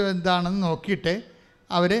ആവശ്യം എന്താണെന്ന് നോക്കിയിട്ട്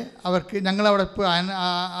അവർക്ക് ഞങ്ങളവിടെ പോയി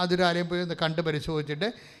ആതുരാലയം പോയി കണ്ട് പരിശോധിച്ചിട്ട്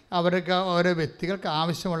അവർക്ക് ഓരോ വ്യക്തികൾക്ക്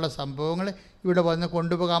ആവശ്യമുള്ള സംഭവങ്ങൾ ഇവിടെ വന്ന്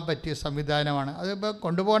കൊണ്ടുപോകാൻ പറ്റിയ സംവിധാനമാണ്. അതിപ്പോൾ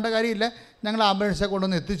കൊണ്ടുപോകേണ്ട കാര്യമില്ല, ഞങ്ങൾ ആംബുലൻസെ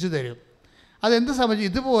കൊണ്ടുവന്ന് എത്തിച്ചു തരും. അതെന്ത് സംബന്ധിച്ച്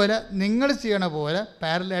ഇതുപോലെ നിങ്ങൾ ചെയ്യണ പോലെ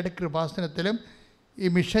പാരലായിട്ട് കൃപാസനത്തിലും ഈ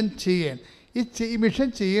മിഷൻ ചെയ്യാൻ ഈ മിഷൻ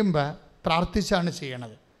ചെയ്യുമ്പോൾ പ്രാർത്ഥിച്ചാണ്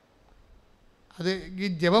ചെയ്യണത്. അത് ഈ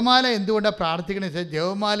ജപമാല എന്തുകൊണ്ടാണ് പ്രാർത്ഥിക്കണമെന്ന് വെച്ചാൽ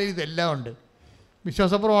ജപമാലയിൽ ഇതെല്ലാം ഉണ്ട്.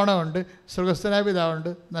 വിശ്വാസപ്രമാണമുണ്ട്, സ്വർഗ്ഗസ്ഥനായ പിതാവുണ്ട്,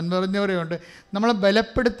 നന്മറിഞ്ഞവരെയുണ്ട്. നമ്മളെ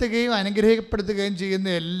ബലപ്പെടുത്തുകയും അനുഗ്രഹിക്കപ്പെടുത്തുകയും ചെയ്യുന്ന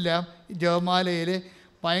എല്ലാം ഈ ജപമാലയിൽ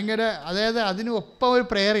ഭയങ്കര, അതായത് അതിന് ഒപ്പം ഒരു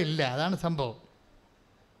പ്രെയർ ഇല്ല. അതാണ് സംഭവം.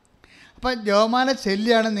 അപ്പം ജപമാല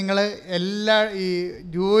ചൊല്ലിയാണ് നിങ്ങൾ എല്ലാ ഈ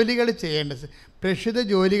ജോലികൾ ചെയ്യേണ്ടത്, പ്രേക്ഷിത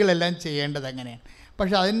ജോലികളെല്ലാം ചെയ്യേണ്ടത് അങ്ങനെയാണ്.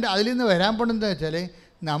 പക്ഷെ അതിൽ നിന്ന് വരാൻ പോകുന്നത് വെച്ചാൽ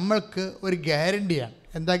നമ്മൾക്ക് ഒരു ഗ്യാരണ്ടിയാണ്.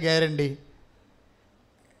 എന്താ ഗ്യാരണ്ടി?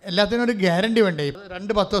 എല്ലാത്തിനും ഒരു ഗ്യാരണ്ടി വേണ്ടേ?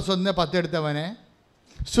 2:10 എടുത്തവനെ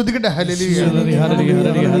സ്തുതിക്കട്ടെ. ഹല്ലേലൂയ.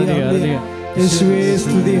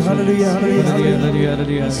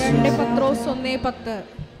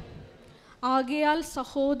 ആകയാൽ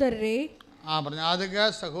സഹോദരരെ,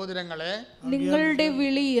 സഹോദരങ്ങളെ, നിങ്ങളുടെ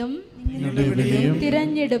വിളിയും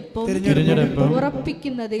തിരഞ്ഞെടുപ്പും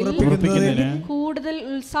ഉറപ്പിക്കുന്നതിൽ കൂടുതൽ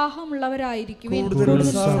ഉത്സാഹമുള്ളവരായിരിക്കും.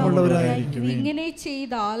 ഇങ്ങനെ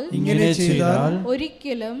ചെയ്താൽ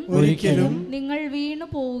ഒരിക്കലും നിങ്ങൾ വീണു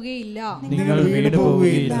പോവുകയില്ല.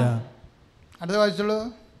 അടുത്ത വായിച്ചോളൂ.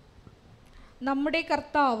 നമ്മുടെ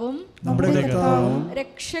കർത്താവും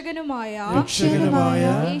രക്ഷകനുമായ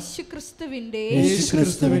യേശുക്രിസ്തുവിന്റെ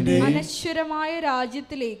അനശ്വരമായ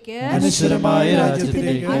രാജ്യത്തിലേക്ക്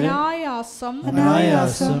അനായാസം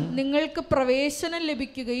നിങ്ങൾക്ക് പ്രവേശനം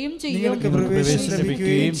ലഭിക്കുകയും ചെയ്യും.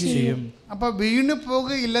 അപ്പൊ വീണു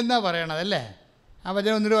പോകുകയില്ലെന്നാ പറയണത് അല്ലേ? ആ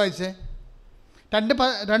വചനം ഒന്നിട്ട് വായിച്ചേ. 2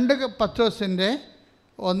 പത്രോസിന്റെ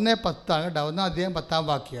 1:10 കേട്ടോ. 1 അധ്യായം 10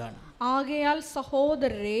 വാക്യമാണ്. ആകയാൽ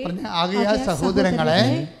സഹോദരരെ, സഹോദരങ്ങളെ,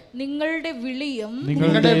 നിങ്ങളുടെ വിളിയും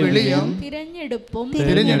തിരഞ്ഞെടുപ്പും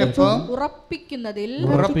ഉറപ്പിക്കുന്നതിൽ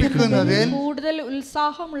കൂടുതൽ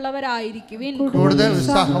ഉത്സാഹമുള്ളവരായിരിക്കുവിൻ.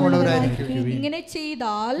 ഇങ്ങനെ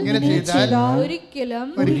ചെയ്താൽ ഒരിക്കലും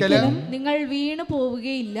നിങ്ങൾ വീണു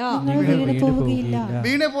പോവുകയില്ല.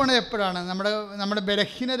 വീണു പോണത് എപ്പോഴാണ്? നമ്മുടെ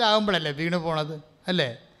ബലഹീനരാകുമ്പോഴല്ലേ വീണു പോണത് അല്ലേ?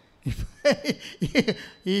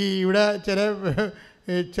 ഈ ഇവിടെ ചില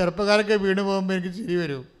ചെറുപ്പക്കാരൊക്കെ വീണു പോകുമ്പോൾ എനിക്ക് ചിരി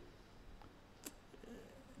വരും.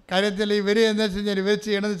 കാര്യത്തിൽ ഇവർ എന്താ വെച്ച് കഴിഞ്ഞാൽ ഇവർ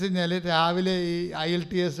ചെയ്യണമെന്ന് വെച്ച് കഴിഞ്ഞാൽ രാവിലെ ഈ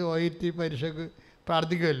IELTS OET പരീക്ഷയ്ക്ക്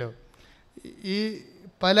പ്രാർത്ഥിക്കുമല്ലോ. ഈ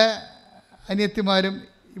പല അനിയത്തിമാരും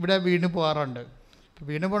ഇവിടെ വീണു പോകാറുണ്ട്.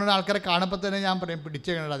 വീണു പോകുന്ന ആൾക്കാരെ കാണുമ്പോൾ തന്നെ ഞാൻ പറയും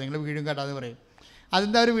പിടിച്ചേക്കണടാ നിങ്ങൾ വീഴും കേട്ടാന്ന് പറയും.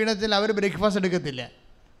 അതെന്താ അവർ വീണെന്ന് വെച്ചാൽ അവർ ബ്രേക്ക്ഫാസ്റ്റ് എടുക്കത്തില്ല.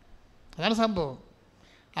 അതാണ് സംഭവം.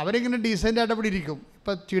 അവരിങ്ങനെ ഡീസൻ്റായിട്ട് അവിടെ ഇരിക്കും,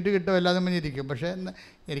 ഇപ്പം ചീട്ട് കിട്ടും എല്ലാതെ പറഞ്ഞിരിക്കും. പക്ഷേ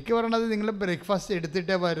എനിക്ക് പറയണത് നിങ്ങൾ ബ്രേക്ക്ഫാസ്റ്റ്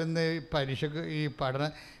എടുത്തിട്ടേ വരുന്ന പരീക്ഷയ്ക്ക് ഈ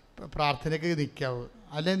പ്രാർത്ഥനയ്ക്ക് നിൽക്കാവൂ.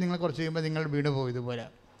 അല്ലെങ്കിൽ നിങ്ങൾ കുറച്ച് കഴിയുമ്പോൾ നിങ്ങൾ വീണ് പോകും. ഇതുപോലെ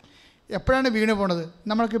എപ്പോഴാണ് വീണ് പോണത്?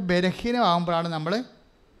 നമ്മൾക്ക് ബലഹീനമാകുമ്പോഴാണ് നമ്മൾ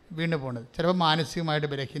വീണ് പോണത്. ചിലപ്പോൾ മാനസികമായിട്ട്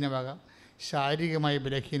ബലഹീനമാകാം, ശാരീരികമായി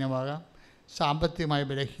ബലഹീനമാകാം, സാമ്പത്തികമായി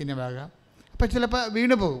ബലഹീനമാകാം. അപ്പോൾ ചിലപ്പോൾ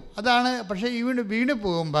വീണ് പോകും. അതാണ്. പക്ഷേ ഈ വീണ്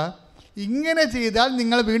പോകുമ്പോൾ ഇങ്ങനെ ചെയ്താൽ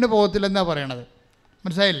നിങ്ങൾ വീണ് പോകത്തില്ലെന്നാണ് പറയണത്.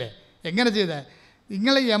 മനസ്സിലായില്ലേ? എങ്ങനെ ചെയ്താൽ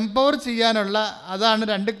നിങ്ങളെ എംപവർ ചെയ്യാനുള്ള അതാണ്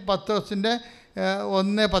 2 പത്രോസിൻ്റെ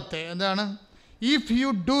 1:10. എന്താണ്? If you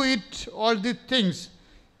do it all the things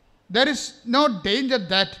there is no danger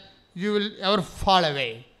that you will ever fall away.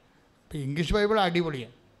 ഇപ്പോൾ ഇംഗ്ലീഷ് ബൈബിൾ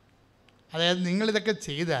അടിപൊളിയാണ്. അതായത് നിങ്ങളിതൊക്കെ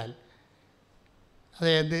ചെയ്താൽ,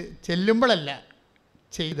 അതായത് ചെല്ലുമ്പോഴല്ല,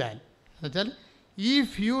 ചെയ്താൽ എന്നുവെച്ചാൽ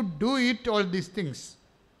if you do it all these things,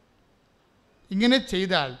 ഇങ്ങനെ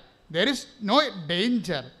ചെയ്താൽ there is no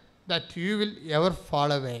danger that you will ever fall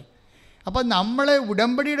away. അപ്പോൾ നമ്മളെ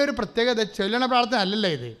ഉടമ്പടിയുടെ ഒരു പ്രത്യേകത ചൊല്ലണ പ്രാർത്ഥന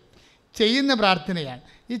അല്ലല്ലോ, ഇത് ചെയ്യുന്ന പ്രാർത്ഥനയാണ്.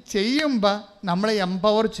 ഈ ചെയ്യുമ്പോൾ നമ്മളെ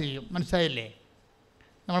എംപവർ ചെയ്യും. മനസ്സിലായില്ലേ?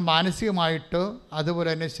 നമ്മൾ മാനസികമായിട്ടോ അതുപോലെ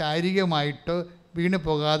തന്നെ ശാരീരികമായിട്ടോ വീണ്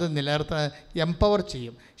പോകാതെ നിലനിർത്താൻ എംപവർ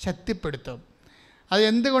ചെയ്യും, ശക്തിപ്പെടുത്തും. അത്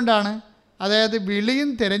എന്തുകൊണ്ടാണ്? അതായത് വിളിയും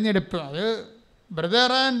തിരഞ്ഞെടുപ്പും. അത്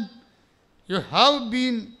brother and you have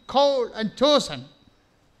been cold and chosen,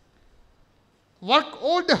 work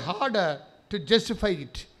all the harder to justify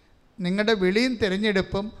it. നിങ്ങളുടെ വിളിയും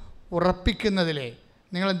തിരഞ്ഞെടുപ്പും ഉറപ്പിക്കുന്നതിലേ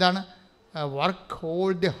നിങ്ങളെന്താണ്? വർക്ക്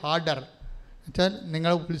ഓൾ ദി ഹാർഡർ വെച്ചാൽ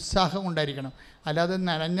നിങ്ങൾ ഉത്സാഹം ഉണ്ടായിരിക്കണം. അല്ലാതെ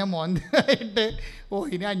നനഞ്ഞ മോന്തായിട്ട്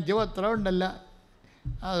ഇനി 5 പത്രം ഉണ്ടല്ല,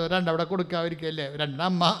 ഒരെണ്ണവിടെ കൊടുക്കാതിരിക്കല്ലേ,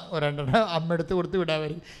 ഒരെണ്ണം അമ്മ എടുത്ത് കൊടുത്ത്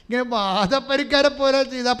വിടാമായിരിക്കും. ഇങ്ങനെ വാദപ്പരിക്കാരെ പോലെ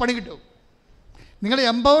ചെയ്താൽ പണി കിട്ടും. നിങ്ങൾ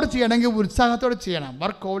എംപവർ ചെയ്യണമെങ്കിൽ ഉത്സാഹത്തോടെ ചെയ്യണം.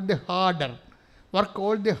 Work all the harder, work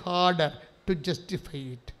all the harder to justify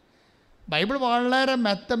it. Bible വളരെ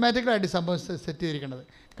മാത്തമാറ്റിക്കലായിട്ട് സംഭവം സെറ്റ് ചെയ്തിരിക്കുന്നത്.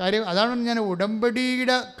 കാര്യം അതാണ് ഞാൻ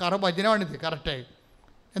ഉടമ്പടിയുടെ വചനമാണിത്. കറക്റ്റായി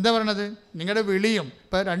എന്താ പറയണത്? നിങ്ങളുടെ വിളിയും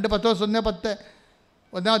ഇപ്പോൾ 2 പത്രോസ് 1:10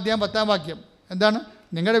 1-ാം അധ്യായം 10-ാം വാക്യം എന്താണ്?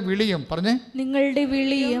 നിങ്ങളുടെ വിളിയും പറഞ്ഞേ, നിങ്ങളുടെ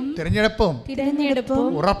വിളിയും തിരഞ്ഞെടുപ്പും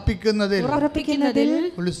ഉറപ്പിക്കുന്നതിൽ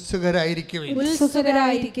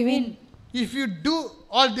ഉത്സുകരായിരിക്കുവിൻ. If you do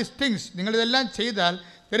all these things, നിങ്ങളിതെല്ലാം ചെയ്താൽ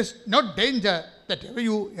there is no danger that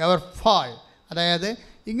you ever fall. അതായത്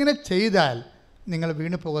ഇങ്ങനെ ചെയ്താൽ നിങ്ങൾ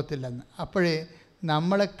വീണ് പോകത്തില്ലെന്ന്. അപ്പോഴേ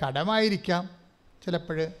നമ്മൾ കടമായിരിക്കാം,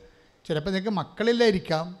 ചിലപ്പോൾ നിങ്ങൾക്ക്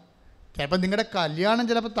മക്കളില്ലായിരിക്കാം, ചിലപ്പോൾ നിങ്ങളുടെ കല്യാണം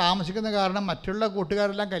ചിലപ്പോൾ താമസിക്കുന്ന കാരണം മറ്റുള്ള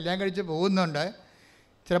കൂട്ടുകാരെല്ലാം കല്യാണം കഴിച്ച് പോകുന്നുണ്ട്.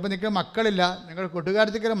 ചിലപ്പോൾ നിങ്ങൾക്ക് മക്കളില്ല, നിങ്ങളുടെ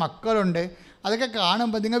കൂട്ടുകാരത്തേക്ക് മക്കളുണ്ട്. അതൊക്കെ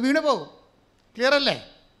കാണുമ്പോൾ നിങ്ങൾ വീണ് പോകും. ക്ലിയർ അല്ലേ?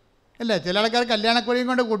 അല്ലേ? ചില ആൾക്കാർ കല്യാണക്കുറിയും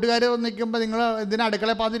കൊണ്ട് കൂട്ടുകാർ നിൽക്കുമ്പോൾ നിങ്ങൾ എന്തിനാണ്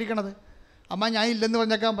അടുക്കളയിൽ പാതിരിക്കണത്? അമ്മ ഞാൻ ഇല്ലെന്ന്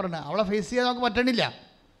പറഞ്ഞേക്കാൻ പറഞ്ഞത് അവളെ ഫേസ് ചെയ്യാൻ നമുക്ക് പറ്റണില്ല.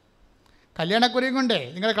 കല്യാണക്കുറിയും കൊണ്ടേ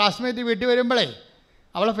നിങ്ങളുടെ ക്ലാസ്മേറ്റ് വീട്ടിൽ വരുമ്പോഴേ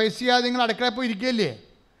അവളെ ഫേസ് ചെയ്യാതെ നിങ്ങൾ അടുക്കളയിൽ പോയി ഇരിക്കുകയല്ലേ?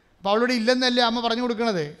 അപ്പോൾ അവളോട് ഇല്ലെന്നല്ലേ അമ്മ പറഞ്ഞു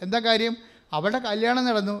കൊടുക്കണത്. എന്താ കാര്യം? അവളുടെ കല്യാണം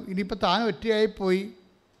നടന്നു, ഇനിയിപ്പോൾ താൻ ഒറ്റയായി പോയി,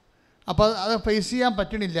 അപ്പോൾ അത് ഫേസ് ചെയ്യാൻ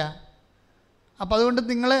പറ്റണില്ല. അപ്പോൾ അതുകൊണ്ട്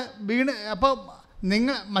നിങ്ങൾ വീണ്, അപ്പോൾ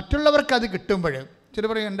നിങ്ങൾ മറ്റുള്ളവർക്ക് അത് കിട്ടുമ്പോൾ ചില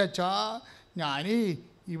പറയും എൻ്റെ ഞാൻ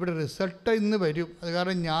ഇവിടെ റിസൾട്ട് ഇന്ന് വരും, അത്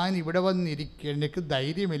കാരണം ഞാൻ ഇവിടെ വന്നിരിക്കുക, എനിക്ക്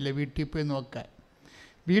ധൈര്യമില്ല വീട്ടിൽ പോയി നോക്കാൻ,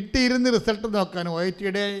 വീട്ടിൽ ഇരുന്ന് റിസൾട്ട് നോക്കാൻ,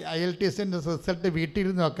 OITയുടെ IELTSൻ്റെ റിസൾട്ട് വീട്ടിൽ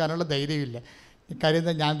ഇരുന്ന് നോക്കാനുള്ള ധൈര്യമില്ല. കാര്യം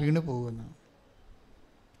എന്താ? ഞാൻ വീണ് പോകുന്നു.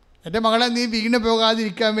 എൻ്റെ മകളെ, നീ വീണ്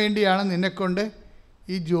പോകാതിരിക്കാൻ വേണ്ടിയാണ് നിന്നെക്കൊണ്ട്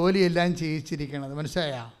ഈ ജോലിയെല്ലാം ചെയ്യിച്ചിരിക്കണത്.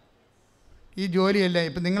 മനസ്സിലായോ? ഈ ജോലിയെല്ലാം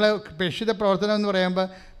ഇപ്പം നിങ്ങൾ പ്രേക്ഷിത പ്രവർത്തനം എന്ന് പറയുമ്പോൾ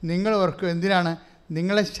നിങ്ങൾ ഓർക്കും എന്തിനാണ്?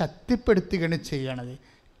 നിങ്ങളെ ശക്തിപ്പെടുത്തുകയാണ് ചെയ്യണത്.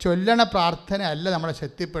 ചൊല്ലണ പ്രാർത്ഥന അല്ല നമ്മളെ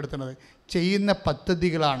ശക്തിപ്പെടുത്തുന്നത്, ചെയ്യുന്ന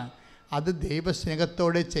പദ്ധതികളാണ്. അത്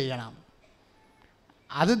ദൈവസ്നേഹത്തോടെ ചെയ്യണം.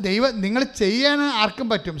 അത് നിങ്ങൾ ചെയ്യാൻ ആർക്കും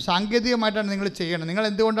പറ്റും, സാങ്കേതികമായിട്ടാണ് നിങ്ങൾ ചെയ്യണം. നിങ്ങൾ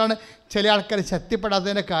എന്തുകൊണ്ടാണ് ചില ആൾക്കാർ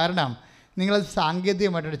ശക്തിപ്പെടാത്തതിൻ്റെ കാരണം നിങ്ങളത്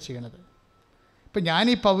സാങ്കേതികമായിട്ടാണ് ചെയ്യണത്. ഇപ്പം ഞാൻ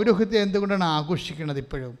ഈ പൗരോഹിത്യം എന്തുകൊണ്ടാണ് ആഘോഷിക്കുന്നത്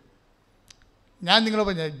ഇപ്പോഴും? ഞാൻ നിങ്ങൾ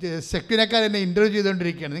പറഞ്ഞ സെക്യൂനക്കാർ എന്നെ ഇൻ്റർവ്യൂ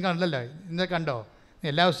ചെയ്തുകൊണ്ടിരിക്കുകയാണ്. നിങ്ങൾ കണ്ടല്ലോ, ഇന്നലെ കണ്ടോ?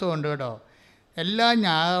 എല്ലാ ദിവസവും ഉണ്ട് കേട്ടോ. എല്ലാ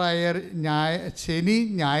ശനി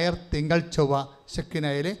ഞായർ തിങ്കൾ ചൊവ്വ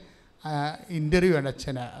സെക്യൂനയിൽ ഇൻ്റർവ്യൂ ഉണ്ട്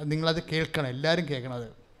അച്ഛന്. നിങ്ങളത് കേൾക്കണം, എല്ലാവരും കേൾക്കണത്.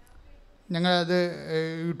 ഞങ്ങളത്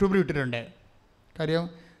യൂട്യൂബിൽ ഇട്ടിട്ടുണ്ട്. കാര്യം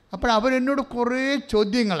അപ്പോൾ അവരെന്നോട് കുറേ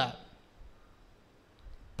ചോദ്യങ്ങളാണ്,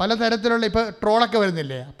 പലതരത്തിലുള്ള, ഇപ്പോൾ ട്രോളൊക്കെ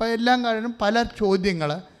വരുന്നില്ലേ, അപ്പോൾ എല്ലാം കാരണം പല ചോദ്യങ്ങൾ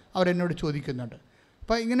അവരെന്നോട് ചോദിക്കുന്നുണ്ട്.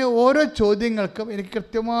 അപ്പോൾ ഇങ്ങനെ ഓരോ ചോദ്യങ്ങൾക്കും എനിക്ക്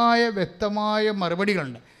കൃത്യമായ വ്യക്തമായ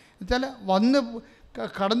മറുപടികളുണ്ട്. എന്നുവെച്ചാൽ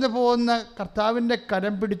കടന്നു പോകുന്ന കർത്താവിൻ്റെ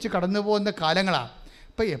കരം പിടിച്ച് കടന്നു പോകുന്ന കാലങ്ങളാണ്.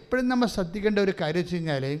 അപ്പോൾ എപ്പോഴും നമ്മൾ ശ്രദ്ധിക്കേണ്ട ഒരു കാര്യം വെച്ച്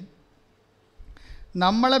കഴിഞ്ഞാൽ,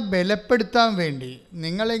 നമ്മളെ ബലപ്പെടുത്താൻ വേണ്ടി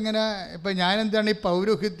നിങ്ങളിങ്ങനെ, ഇപ്പോൾ ഞാനെന്താണ് ഈ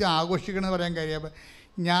പൗരോഹിത്യം ആഘോഷിക്കണമെന്ന് പറയാൻ കാര്യം,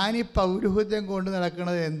 ഞാനീ പൗരോഹിത്യം കൊണ്ട്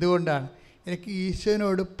നടക്കുന്നത് എന്തുകൊണ്ടാണ്? എനിക്ക്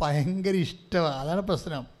ഈശോനോട് ഭയങ്കര ഇഷ്ടമാണ്. അതാണ്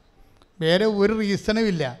പ്രശ്നം. വേറെ ഒരു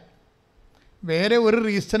റീസണുമില്ല.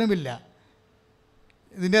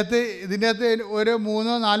 ഇതിൻ്റെ അകത്ത് ഒരു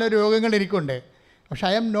 3-4 രോഗങ്ങൾ എനിക്കുണ്ട്. പക്ഷെ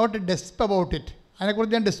I am not desp about it.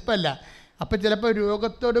 അതിനെക്കുറിച്ച് ഞാൻ ഡെസ്പല്ല. അപ്പം ചിലപ്പോൾ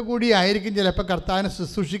രോഗത്തോടു കൂടി ആയിരിക്കും ചിലപ്പോൾ കർത്താവിനെ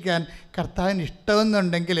ശുശ്രൂഷിക്കാൻ കർത്താവിന്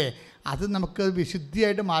ഇഷ്ടമെന്നുണ്ടെങ്കിൽ അത് നമുക്ക്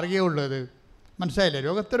വിശുദ്ധിയായിട്ട് മാറുകയുള്ളൂ. അത് മനസ്സിലായില്ലേ?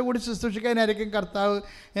 രോഗത്തോടു കൂടി ശുശ്രൂഷിക്കാനായിരിക്കും കർത്താവ്.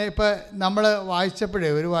 ഇപ്പോൾ നമ്മൾ വായിച്ചപ്പോഴേ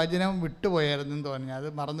ഒരു വചനം വിട്ടുപോയായിരുന്നെന്ന് തോന്നി, അത്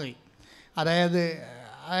മറന്നുപോയി. അതായത്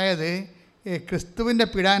ക്രിസ്തുവിൻ്റെ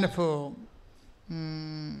പീഡാനുഭവം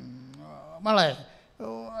മോളെ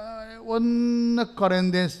 1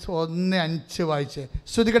 കൊരിന്ത്യൻസ് 1:5 വായിച്ച്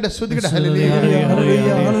ശ്രുതികട്ടെ. ഹല്ലേലൂയ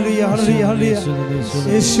ഹല്ലേലൂയ ഹല്ലേലൂയ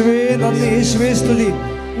യേശുവേ നന്ദി, യേശുവേ സ്തുതി.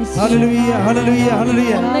 Hallelujah hallelujah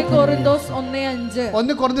hallelujah. 1 കൊരിന്തോസ് 1:5.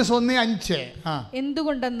 1 കൊരിന്തോസ് 1:5.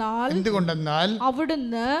 എന്തുകൊണ്ടെന്നാൽ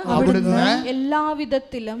അവിടുന്ന്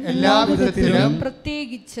എല്ലാവിധത്തിലും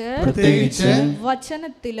പ്രത്യേകിച്ച്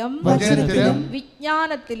വചനത്തിലും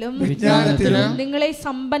വിജ്ഞാനത്തിലും നിങ്ങളെ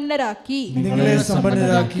സമ്പന്നരാക്കി.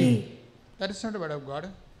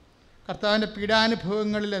 കർത്താവിൻ്റെ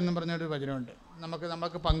പീഡാനുഭവങ്ങളിൽ എന്നും പറഞ്ഞൊരു വചനമുണ്ട്.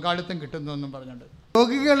 നമുക്ക് പങ്കാളിത്തം കിട്ടുന്നു എന്നും പറഞ്ഞുകൊണ്ട്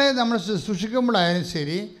രോഗികളെ നമ്മൾ ശുശ്രൂഷിക്കുമ്പോഴായാലും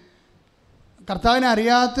ശരി, കർത്താവിനെ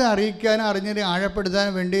അറിയിക്കാനും അറിഞ്ഞതിനെ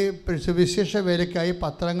ആഴപ്പെടുത്താനും വേണ്ടി സുവിശേഷ വേലയ്ക്കായി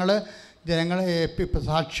പത്രങ്ങൾ ജനങ്ങളെ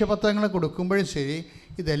സാക്ഷ്യപത്രങ്ങൾ കൊടുക്കുമ്പോഴും ശരി,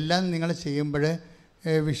 ഇതെല്ലാം നിങ്ങൾ ചെയ്യുമ്പോൾ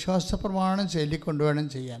വിശ്വാസ പ്രമാണം ചൊല്ലിക്കൊണ്ടുവേണം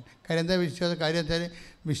ചെയ്യാൻ. കാര്യം എന്താ കാര്യം വെച്ചാൽ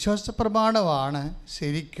വിശ്വാസ പ്രമാണമാണ്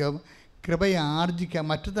ശരിക്കും കൃപയാർജിക്കുക.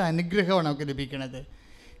 മറ്റത് അനുഗ്രഹമാണ് നമുക്ക് ലഭിക്കുന്നത്.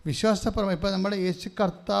 വിശ്വാസ പ്രമാണം ഇപ്പോൾ നമ്മൾ യേശു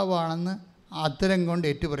കർത്താവാണെന്ന് ആദരം കൊണ്ട്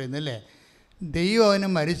ഏറ്റുപറയുന്നു അല്ലേ? ദൈവം അവനെ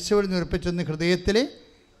മരിച്ചവർ നിർപ്പിച്ചെന്ന് ഹൃദയത്തിൽ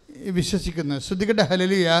വിശ്വസിക്കുന്നു. ശ്രുതികട്ടെ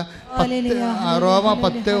ഹല്ലേലൂയ. റോമ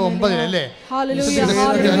 10:9 അല്ലേ?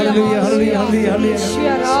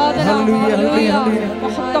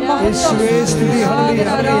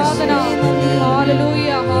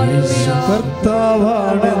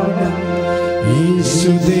 കർത്താവാണെന്നും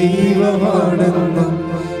യേശു ദൈവമാണെന്നും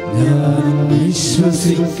ഞാൻ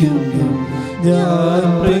വിശ്വസിക്കുന്നു, ഞാൻ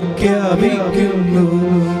പ്രഖ്യാപിക്കുന്നു.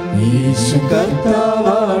 യേശു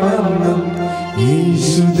കർത്താവാണെന്നും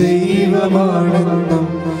യേശു ദൈവമാണെന്നും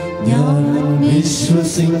ഞാൻ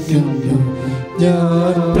വിശ്വസിക്കുന്നു,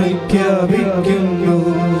 ഞാൻ പ്രഖ്യാപിക്കുന്നു.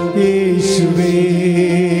 യേശുവേ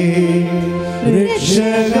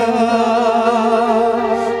രക്ഷക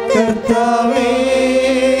കർത്താവേ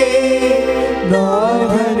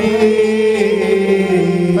നാഥനേ,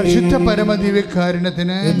 പരിശുദ്ധ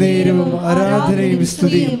പരമദിവ്യകാരുണ്യത്തിന് ആരാധനയും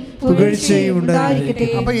സ്തുതിയും പുകഴ്ചയും ഉണ്ടായിരിക്കട്ടെ.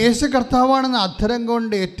 അപ്പോൾ യേശു കർത്താവാണെന്ന് അധരം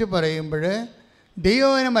കൊണ്ട് ഏറ്റു പറയുമ്പോൾ,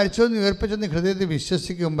 ദൈവനെ മരിച്ചതെന്ന് ഉയർപ്പിച്ചെന്ന് ഹൃദയത്തിൽ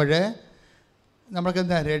വിശ്വസിക്കുമ്പോൾ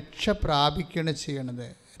നമ്മൾക്കെന്താ രക്ഷ പ്രാപിക്കുകയാണ് ചെയ്യണത്.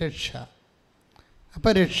 രക്ഷ.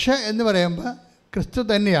 അപ്പോൾ രക്ഷ എന്ന് പറയുമ്പോൾ ക്രിസ്തു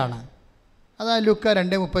തന്നെയാണ്. അതാണ് ലൂക്ക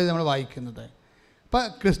 2:30 നമ്മൾ വായിക്കുന്നത്. അപ്പോൾ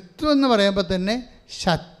ക്രിസ്തു എന്ന് പറയുമ്പോൾ തന്നെ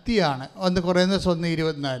ശക്തിയാണ്. 1 കൊരിന്തോസ്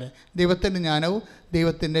 1:24 ദൈവത്തിൻ്റെ ജ്ഞാനവും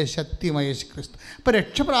ദൈവത്തിൻ്റെ ശക്തിയുമായ യേശു ക്രിസ്തു. അപ്പോൾ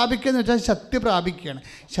രക്ഷ പ്രാപിക്കുക എന്ന് വെച്ചാൽ ശക്തി പ്രാപിക്കുകയാണ്.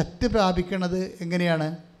 ശക്തി പ്രാപിക്കുന്നത് എങ്ങനെയാണ്?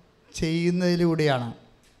 ചെയ്യുന്നതിലൂടെയാണ്,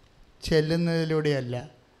 ചെല്ലുന്നതിലൂടെയല്ല.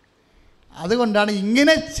 അതുകൊണ്ടാണ്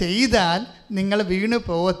ഇങ്ങനെ ചെയ്താൽ നിങ്ങൾ വീണ്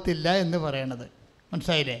പോകത്തില്ല എന്ന് പറയണത്.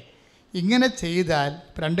 മനസ്സിലായില്ലേ? ഇങ്ങനെ ചെയ്താൽ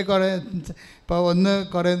 2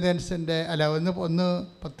 കൊരിന്ത്യൻസിൻ്റെ 1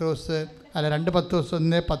 പത്രോസ് 2 പത്രോസ്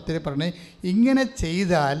 1:10 പറഞ്ഞ് ഇങ്ങനെ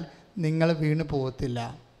ചെയ്താൽ നിങ്ങൾ വീണ് പോകത്തില്ല.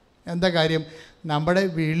 എന്താ കാര്യം? നമ്മുടെ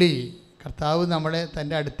വിളി കർത്താവ് നമ്മളെ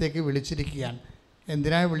തൻ്റെ അടുത്തേക്ക് വിളിച്ചിരിക്കുകയാണ്.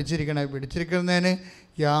 എന്തിനാണ് വിളിച്ചിരിക്കുന്നതിന്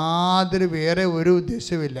യാതൊരു വേറെ ഒരു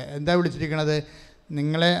ഉദ്ദേശവുമില്ല. എന്താ വിളിച്ചിരിക്കണത്?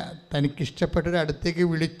 നിങ്ങളെ തനിക്കിഷ്ടപ്പെട്ടൊരു അടുത്തേക്ക്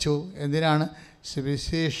വിളിച്ചു. എന്തിനാണ്?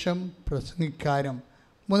 സുവിശേഷം പ്രസംഗിക്കാനും.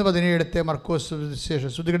 3:17 മർക്കോസ് സുവിശേഷം.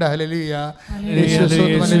 ശ്രുതികട ഹല്ലേലൂയ.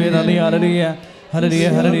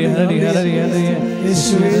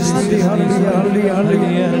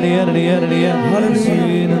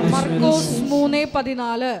 മർക്കോസ്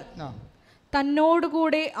 3:14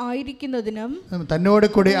 തന്നോടുകൂടെ ആയിരിക്കുന്നതിനും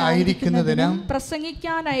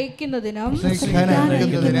പ്രസംഗിക്കാൻ അയക്കുന്നതിനും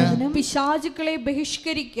പിശാചുക്കളെ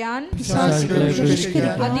ബഹിഷ്കരിക്കാൻ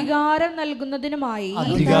അധികാരം നൽകുന്നതിനുമായി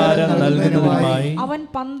അവൻ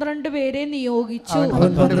 12 പേരെ നിയോഗിച്ചു.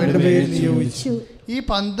 ഈ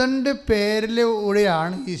 12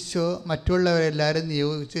 പേരിലൂടെയാണ് ഈശോ മറ്റുള്ളവരെല്ലാവരും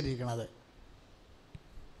നിയോഗിച്ചിരിക്കുന്നത്.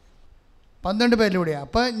 12 പേരിലൂടെയാണ്.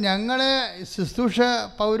 അപ്പം ഞങ്ങളെ ശുശ്രൂഷ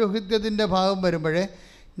പൗരോഹിത്യത്തിൻ്റെ ഭാഗം വരുമ്പോഴേ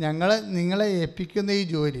നിങ്ങളെ ഏൽപ്പിക്കുന്ന ഈ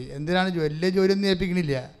ജോലി എന്തിനാണ്? വലിയ ജോലിയൊന്നും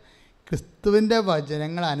ഏൽപ്പിക്കണില്ല. ക്രിസ്തുവിൻ്റെ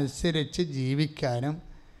വചനങ്ങൾ അനുസരിച്ച് ജീവിക്കാനും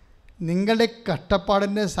നിങ്ങളുടെ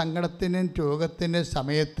കഷ്ടപ്പാടിൻ്റെ സങ്കടത്തിൻ്റെയും രോഗത്തിൻ്റെ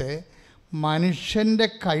സമയത്ത് മനുഷ്യൻ്റെ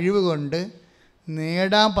കഴിവ് കൊണ്ട്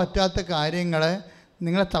നേടാൻ പറ്റാത്ത കാര്യങ്ങൾ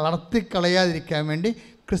നിങ്ങളെ തളർത്തിക്കളയാതിരിക്കാൻ വേണ്ടി,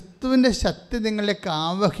 ക്രിസ്തുവിൻ്റെ ശക്തി നിങ്ങളിലേക്ക്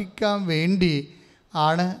ആവഹിക്കാൻ വേണ്ടി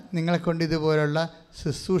ആണ് നിങ്ങളെ കൊണ്ട് ഇതുപോലുള്ള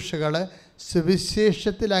ശുശ്രൂഷകൾ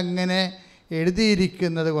സുവിശേഷത്തിൽ അങ്ങനെ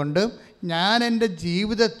എഴുതിയിരിക്കുന്നത് കൊണ്ട് ഞാൻ എൻ്റെ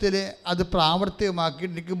ജീവിതത്തിൽ അത് പ്രാവർത്തികമാക്കി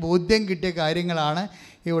എനിക്ക് ബോധ്യം കിട്ടിയ കാര്യങ്ങളാണ്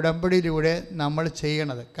ഈ ഉടമ്പടിയിലൂടെ നമ്മൾ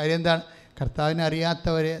ചെയ്യണത്. കാര്യം എന്താണ്? കർത്താവിനെ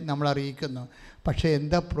അറിയാത്തവരെ നമ്മൾ അറിയിക്കുന്നു. പക്ഷേ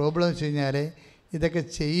എന്താ പ്രോബ്ലം വെച്ച് കഴിഞ്ഞാൽ ഇതൊക്കെ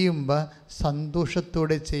ചെയ്യുമ്പോൾ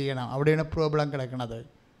സന്തോഷത്തോടെ ചെയ്യണം. അവിടെയാണ് പ്രോബ്ലം കിടക്കുന്നത്.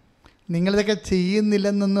 നിങ്ങളിതൊക്കെ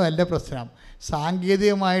ചെയ്യുന്നില്ലെന്നൊന്നും അല്ല പ്രശ്നം.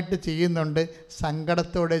 സാങ്കേതികമായിട്ട് ചെയ്യുന്നുണ്ട്,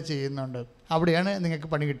 സങ്കടത്തോടെ ചെയ്യുന്നുണ്ട്. അവിടെയാണ് നിങ്ങൾക്ക്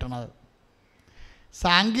പണി കിട്ടണത്.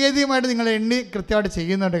 സാങ്കേതികമായിട്ട് നിങ്ങൾ എണ്ണി കൃത്യമായിട്ട്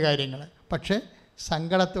ചെയ്യുന്നുണ്ട് കാര്യങ്ങൾ, പക്ഷേ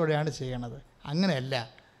സങ്കടത്തോടെയാണ് ചെയ്യണത്. അങ്ങനെയല്ല.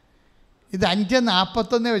 ഇത്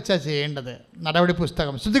 5:41 വെച്ചാൽ ചെയ്യേണ്ടത്. നടപടി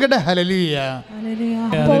പുസ്തകം ശ്രദ്ധിക്കട്ടെ. ഹല്ലേലൂയ.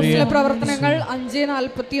 അപ്പോസ്തല പ്രവർത്തനങ്ങൾ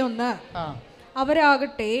 5:41.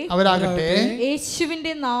 അവരാകട്ടെ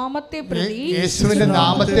യേശുവിന്റെ നാമത്തെ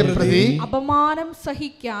പ്രതി അപമാനം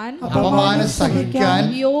സഹിക്കാൻ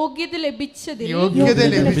യോഗ്യത ലഭിച്ചതിൽ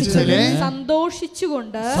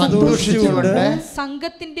സന്തോഷിച്ചുകൊണ്ട്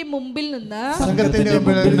സംഘത്തിന്റെ മുമ്പിൽ നിന്ന്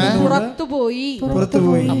പുറത്തുപോയി.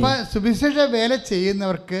 അപ്പൊ സുവിശേഷ വേല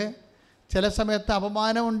ചെയ്യുന്നവർക്ക് ചില സമയത്ത്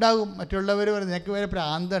അപമാനം ഉണ്ടാകും. മറ്റുള്ളവർ നിനക്ക് വരെ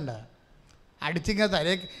പ്രാന്തമുണ്ട്, അടിച്ചിങ്ങനെ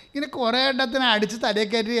തലയൊക്കെ ഇങ്ങനെ കുറേ എണ്ണത്തിന് അടിച്ച്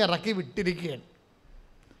തലയൊക്കെ ഇറക്കി വിട്ടിരിക്കുകയാണ്.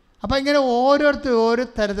 അപ്പോൾ ഇങ്ങനെ ഓരോരുത്തർ ഓരോ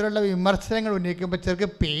തരത്തിലുള്ള വിമർശനങ്ങൾ ഉന്നയിക്കുമ്പോൾ ചിലർക്ക്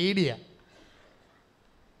പേടിയാണ്,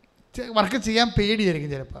 വർക്ക് ചെയ്യാൻ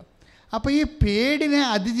പേടിയായിരിക്കും ചിലപ്പോൾ. അപ്പോൾ ഈ പേടിനെ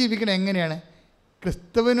അതിജീവിക്കണം എങ്ങനെയാണ്?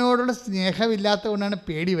 ക്രിസ്തുവിനോടുള്ള സ്നേഹമില്ലാത്തത് കൊണ്ടാണ്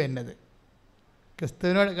പേടി വരുന്നത്.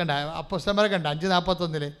 ക്രിസ്തുവിനോട് കണ്ട അപ്പോസ്തലന്മാരെ കണ്ട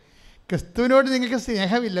 5:41 ക്രിസ്തുവിനോട് നിങ്ങൾക്ക്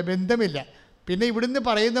സ്നേഹമില്ല, ബന്ധമില്ല. പിന്നെ ഇവിടുന്ന്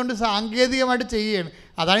പറയുന്നതുകൊണ്ട് സാങ്കേതികമായിട്ട് ചെയ്യുകയാണ്.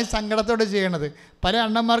 അതാണ് ഈ സങ്കടത്തോടെ ചെയ്യണത്. പല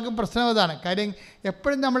അണ്ണന്മാർക്കും പ്രശ്നം അതാണ്. കാര്യം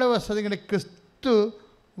എപ്പോഴും നമ്മൾ ശ്രദ്ധിക്കേണ്ട, ക്രിസ്തു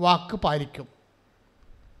വാക്ക് പാലിക്കും.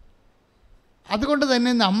 അതുകൊണ്ട്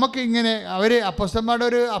തന്നെ നമുക്കിങ്ങനെ അവർ അപ്പോസ്തലന്മാരുടെ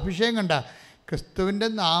ഒരു അഭിഷേകം കണ്ട, ക്രിസ്തുവിൻ്റെ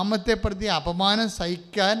നാമത്തെ പ്രതി അപമാനം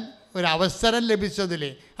സഹിക്കാൻ ഒരവസരം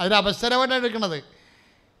ലഭിച്ചതില്ലേ, അതൊരു അവസരമായിട്ടാണ് എടുക്കുന്നത്.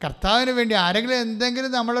 കർത്താവിന് വേണ്ടി ആരെങ്കിലും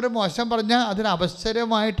എന്തെങ്കിലും നമ്മളൊരു മോശം പറഞ്ഞാൽ അതൊരു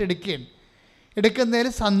അവസരമായിട്ട് എടുക്കുന്നതിൽ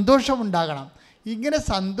സന്തോഷമുണ്ടാകണം. ഇങ്ങനെ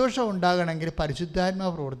സന്തോഷം ഉണ്ടാകണമെങ്കിൽ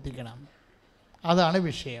പരിശുദ്ധാത്മാവ് പ്രവർത്തിക്കണം. അതാണ്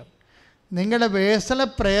വിഷയം. നിങ്ങളുടെ പേഴ്സണൽ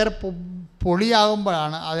പ്രെയർ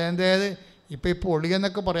പൊളിയാകുമ്പോഴാണ് അതായത് ഇപ്പോൾ ഈ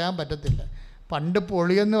പൊളിയെന്നൊക്കെ പറയാൻ പറ്റത്തില്ല. പണ്ട്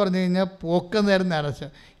പൊളിയെന്ന് പറഞ്ഞു കഴിഞ്ഞാൽ പോക്കെന്നായിരുന്നു അരസം.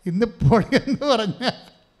 ഇന്ന് പൊളിയെന്ന് പറഞ്ഞാൽ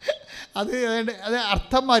അത്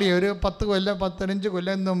അർത്ഥം മാറിയ ഒരു 10 കൊല്ലം 15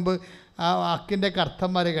 കൊല്ലം മുമ്പ് ആ വാക്കിൻ്റെയൊക്കെ അർത്ഥം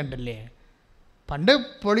മാറി കണ്ടില്ലേ. പണ്ട്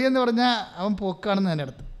പൊളിയെന്ന് പറഞ്ഞാൽ അവൻ പോക്കാണെന്ന് എൻ്റെ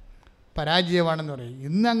അടുത്ത്, പരാജയമാണെന്ന് പറയും.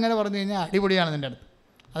 ഇന്ന് അങ്ങനെ പറഞ്ഞു കഴിഞ്ഞാൽ അടിപൊളിയാണെന്ന് എൻ്റെ അടുത്ത്.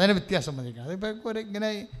 അതിന് വ്യത്യാസം മതിക്കണം. അതിപ്പോൾ ഇങ്ങനെ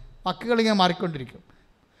വാക്കുകളിങ്ങനെ മാറിക്കൊണ്ടിരിക്കും.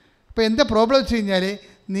 അപ്പോൾ എന്താ പ്രോബ്ലം വെച്ച് കഴിഞ്ഞാൽ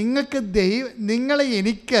നിങ്ങളെ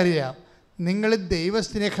എനിക്കറിയാം, നിങ്ങൾ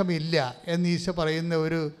ദൈവസ്നേഹമില്ല എന്ന് ഈശോ പറയുന്ന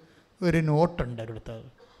ഒരു നോട്ടുണ്ട് അടുത്ത്.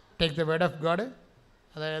 Take the word of God.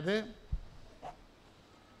 അതായത്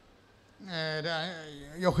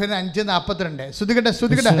യോഹന്നാൻ 5:42. ശ്രുതികട്ടെ.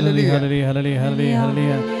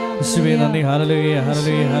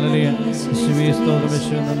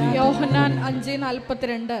 യോഹന്നാൻ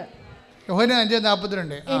 5:42.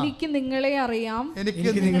 എനിക്ക് നിങ്ങളെ അറിയാം,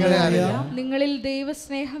 നിങ്ങളിൽ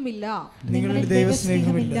ദൈവസ്നേഹമില്ല.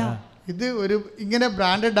 ഇത് ഒരു ഇങ്ങനെ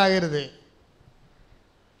ബ്രാൻഡഡ് ആകരുത്.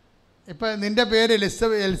 ഇപ്പം നിൻ്റെ പേര്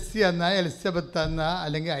എൽസി എന്നാ, എലിസബത്ത് എന്നാ,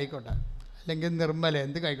 അല്ലെങ്കിൽ ആയിക്കോട്ടെ, അല്ലെങ്കിൽ നിർമ്മല,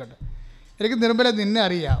 എന്തൊക്കെ ആയിക്കോട്ടെ. എനിക്ക് നിർമ്മല നിന്നെ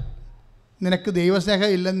അറിയാം, നിനക്ക് ദൈവസ്നേഹം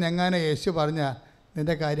ഇല്ലെന്ന് എങ്ങനെ യേശു പറഞ്ഞാൽ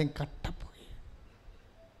നിൻ്റെ കാര്യം കട്ടപ്പോയി.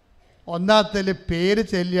 ഒന്നാമത്തേൽ പേര്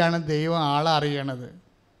ചൊല്ലിയാണ് ദൈവം ആളെ അറിയണത്.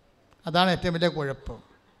 അതാണ് ഏറ്റവും വലിയ കുഴപ്പം.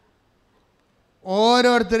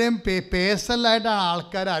 ഓരോരുത്തരെയും പേഴ്സണലായിട്ടാണ്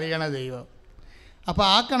ആൾക്കാരെ അറിയണത് ദൈവം. അപ്പോൾ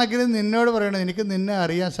ആ കണക്കിന് നിന്നോട് പറയണത് എനിക്ക് നിന്നെ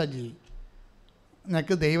അറിയാൻ സജി,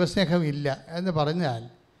 നിനക്ക് ദൈവസ്നേഹം ഇല്ല എന്ന് പറഞ്ഞാൽ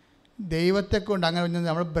ദൈവത്തെക്കൊണ്ട് അങ്ങനെ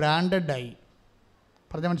നമ്മൾ ബ്രാൻഡഡായി.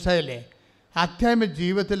 പറഞ്ഞ മനസ്സിലായില്ലേ? ആധ്യാത്മിക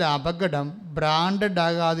ജീവിതത്തിലെ അപകടം ബ്രാൻഡഡ്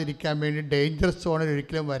ആകാതിരിക്കാൻ വേണ്ടി ഡേഞ്ചർ സോണിൽ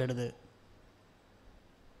ഒരിക്കലും വരരുത്.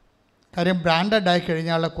 കാര്യം ബ്രാൻഡഡായി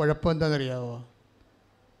കഴിഞ്ഞാലുള്ള കുഴപ്പം എന്താണെന്നറിയാമോ?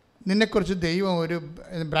 നിന്നെക്കുറിച്ച് ദൈവം ഒരു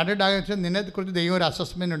ബ്രാൻഡഡ് ആകാൻ വെച്ചാൽ നിന്നെക്കുറിച്ച് ദൈവം ഒരു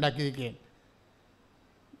അസസ്മെൻ്റ് ഉണ്ടാക്കിയിരിക്കുകയാണ്.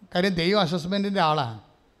 കാര്യം ദൈവം അസസ്മെൻറ്റിൻ്റെ ആളാണ്.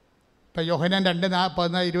 ഇപ്പം യോഹന്നാൻ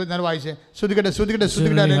 2:14-24 വായിച്ച് ശ്രുതികട്ടെ.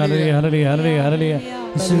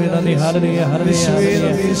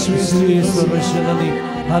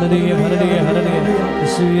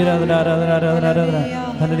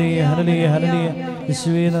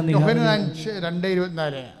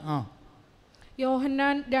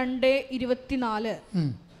 യോഹന്നാൻ 2:24.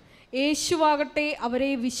 യേശുവാകട്ടെ അവരെ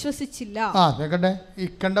വിശ്വസിച്ചില്ല. കേട്ടെ, ഈ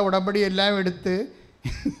കണ്ട ഉടമ്പടി എല്ലാം എടുത്ത്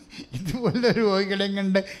ഇതുപോലെ രോഗികളെയും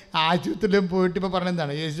കണ്ട് ആശുപത്രിയിലും പോയിട്ട് ഇപ്പോൾ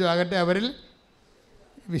പറഞ്ഞെന്താണ്, യേശു ആകട്ടെ അവരിൽ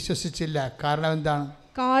വിശ്വസിച്ചില്ല. കാരണം എന്താണ്?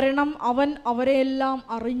 കാരണം അവൻ അവരെല്ലാം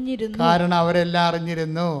അറിഞ്ഞിരുന്നു. കാരണം അവരെല്ലാം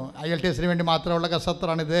അറിഞ്ഞിരുന്നു. IELTS വേണ്ടി മാത്രമുള്ള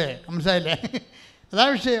കസത്രാണിത്. മനസ്സിലായില്ലേ?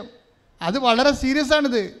 അതാണ് വിഷയം. അത് വളരെ സീരിയസ്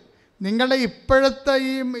ആണിത്. നിങ്ങളുടെ ഇപ്പോഴത്തെ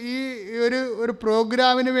ഈ ഒരു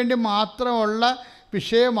പ്രോഗ്രാമിന് വേണ്ടി മാത്രമുള്ള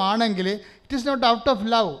വിഷയമാണെങ്കിൽ it is not out of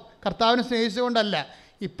love, കർത്താവിനെ സ്നേഹിച്ചുകൊണ്ടല്ല.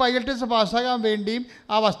 ഇപ്പോൾ IELTS പാസ്സാകാൻ വേണ്ടിയും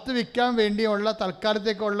ആ വസ്തു വിൽക്കാൻ വേണ്ടിയുള്ള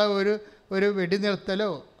തൽക്കാലത്തേക്കുള്ള ഒരു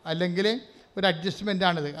വെടിനിർത്തലോ അല്ലെങ്കിൽ ഒരു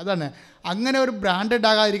അഡ്ജസ്റ്റ്മെൻറ്റാണിത്. അതാണ്. അങ്ങനെ ഒരു ബ്രാൻഡഡ്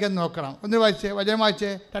ആകാതിരിക്കാൻ നോക്കണം. ഒന്ന് വായിച്ചേ, വചനം വായിച്ചേ,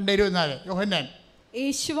 2:24 യോഹന്നാൻ.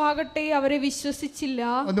 യേശുവാകട്ടെ അവരെ വിശ്വസിച്ചില്ല.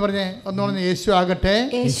 ഒന്ന് പറഞ്ഞേ, ഒന്ന് പറഞ്ഞേ, യേശു ആകട്ടെ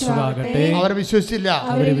അവരെ വിശ്വസിച്ചില്ല.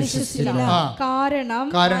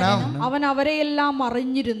 കാരണം അവൻ അവരെയെല്ലാം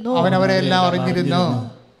അറിഞ്ഞിരുന്നു.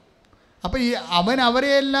 അപ്പോൾ ഈ അവൻ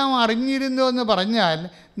അവരെയെല്ലാം അറിഞ്ഞിരുന്നു എന്ന് പറഞ്ഞാൽ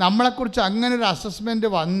നമ്മളെക്കുറിച്ച് അങ്ങനെ ഒരു അസസ്മെൻറ്റ്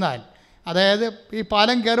വന്നാൽ, അതായത് ഈ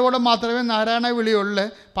പാലം കയറുവോളം മാത്രമേ നാരായണ വിളിയുള്ളൂ,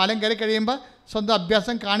 പാലം കയറി കഴിയുമ്പോൾ സ്വന്തം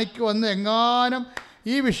അഭ്യാസം കാണിക്കുമെന്ന് എങ്ങാനും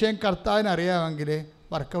ഈ വിഷയം കർത്താവിന് അറിയാമെങ്കിൽ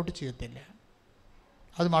വർക്കൗട്ട് ചെയ്യത്തില്ല.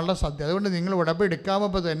 അത് വളരെ സത്യം. അതുകൊണ്ട് നിങ്ങൾ ഉടമ്പ്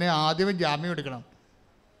എടുക്കാമ്പോൾ തന്നെ ആദ്യമേ ജാമ്യം എടുക്കണം.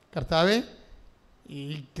 കർത്താവേ,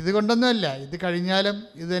 ഇത് കൊണ്ടൊന്നുമല്ല, ഇത് കഴിഞ്ഞാലും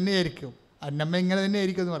ഇത് തന്നെയായിരിക്കും, അന്നമ്മ ഇങ്ങനെ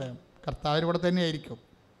തന്നെയായിരിക്കും എന്ന് പറയാം. കർത്താവിന് ഇവിടെ തന്നെയായിരിക്കും.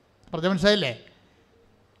 പറഞ്ഞ മനസ്സിലായില്ലേ?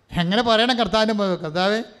 എങ്ങനെ പറയണം കർത്താവിൻ്റെ മുഖം?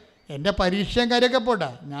 കർത്താവേ, എൻ്റെ പരീക്ഷയും കാര്യമൊക്കെ പോട്ടെ,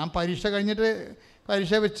 ഞാൻ പരീക്ഷ കഴിഞ്ഞിട്ട്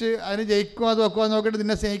പരീക്ഷ വെച്ച് അതിന് ജയിക്കുമോ അത് വെക്കുമോ നോക്കിയിട്ട്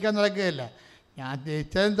നിന്നെ സ്നേഹിക്കാൻ നടക്കുകയല്ല. ഞാൻ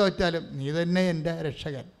ജയിച്ചാലും തോറ്റാലും നീ തന്നെ എൻ്റെ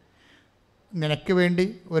രക്ഷകൻ. നിനക്ക് വേണ്ടി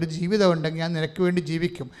ഒരു ജീവിതം ഉണ്ടെങ്കിൽ ഞാൻ നിനക്ക് വേണ്ടി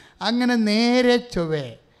ജീവിക്കും. അങ്ങനെ നേരെ ചൊവ്വേ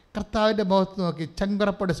കർത്താവിൻ്റെ മുഖത്ത് നോക്കി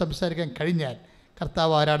ചങ്കുറപ്പോടെ സംസാരിക്കാൻ കഴിഞ്ഞാൽ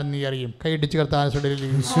കർത്താവ് ആരാണെന്ന് നീ അറിയും. കൈയിടിച്ച് കർത്താവ്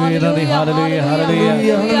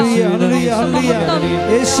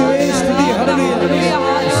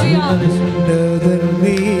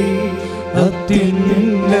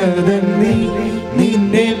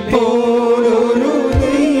നിന്നെ പോലൊരു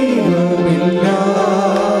ദൈവമില്ല,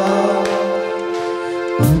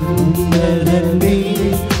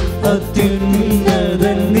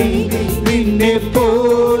 അത്യുന്നതൻ നീ, നിന്നെ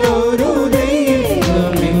പോലൊരു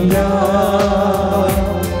ദൈവമില്ല.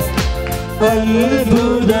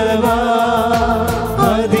 അത്ഭുതവാ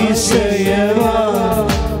അതിശയവാ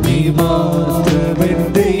നീ മാത്രമൻ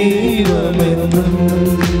ദൈവമെന്നും.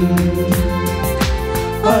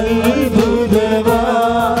 അത്ഭുതവാ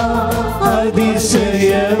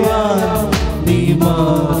അതിശയവാ നീ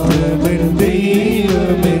മാത്രമൻ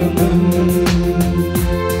ദൈവമെന്നും.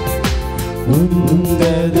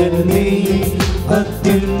 ഉന്നതൻ നീ,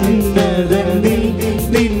 അത്യുന്നതൻ നീ,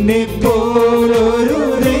 നിന്നെ പോലൊരു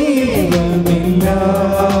ദൈവമില്ല.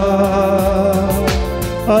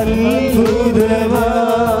 അത്ഭുതവാ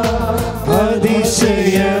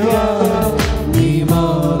അതിശയവാ നീ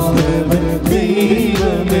മാത്രമൻ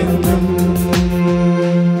ദൈവമെന്നും.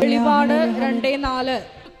 വെളിപാട് 2:4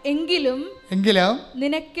 എങ്കിലും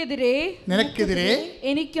നിനക്കെതിരെ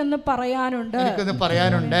എനിക്കൊന്ന് പറയാനുണ്ട്.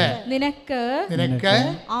 നിനക്ക്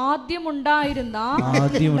ആദ്യമുണ്ടായിരുന്ന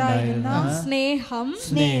സ്നേഹം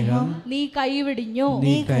നീ കൈവിടിഞ്ഞു.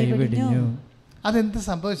 അതെന്ത്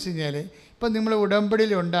സംഭവിച്ചു കഴിഞ്ഞാൽ, ഇപ്പം നമ്മൾ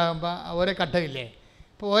ഉടമ്പടിയിൽ ഉണ്ടാകുമ്പോൾ ഓരോ ഘട്ടമില്ലേ,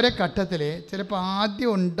 ഇപ്പോൾ ഓരോ ഘട്ടത്തിൽ ചിലപ്പോൾ ആദ്യം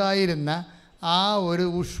ഉണ്ടായിരുന്ന ആ ഒരു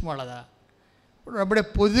ഊഷ്മളത ഉടമ്പടി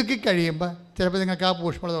പുതുക്കി കഴിയുമ്പോൾ ചിലപ്പോൾ നിങ്ങൾക്ക് ആ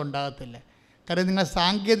ഊഷ്മളത ഉണ്ടാകത്തില്ല. കാരണം നിങ്ങൾ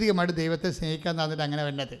സാങ്കേതികമായിട്ട് ദൈവത്തെ സ്നേഹിക്കാൻ തന്നിട്ട് അങ്ങനെ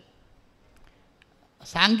വേണ്ടത്.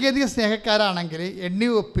 സാങ്കേതിക സ്നേഹക്കാരാണെങ്കിൽ എണ്ണി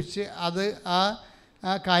ഒപ്പിച്ച് അത് ആ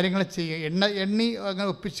കാര്യങ്ങൾ ചെയ്യും, എണ്ണി അങ്ങനെ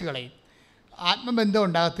ഒപ്പിച്ച് കളയും. ആത്മബന്ധം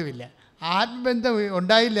ഉണ്ടാകത്തുമില്ല. ആത്മബന്ധം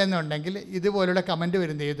ഉണ്ടായില്ല എന്നുണ്ടെങ്കിൽ ഇതുപോലുള്ള കമൻറ്റ്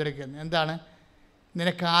വരും ദൈവത്തിലേക്ക്. എന്താണ്?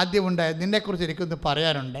 നിനക്ക് ആദ്യമുണ്ടായത്, നിന്നെക്കുറിച്ച് എനിക്കൊന്ന്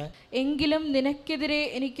പറയാനുണ്ട്. എങ്കിലും നിനക്കെതിരെ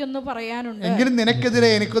എനിക്കൊന്ന്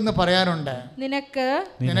പറയാനുണ്ട്. നിനക്ക്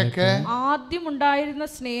ആദ്യമുണ്ടായിരുന്ന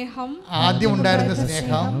സ്നേഹം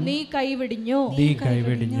നീ കൈവിടിഞ്ഞു.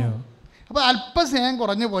 അപ്പോൾ അല്പസ്നേഹം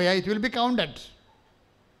കുറഞ്ഞു പോയാൽ ഇറ്റ് വിൽ ബി കൗണ്ടഡ്.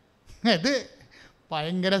 ഇത്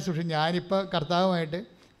ഭയങ്കര ഞാനിപ്പോൾ കർത്താവുമായിട്ട്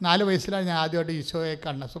 4 വയസ്സിലാണ് ഞാൻ ആദ്യമായിട്ട് ഈശോയെ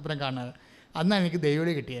സ്വപ്നം കാണുന്നത്. അന്നാണ് എനിക്ക്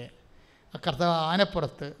ദൈവവിളി കിട്ടിയത്. കർത്താവ്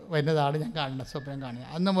ആനപ്പുറത്ത് വരുന്നതാണ് ഞാൻ കാണുന്ന സ്വപ്നം കാണുക.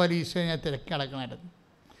 അന്ന് മുതൽ ഈശോയെ ഞാൻ തിരക്കി നടക്കണമായിരുന്നു.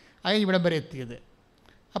 അതിന് ഇവിടം വരെ എത്തിയത്.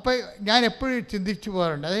 അപ്പോൾ ഞാൻ എപ്പോഴും ചിന്തിച്ചു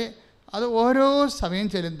പോകാറുണ്ട്, അത് ഓരോ സമയം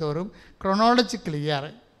ചെല്ലുന്തോറും ക്രൊണോളജി ക്ലിയർ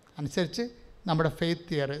അനുസരിച്ച് നമ്മുടെ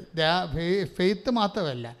ഫെയ്ത്ത്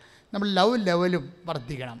മാത്രമല്ല, നമ്മൾ ലവ് ലെവലും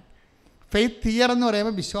വർദ്ധിക്കണം. ഫെയ്ത്ത് ഇയർ എന്ന്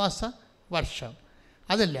പറയുമ്പോൾ വിശ്വാസ വർഷം,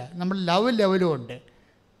 അതല്ല, നമ്മൾ ലവ് ലെവലും ഉണ്ട്.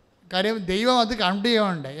 കാര്യം ദൈവം അത് കൗണ്ട്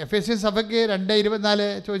ചെയ്യുന്നുണ്ട്. എഫേസ്യൻ സഭയ്ക്ക് 2:24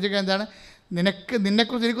 ചോദിച്ചൊക്കെ എന്താണ്,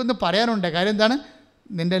 നിന്നെക്കുറിച്ച് എനിക്കൊന്ന് പറയാനുണ്ട്. കാര്യം എന്താണ്?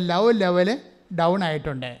 നിൻ്റെ ലവ് ലെവല് ഡൗൺ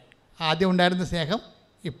ആയിട്ടുണ്ട്. ആദ്യം ഉണ്ടായിരുന്ന സ്നേഹം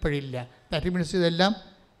ഇപ്പോഴില്ല. 30 മിനിറ്റ്സ് ഇതെല്ലാം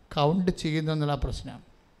കൗണ്ട് ചെയ്യുന്നു എന്നുള്ള പ്രശ്നം.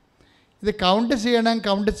 ഇത് കൗണ്ട് ചെയ്യണം,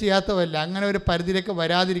 കൗണ്ട് ചെയ്യാത്തതല്ല, അങ്ങനെ ഒരു പരിധിയിലേക്ക്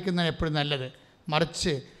വരാതിരിക്കുന്നതാണ് എപ്പോഴും നല്ലത്.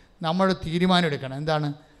 മറിച്ച് നമ്മൾ തീരുമാനം എടുക്കണം. എന്താണ്?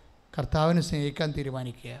 കർത്താവിനെ സ്നേഹിക്കാൻ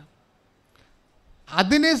തീരുമാനിക്കുക.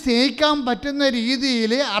 അതിനെ സ്നേഹിക്കാൻ പറ്റുന്ന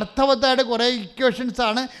രീതിയിൽ അർത്ഥവത്തായിട്ട് കുറേ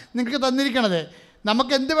ഇക്വേഷൻസാണ് നിങ്ങൾക്ക് തന്നിരിക്കണത്.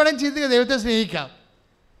 നമുക്ക് എന്ത് വേണമെങ്കിലും ചെയ്ത് ദൈവത്തെ സ്നേഹിക്കാം,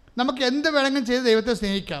 നമുക്ക് എന്ത് വേണമെങ്കിലും ചെയ്ത് ദൈവത്തെ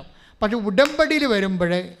സ്നേഹിക്കാം. പക്ഷെ ഉടമ്പടിയിൽ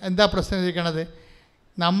വരുമ്പോൾ എന്താ പ്രശ്നം ഇരിക്കണത്?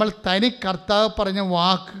 നമ്മൾ തനി കർത്താവ് പറഞ്ഞ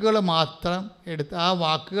വാക്കുകൾ മാത്രം എടുത്ത് ആ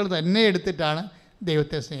വാക്കുകൾ തന്നെ എടുത്തിട്ടാണ്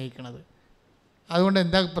ദൈവത്തെ സ്നേഹിക്കുന്നത്. അതുകൊണ്ട്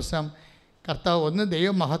എന്താ പ്രശ്നം? കർത്താവ് ഒന്ന്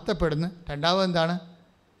ദൈവം മഹത്വപ്പെടുന്നു, രണ്ടാമത് എന്താണ്?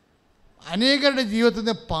 അനേകരുടെ ജീവിതത്തിൽ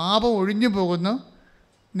നിന്ന് പാപം ഒഴിഞ്ഞു പോകുന്നു,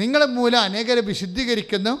 നിങ്ങൾ മൂലം അനേകരെ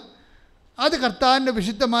വിശുദ്ധീകരിക്കുന്നു. അത് കർത്താവിൻ്റെ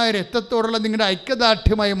വിശുദ്ധമായ രക്തത്തോടുള്ള നിങ്ങളുടെ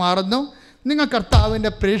ഐക്യദാർഢ്യമായി മാറുന്നു. നിങ്ങൾ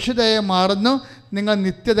കർത്താവിൻ്റെ പ്രേക്ഷിതയായി മാറുന്നു, നിങ്ങൾ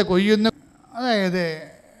നിത്യത കൊയ്യുന്നു. അതായത്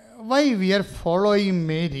Y V are following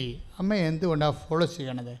Mary, അമ്മയെ എന്തുകൊണ്ടാണ് ഫോളോ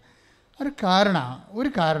ചെയ്യണത്? ഒരു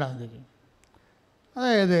കാരണം എന്ത്?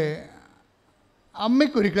 അതായത്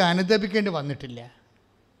അമ്മയ്ക്കൊരിക്കലും അനുദപിക്കേണ്ടി വന്നിട്ടില്ല.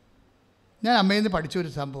 ഞാൻ അമ്മയിൽ നിന്ന് പഠിച്ചൊരു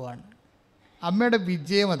സംഭവമാണ്. അമ്മയുടെ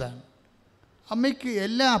വിജയം അതാണ്. അമ്മയ്ക്ക്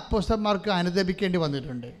എല്ലാ അപ്പോസ്തലന്മാർക്കും അനുദപിക്കേണ്ടി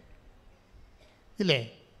വന്നിട്ടുണ്ട്, ഇല്ലേ?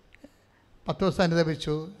 പത്രോസ്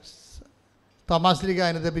അനുദപിച്ചു, തോമാശ്ലീഹ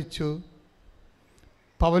അനുദപിച്ചു,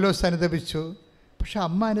 പൗലോസ് അനുദപിച്ചു. പക്ഷെ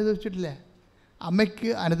അമ്മ അനുദപിച്ചിട്ടില്ല. അമ്മയ്ക്ക്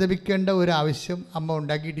അനുദപിക്കേണ്ട ഒരു ആവശ്യം അമ്മ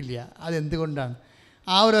ഉണ്ടാക്കിയിട്ടില്ല. അതെന്തുകൊണ്ടാണ്?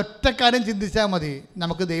 ആ ഒരൊറ്റ കാര്യം ചിന്തിച്ചാൽ മതി,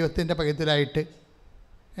 നമുക്ക് ദൈവത്തിൻ്റെ പൈതലായിട്ട്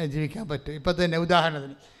ജീവിക്കാൻ പറ്റും. ഇപ്പം തന്നെ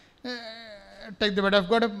ഉദാഹരണത്തിന് take the word of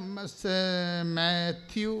God,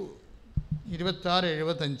 Mathew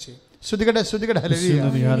 26:75. ശ്രുതികട്ടെ hallelujah.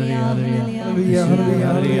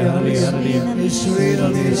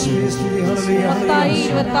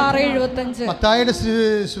 മത്തായിയുടെ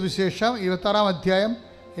സുവിശേഷം 26-ാം അധ്യായം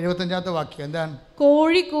 75-ാമത്തെ വാക്യം എന്താണ്?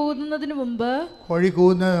 കോഴി കൂവുന്നതിന് മുമ്പ്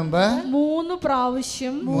 3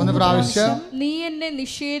 പ്രാവശ്യം നീ എന്നെ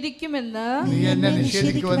നിഷേധിക്കുമെന്ന്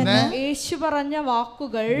യേശു പറഞ്ഞ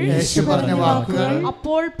വാക്കുകൾ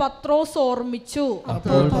അപ്പോൾ പത്രോസ് ഓർമ്മിച്ചു.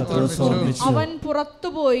 അവൻ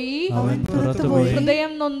പുറത്തുപോയി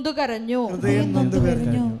ഹൃദയം നൊന്തു കരഞ്ഞു.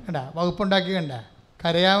 വകുപ്പുണ്ടാക്കി കണ്ട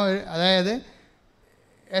കരയാൻ. അതായത്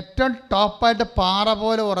ഏറ്റവും ടോപ്പായിട്ട് പാറ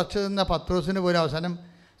പോലെ ഉറച്ചു നിന്ന പത്രോസിന് പോലും അവസാനം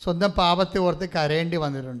സ്വന്തം പാപത്തെ ഓർത്ത് കരയേണ്ടി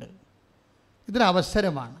വന്നിട്ടുണ്ട്. ഇതൊരു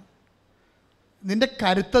അവസരമാണ്. നിൻ്റെ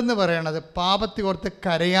കരുത്തെന്ന് പറയണത് പാപത്തെ ഓർത്ത്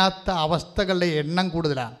കരയാത്ത അവസ്ഥകളുടെ എണ്ണം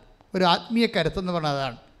കൂടുതലാണ്. ഒരു ആത്മീയ കരുത്തെന്ന് പറഞ്ഞാൽ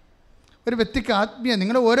അതാണ്. ഒരു വ്യക്തിക്ക്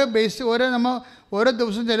നിങ്ങൾ ഓരോ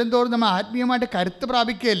ദിവസം ചെല്ലുന്തോറും നമ്മൾ ആത്മീയമായിട്ട് കരുത്ത്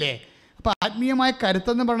പ്രാപിക്കുകയല്ലേ. അപ്പോൾ ആത്മീയമായ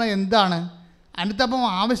കരുത്തെന്ന് പറഞ്ഞാൽ എന്താണ്? അനുതാപം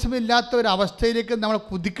ആവശ്യമില്ലാത്ത ഒരു അവസ്ഥയിലേക്ക് നമ്മൾ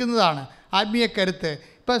കുതിക്കുന്നതാണ് ആത്മീയ കരുത്ത്.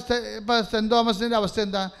 ഇപ്പോൾ സെൻറ്റ് തോമസിൻ്റെ അവസ്ഥ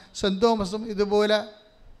എന്താ? സെൻറ്റ് തോമസും ഇതുപോലെ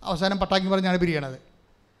അവസാനം പട്ടാക്കി പറഞ്ഞാണ് പിരിയണത്.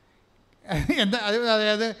 എന്താ?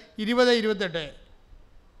 അതായത് 20-28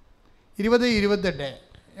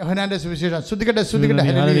 യോഹന്നാന്റെ സുവിശേഷം. ശ്രുതികട്ടെ.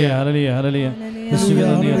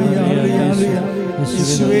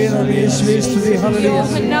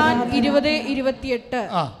 യോഹന്നാൻ 20:28.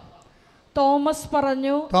 തോമസ്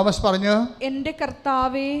പറഞ്ഞു എന്റെ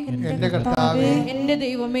കർത്താവേ എന്റെ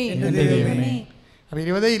ദൈവമേ. അപ്പോൾ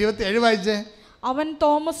 20-27 വായിച്ചേ. അവൻ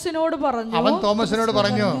തോമസിനോട്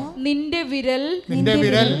പറഞ്ഞു നിന്റെ വിരൽ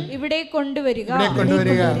ഇവിടെ കൊണ്ടുവരിക,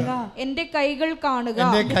 എന്റെ കൈകൾ കാണുക,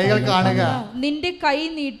 നിന്റെ കൈ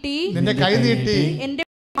നീട്ടി എന്റെ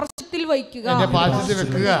പാർശ്വത്തിൽ വയ്ക്കുക.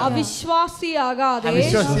 അവിശ്വാസിയാകാതെ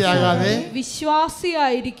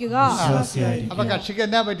വിശ്വാസിയായിരിക്കുക. അപ്പൊ കക്ഷിക്ക്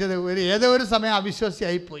എന്നാ പറ്റിയത്? ഏതോ ഒരു സമയം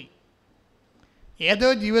അവിശ്വാസിയായിപ്പോയി, ഏതോ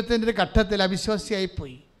ജീവിതത്തിൻ്റെ ഒരു ഘട്ടത്തിൽ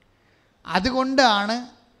അവിശ്വാസിയായിപ്പോയി. അതുകൊണ്ടാണ്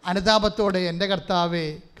അനുതാപത്തോടെ എൻ്റെ കർത്താവേ,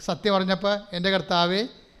 സത്യം പറഞ്ഞപ്പോൾ എൻ്റെ കർത്താവേ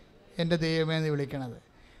എൻ്റെ ദൈവമേ എന്ന് വിളിക്കണത്.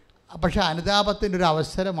 പക്ഷേ അനുതാപത്തിൻ്റെ ഒരു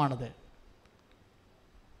അവസരമാണത്.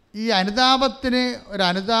 ഈ അനുതാപത്തിൻ്റെ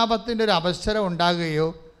ഒരു അവസരം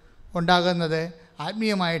ഉണ്ടാകുന്നത്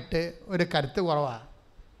ആത്മീയമായിട്ട് ഒരു കരുത്ത് കുറവാണ്.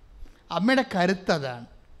 അമ്മയുടെ കരുത്ത് അതാണ്.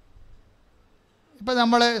 ഇപ്പം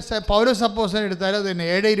നമ്മൾ പൗലോസ് അപ്പോസ്തലനെ എടുത്താൽ അത് തന്നെ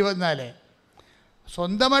 7:24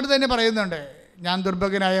 സ്വന്തമായിട്ട് തന്നെ പറയുന്നുണ്ട്, ഞാൻ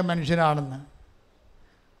ദുർഭകനായ മനുഷ്യനാണെന്ന്.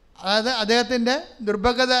 അതായത് അദ്ദേഹത്തിൻ്റെ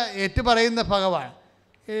ദുർഭകത ഏറ്റുപറയുന്ന ഭഗവാൻ.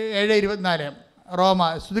 7:24 റോമ.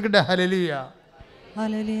 ശ്രുതികട്ടെ ഹല്ലേലൂയ.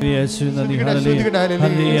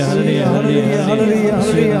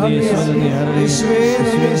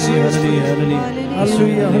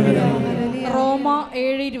 റോമ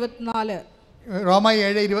 7:24. റോമ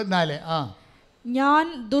 7:24. ഞാൻ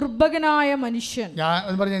ദുർഭകനായ മനുഷ്യൻ.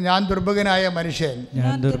 ഞാൻ ദുർഭകനായ മനുഷ്യൻ.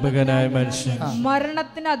 ഞാൻ ദുർഭകനായ മനുഷ്യൻ.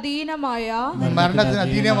 മരണത്തിന്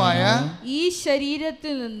അധീനമായ ഈ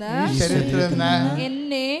ശരീരത്തിൽ നിന്ന്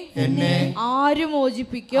എന്നെ ആര്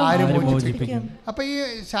മോചിപ്പിക്കും? അപ്പൊ ഈ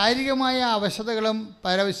ശാരീരികമായ അവശതകളും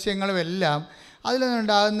പരവശ്യങ്ങളും എല്ലാം അതിൽ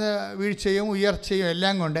നിന്നുണ്ടാകുന്ന വീഴ്ചയും ഉയർച്ചയും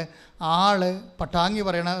എല്ലാം കൊണ്ട് ആള് പട്ടാങ്ങി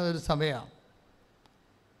പറയണ ഒരു സമയമാണ്.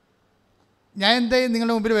 ഞാൻ എന്തായാലും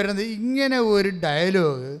നിങ്ങളുടെ മുമ്പിൽ വരുന്നത്, ഇങ്ങനെ ഒരു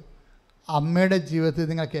ഡയലോഗ് അമ്മയുടെ ജീവിതത്തിൽ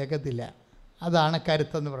നിങ്ങൾ കേൾക്കത്തില്ല. അതാണ്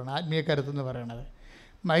കരുത്തെന്ന് പറയുന്നത്, ആത്മീയ കരുത്തെന്ന് പറയുന്നത്.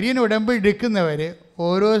 മരിയൻ ഉടമ്പടി എടുക്കുന്നവർ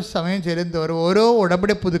ഓരോ സമയം ചെല്ലുന്തോറും ഓരോ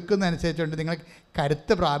ഉടമ്പടി പുതുക്കുന്നതനുസരിച്ചുകൊണ്ട് നിങ്ങൾ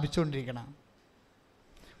കരുത്ത് പ്രാപിച്ചുകൊണ്ടിരിക്കണം.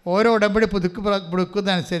 ഓരോ ഉടമ്പടി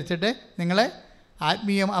പുതുക്കുന്നതനുസരിച്ചിട്ട് നിങ്ങൾ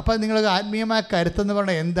അപ്പോൾ നിങ്ങൾ ആത്മീയമായ കരുത്തെന്ന്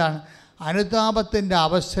പറയുന്നത് എന്താണ്? അനുതാപത്തിൻ്റെ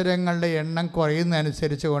അവസരങ്ങളുടെ എണ്ണം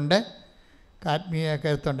കുറയുന്നതനുസരിച്ച് കൊണ്ട് ആത്മീയ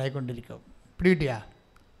കരുത്തുണ്ടായിക്കൊണ്ടിരിക്കും. പിടികിട്ടിയ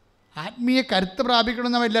ആത്മീയ കരുത്ത്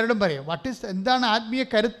പ്രാപിക്കണമെന്ന് നമ്മൾ എല്ലാവരോടും പറയും. എന്താണ് ആത്മീയ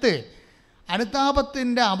കരുത്ത്?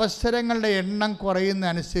 അനുതാപത്തിൻ്റെ അവസരങ്ങളുടെ എണ്ണം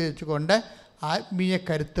കുറയുന്നതനുസരിച്ച് കൊണ്ട് ആത്മീയ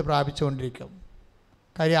കരുത്ത് പ്രാപിച്ചുകൊണ്ടിരിക്കും.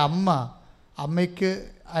 കാര്യം അമ്മയ്ക്ക്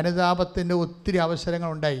അനുതാപത്തിൻ്റെ ഒത്തിരി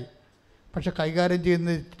അവസരങ്ങളുണ്ടായി. പക്ഷെ കൈകാര്യം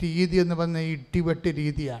ചെയ്യുന്ന രീതി എന്ന് പറഞ്ഞാൽ ഇടിവെട്ട്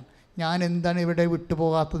രീതിയാണ്. ഞാൻ എന്താണ് ഇവിടെ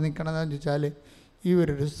വിട്ടുപോകാത്ത നിൽക്കണമെന്ന് ചോദിച്ചാൽ ഈ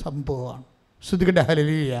ഒരു സംഭവമാണ്. ശ്രുതികട്ടെ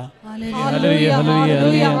ഹല്ലേലൂയ.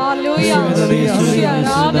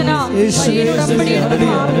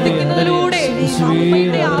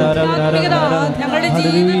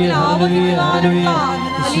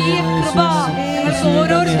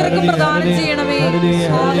 ഓരോരുത്തർക്കും പ്രദാനം ചെയ്യണമേ.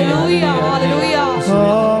 Hallelujah hallelujah.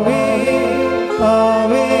 ആവേ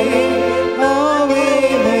ആവേ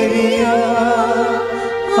മരിയ,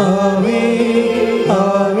 ആവേ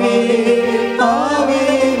ആവേ ആവേ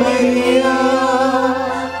മരിയ,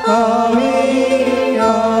 ആവേ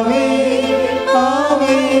ആവേ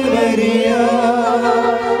ആവേ മരിയ,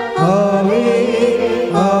 ആവേ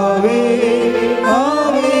ആവേ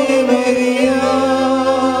ആവേ മരിയ.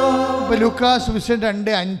 ഇപ്പോൾ ലൂക്കാസ് സുവിശേഷം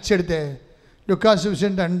 2:5 എടുത്തേ. ലൂക്കാസ്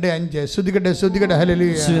സുവിശേഷം 2:5. ശ്രുതികട്ടെ ശ്രുതികട്ടെ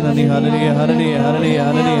ഹല്ലേലൂയ.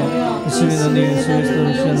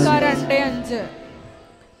 2:5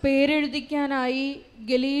 പേരെഴുതിക്കാനായി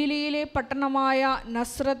ഗലീലയിലെ പട്ടണമായ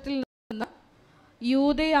നസ്രത്തിൽ നിന്ന്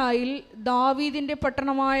യൂദയായിൽ ദാവീദിന്റെ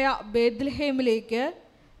പട്ടണമായ ബേത്ലഹേമിലേക്ക്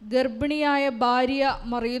ഗർഭിണിയായ ഭാര്യ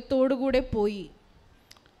മറിയത്തോടുകൂടെ പോയി.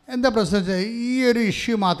 എന്താ പ്രശ്നം? ഈ ഒരു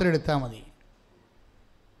ഇഷ്യൂ മാത്രം എടുത്താൽ മതി.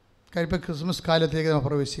 കാര്യം ഇപ്പോൾ ക്രിസ്മസ് കാലത്തേക്ക് നമ്മൾ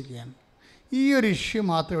പ്രവേശിക്കുകയാണ്. ഈ ഒരു ഇഷ്യൂ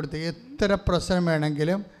മാത്രം എടുത്ത് എത്ര പ്രശ്നം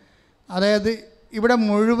വേണമെങ്കിലും, അതായത് ഇവിടെ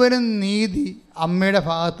മുഴുവനും നീതി അമ്മയുടെ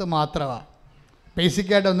ഭാഗത്ത് മാത്രമാണ്.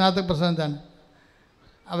 ബേസിക്കായിട്ട് ഒന്നാമത്തെ പ്രശ്നം എന്താണ്?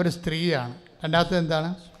 അവർ സ്ത്രീയാണ്. രണ്ടാമത്തെ എന്താണ്?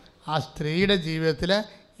 ആ സ്ത്രീയുടെ ജീവിതത്തിൽ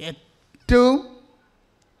ഏറ്റവും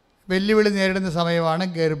വെല്ലുവിളി നേരിടുന്ന സമയമാണ്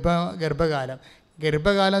ഗർഭകാലം.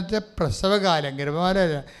 ഗർഭകാലത്തെ പ്രസവകാലം.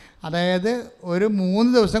 ഗർഭകാലം അതായത് ഒരു 3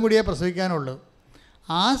 ദിവസം കൂടിയേ പ്രസവിക്കാനുള്ളൂ.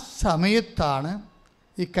 ആ സമയത്താണ്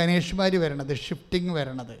ഈ കന്യാകുമാരി വരണത്, ഷിഫ്റ്റിംഗ്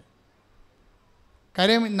വരണത്.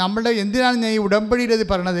 കാര്യം നമ്മളുടെ എന്തിനാണ് ഞാൻ ഈ ഉടമ്പടിയുടെ ഇത്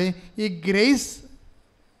പറയണത്? ഈ ഗ്രേസ്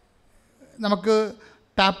നമുക്ക്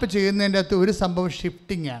ടാപ്പ് ചെയ്യുന്നതിൻ്റെ അകത്ത് ഒരു സംഭവം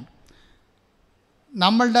ഷിഫ്റ്റിംഗ് ആണ്.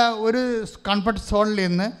 നമ്മളുടെ ഒരു കംഫർട്ട് സോണിൽ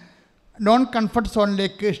നിന്ന് നോൺ കംഫർട്ട്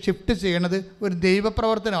സോണിലേക്ക് ഷിഫ്റ്റ് ചെയ്യണത് ഒരു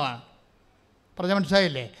ദൈവപ്രവർത്തനമാണ്. പറഞ്ഞാൽ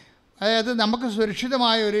മനസ്സിലായില്ലേ? അതായത് നമുക്ക്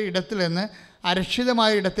സുരക്ഷിതമായ ഒരു ഇടത്തിൽ നിന്ന്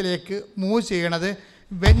അരക്ഷിതമായ ഇടത്തിലേക്ക് മൂവ് ചെയ്യണത്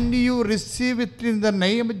when you receive it in the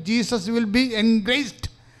name of Jesus will be engraced.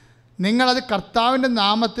 നിങ്ങളത് കർത്താവിൻ്റെ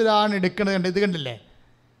നാമത്തിലാണ് എടുക്കുന്നത്. ഇത് കണ്ടില്ലേ?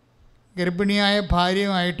 ഗർഭിണിയായ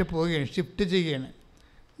ഭാര്യയുമായിട്ട് പോവുകയാണ്, ഷിഫ്റ്റ് ചെയ്യുകയാണ്.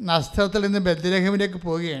 നസ്രത്തിൽ നിന്ന് ബേത്ലഹേമിലേക്ക്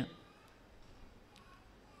പോവുകയാണ്.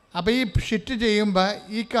 അപ്പോൾ ഈ ഷിഫ്റ്റ് ചെയ്യുമ്പോൾ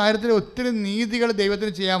ഈ കാര്യത്തിൽ ഒത്തിരി നീതികൾ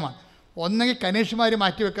ദൈവത്തിന് ചെയ്യാമാണ്. ഒന്നെങ്കിൽ കന്യാകുമാരി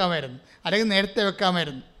മാറ്റി വെക്കാമായിരുന്നു, അല്ലെങ്കിൽ നേരത്തെ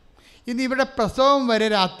വെക്കാമായിരുന്നു. ഇനി ഇവിടെ പ്രസവം വരെ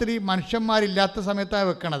രാത്രി മനുഷ്യന്മാരില്ലാത്ത സമയത്താണ്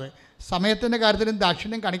വെക്കണത്. സമയത്തിൻ്റെ കാര്യത്തിലും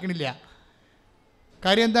ദാക്ഷിണ്യം കാണിക്കണില്ല.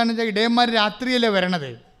 കാര്യം എന്താണെന്ന് വെച്ചാൽ ഇടയന്മാർ രാത്രിയല്ലേ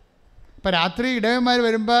വരണത്. ഇപ്പോൾ രാത്രി ഇടയന്മാർ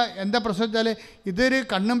വരുമ്പോൾ എന്താ പ്രശ്നം വെച്ചാൽ, ഇതൊരു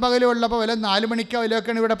കണ്ണും പകലും ഉള്ളപ്പോൾ വല്ല 4 മണിക്കോ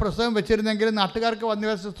വല്ലതൊക്കെയാണ് ഇവിടെ പ്രസവം വെച്ചിരുന്നെങ്കിൽ നാട്ടുകാർക്ക്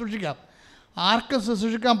വന്ന് ശുശ്രൂഷിക്കാം. ആർക്കും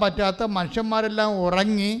ശുശ്രൂഷിക്കാൻ പറ്റാത്ത മനുഷ്യന്മാരെല്ലാം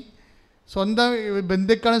ഉറങ്ങി സ്വന്തം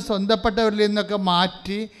ബന്ധുക്കളും സ്വന്തപ്പെട്ടവരിൽ നിന്നൊക്കെ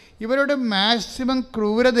മാറ്റി ഇവരോട് മാക്സിമം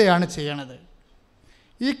ക്രൂരതയാണ് ചെയ്യണത്.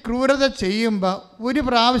 ഈ ക്രൂരത ചെയ്യുമ്പോൾ ഒരു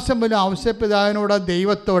പ്രാവശ്യം പോലും ഔസേപ്പിതാവിനോടോ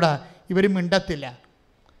ദൈവത്തോടോ ഇവർ മിണ്ടത്തില്ല.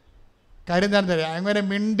 കാര്യം എന്താണെന്ന് അറിയാം? അങ്ങനെ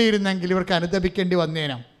മിണ്ടിയിരുന്നെങ്കിൽ ഇവർക്ക് അനുദപിക്കേണ്ടി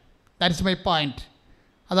വന്നേനും. That's my point.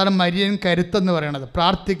 അതാണ് മരിയൻ കരുത്തെന്ന് പറയുന്നത്.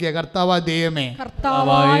 പ്രാർത്ഥിക്കുക, കർത്താവായ ദൈവമേ,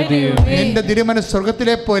 നിന്റെ തിരുമനസ്സ്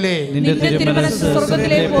സ്വർഗത്തിലെ പോലെ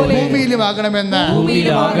ഭൂമിയിലും ആകണമെന്ന് നീ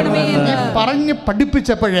പറഞ്ഞു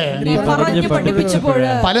പഠിപ്പിച്ചപ്പോഴേ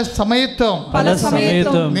പല സമയത്തും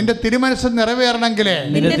നിന്റെ തിരുമനസ്സ് നിറവേറണമെങ്കിൽ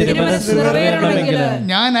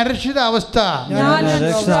ഞാൻ അരക്ഷിത അവസ്ഥ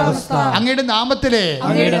അങ്ങയുടെ നാമത്തിലെ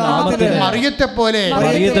മറിയത്തെ പോലെ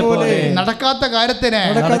നടക്കാത്ത കാര്യത്തിന്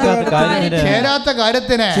ചേരാത്ത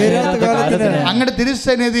കാര്യത്തിന് അങ്ങയുടെ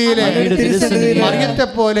തിരുസന്നിധിയിലെ മറിയത്തെ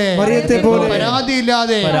പോലെ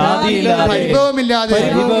പരാതിയില്ലാതെ പരിഭവമില്ലാതെ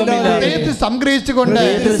ഹൃദയത്തിൽ സംഗ്രഹിച്ചുകൊണ്ട്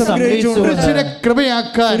പുരുഷനെ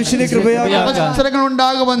കൃപയാക്കാൻ അവസരങ്ങൾ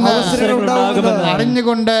ഉണ്ടാകുമെന്ന്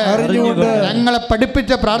അറിഞ്ഞുകൊണ്ട് ഞങ്ങളെ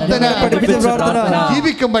പഠിപ്പിച്ച പ്രാർത്ഥന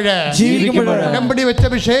ജീവിക്കുമ്പോഴേ ഉടമ്പടി വെച്ച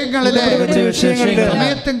വിഷയങ്ങളിലെ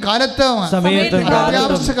സമയത്തും കാലത്തും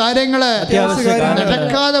അത്യാവശ്യ കാര്യങ്ങള്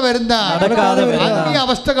നടക്കാതെ വരുന്ന ആത്മീയ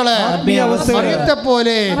അവസ്ഥകള് മറിയത്തെ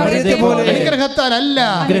പോലെ അനുഗ്രഹത്താലല്ല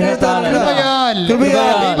കൃപയാൽ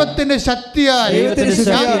ദൈവത്തിന്റെ ശക്തിയാൽ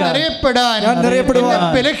ഞാൻ നിറയപ്പെടാൻ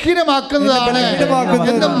ബലഹീനമാക്കുന്നതാണ്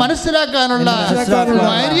എന്ന് മനസ്സിലാക്കാനുള്ള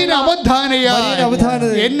മരിയൻ അവധാനയാൽ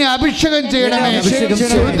എന്നെ അഭിഷേകം ചെയ്യണമേ.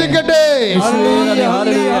 ശ്രദ്ധിക്കട്ടെ.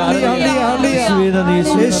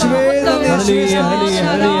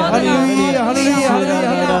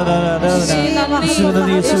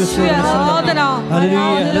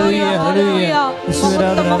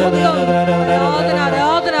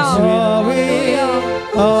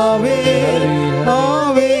 ആവേ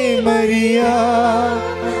ആവേ മരിയ,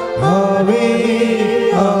 ആവേ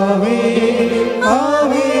ആവേ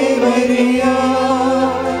ആവേ മരിയ,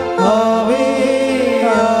 ആവേ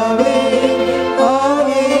ആവേ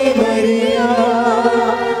ആവേ മരിയ,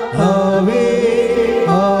 ആവേ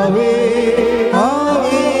ആവേ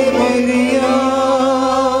ആവേ മരിയ.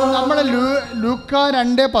 നമ്മൾ ലൂക്ക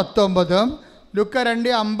 2:19 ലൂക്ക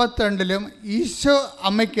 2:52 ഈശോ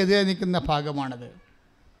അമ്മയ്ക്കെതിരെ നിൽക്കുന്ന ഭാഗമാണത്.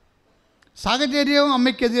 സാഹചര്യവും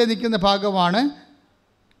അമ്മയ്ക്കെതിരെ നിൽക്കുന്ന ഭാഗമാണ്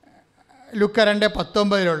ലൂക്ക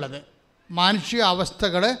 2:19 മാനുഷിക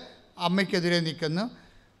അവസ്ഥകൾ അമ്മയ്ക്കെതിരെ നിൽക്കുന്നു.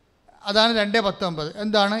 അതാണ് 2:19.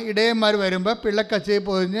 എന്താണ്? ഇടയന്മാർ വരുമ്പോൾ പിള്ളക്കച്ചയിൽ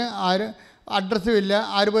പൊതിഞ്ഞ് അഡ്രസ്സും ഇല്ല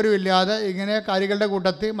ആരുപോലും ഇല്ലാതെ ഇങ്ങനെ കാര്യങ്ങളുടെ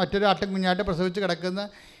കൂട്ടത്തിൽ മറ്റൊരു ആട്ടും കുഞ്ഞായിട്ട് പ്രസവിച്ച് കിടക്കുന്ന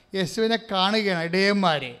യേശുവിനെ കാണുകയാണ്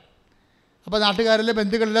ഇടയന്മാർ. അപ്പോൾ നാട്ടുകാരിലെ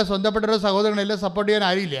ബന്ധുക്കളില്ല, സ്വന്തപ്പെട്ടവരുടെ സഹോദരങ്ങളില്ല, സപ്പോർട്ട് ചെയ്യാൻ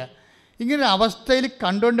ആരില്ല. ഇങ്ങനെ അവസ്ഥയിൽ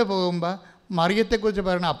കണ്ടുകൊണ്ട് പോകുമ്പോൾ മറിയത്തെക്കുറിച്ച്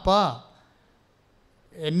പറയണം, അപ്പാ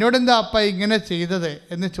എന്നോടെന്താ അപ്പ ഇങ്ങനെ ചെയ്തത്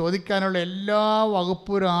എന്ന് ചോദിക്കാനുള്ള എല്ലാ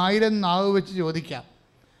വകുപ്പും 1000 നാവ് വെച്ച് ചോദിക്കാം.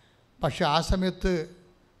 പക്ഷെ ആ സമയത്ത്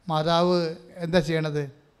മാതാവ് എന്താ ചെയ്യണത്?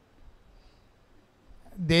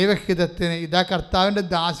 ദൈവഹിതത്തിന് ഇതാ കർത്താവിൻ്റെ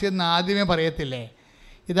ദാസി എന്ന് ആദ്യമേ പറയത്തില്ലേ?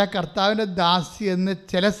 ഇതാ കർത്താവിൻ്റെ ദാസി എന്ന്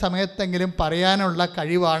ചില സമയത്തെങ്കിലും പറയാനുള്ള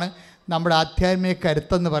കഴിവാണ് നമ്മുടെ ആധ്യാത്മിക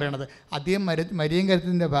കരുത്തെന്ന് പറയണത്. അധികം മരിയൻ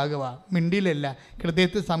കരുത്തിൻ്റെ ഭാഗമാണ്. മിണ്ടിയിലല്ല,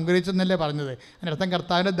 ഹൃദയത്തിൽ സംഗ്രഹിച്ചെന്നല്ലേ പറഞ്ഞത്. അതിൻ്റെ അർത്ഥം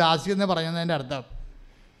കർത്താവിൻ്റെ ദാസി എന്ന് പറയുന്നതിൻ്റെ അർത്ഥം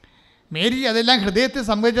മേരി അതെല്ലാം ഹൃദയത്തിൽ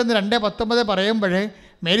സംഭവിച്ചെന്ന് 2:19 പറയുമ്പോഴേ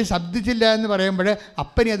മേരി ശബ്ദിച്ചില്ല എന്ന് പറയുമ്പോൾ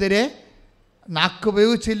അപ്പനെതിരെ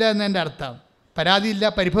നാക്കുപയോഗിച്ചില്ല എന്നതിൻ്റെ അർത്ഥം. പരാതിയില്ല,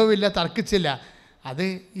 പരിഭവമില്ല, തർക്കിച്ചില്ല. അത്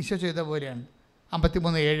ഈശോ ചെയ്ത പോലെയാണ്.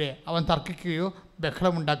 53:7 അവൻ തർക്കിക്കുകയോ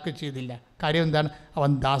ബഹളമുണ്ടാക്കുകയോ ചെയ്തില്ല. കാര്യം എന്താണ്? അവൻ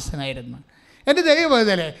ദാസനായിരുന്നു. എൻ്റെ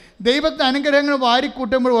ദൈവത്തിലെ ദൈവത്തിൻ്റെ അനുഗ്രഹങ്ങൾ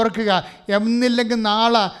വാരിക്കൂട്ടുമ്പോൾ ഓർക്കുക, എന്നില്ലെങ്കിൽ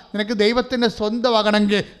നാളെ നിനക്ക് ദൈവത്തിൻ്റെ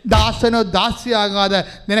സ്വന്തമാകണമെങ്കിൽ ദാസനോ ദാസിയാകാതെ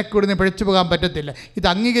നിനക്ക് ഇവിടുന്ന് പിഴച്ചു പോകാൻ പറ്റത്തില്ല. ഇത്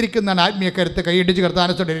അംഗീകരിക്കുന്നതാണ് ആത്മീയ കരുത്ത്. കൈയിടിച്ച്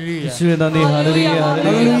കർത്താനത്തോടെ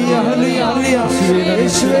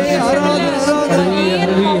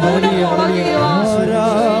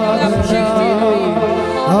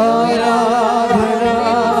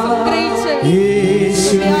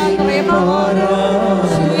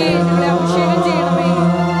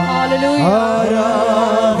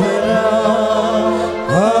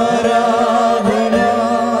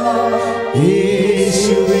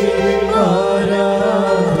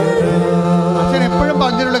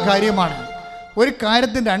കാര്യമാണ്. ഒരു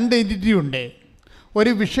കാര്യത്തിന് 2 എൻറ്റിറ്റി ഉണ്ട്,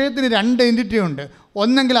 ഒരു വിഷയത്തിന് 2 എൻറ്റിറ്റി ഉണ്ട്.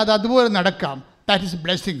 ഒന്നെങ്കിൽ അത് അതുപോലെ നടക്കാം, ദാറ്റ് ഈസ്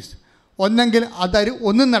ബ്ലെസ്സിങ്സ്. ഒന്നെങ്കിൽ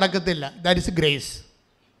ഒന്നും നടക്കത്തില്ല, ദാറ്റ് ഈസ് ഗ്രേസ്.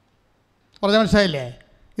 പറഞ്ഞ മനസ്സിലായില്ലേ?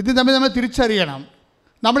 ഇത് തമ്മിൽ നമ്മൾ തിരിച്ചറിയണം.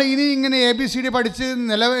 നമ്മൾ ഇനി ഇങ്ങനെ ABCD പഠിച്ച്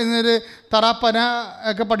എന്നൊരു തറാപ്പന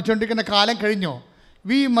ഒക്കെ പഠിച്ചുകൊണ്ടിരിക്കുന്ന കാലം കഴിഞ്ഞോ?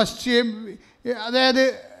 വി മസ്റ്റ്, അതായത്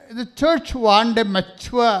ഇത് church want a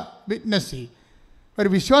mature witness. ഒരു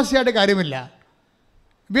വിശ്വാസിയായിട്ട് കാര്യമില്ല.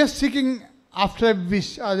 We are seeking after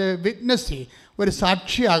witness. ഒരു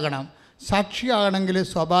സാക്ഷിയാകണം. സാക്ഷിയാകണമെങ്കിൽ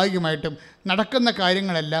സ്വാഭാവികമായിട്ടും നടക്കുന്ന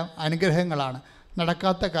കാര്യങ്ങളെല്ലാം അനുഗ്രഹങ്ങളാണ്.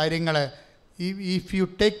 നടക്കാത്ത കാര്യങ്ങൾ if you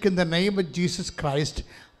take in the name of Jesus Christ,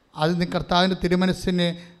 അത് കർത്താവിൻ്റെ തിരുമനസ്സിന്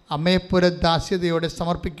അമ്മയെപ്പോലെ ദാസ്യതയോടെ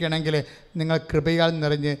സമർപ്പിക്കുകയാണെങ്കിൽ നിങ്ങൾ കൃപയാൽ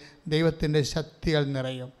നിറഞ്ഞ് ദൈവത്തിൻ്റെ ശക്തിയാൽ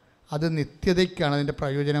നിറയും. അത് നിത്യതയ്ക്കാണ് അതിൻ്റെ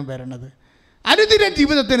പ്രയോജനം വരുന്നത്. അനുദിന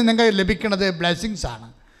ജീവിതത്തിന് നിങ്ങൾക്ക് ലഭിക്കുന്നത് ബ്ലെസ്സിങ്സ് ആണ്.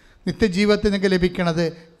 നിത്യജീവിതത്തിൽ നിങ്ങൾക്ക് ലഭിക്കുന്നത്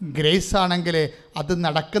ഗ്രേസ് ആണെങ്കിൽ അത്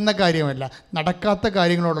നടക്കുന്ന കാര്യമല്ല, നടക്കാത്ത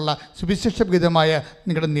കാര്യങ്ങളോടുള്ള സുവിശേഷവിധമായ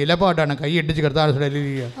നിങ്ങളുടെ നിലപാടാണ്. കൈയിടിച്ച് കർത്താവ്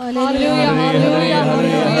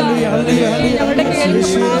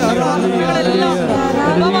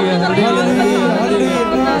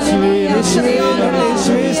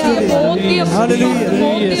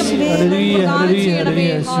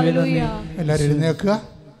എല്ലാവരും എഴുന്നേൽക്കുക,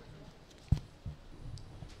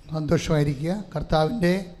 സന്തോഷമായിരിക്കുക.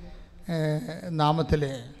 കർത്താവിൻ്റെ നാമത്തിൽ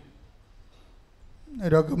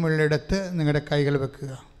രോഗമുള്ളിടത്ത് നിങ്ങളുടെ കൈകൾ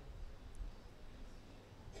വെക്കുക.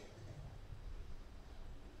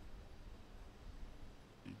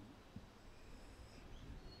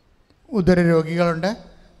 ഉദരരോഗികളുണ്ട്,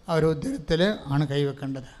 അവർ ഉദരത്തിൽ ആണ്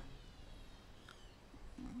കൈവെക്കേണ്ടത്.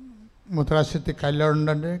 മൂത്രാശയത്തിൽ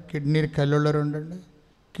കല്ലുണ്ടുണ്ട്, കിഡ്നിയിൽ കല്ലുള്ളവരുണ്ട്,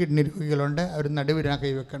 കിഡ്നി രോഗികളുണ്ട്, അവർ നടുവിലാണ്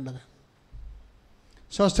കൈവെക്കേണ്ടത്.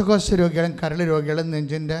 ശ്വാസകോശ രോഗികളും കരൾ രോഗികളും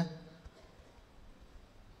നെഞ്ചിൻ്റെ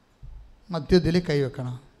മധ്യത്തിൽ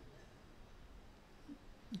കൈവെക്കണം.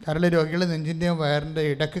 കരൾ രോഗികൾ നെഞ്ചിൻ്റെയും വയറിൻ്റെ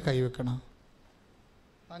ഇടയ്ക്ക് കൈവെക്കണം.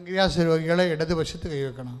 പങ്ക്രിയാസ് രോഗികളെ ഇടതുവശത്ത്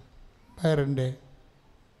കൈവെക്കണം, വയറിൻ്റെ.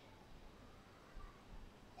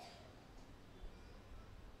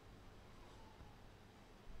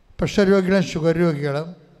 പ്രഷർ രോഗികളും ഷുഗർ രോഗികളും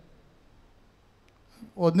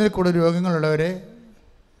ഒന്നിൽ കൂടുതൽ രോഗങ്ങളുള്ളവരെ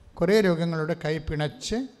കുറേ രോഗങ്ങളുടെ കൈ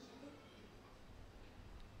പിണച്ച്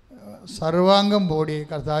സർവാംഗം ബോഡി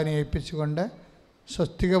കർത്താവിനെ ഏൽപ്പിച്ചുകൊണ്ട്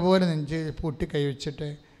സ്വസ്തിക പോലെ നെഞ്ച് പൂട്ടി കൈവച്ചിട്ട്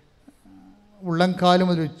ഉള്ളംകാലം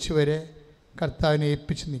മുതൽ ഉച്ച വരെ കർത്താവിനെ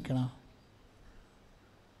ഏൽപ്പിച്ച് നിൽക്കണം.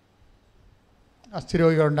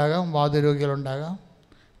 അസ്ഥിരോഗികളുണ്ടാകാം, വാതരോഗികളുണ്ടാകാം,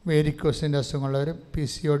 വേരിക്കോസിൻ്റെ അസുഖമുള്ളവരും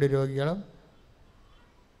PCOD രോഗികളും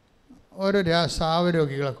ഓരോ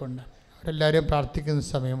സാവരോഗികളൊക്കെ ഉണ്ട്. അവരെല്ലാവരെയും പ്രാർത്ഥിക്കുന്ന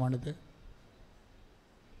സമയമാണിത്.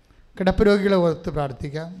 കിടപ്പ് രോഗികളെ ഓർത്ത്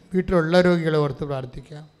പ്രാർത്ഥിക്കാം, വീട്ടിലുള്ള രോഗികളെ ഓർത്ത്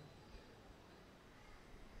പ്രാർത്ഥിക്കാം.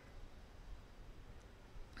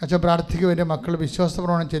 അച്ഛൻ പ്രാർത്ഥിക്കും, എൻ്റെ മക്കൾ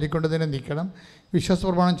വിശ്വാസപ്രമാണം ചൊല്ലിക്കൊണ്ടതിനെ നിൽക്കണം.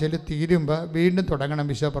 വിശ്വാസപ്രമാണം ചൊല്ലി തീരുമ്പോൾ വീണ്ടും തുടങ്ങണം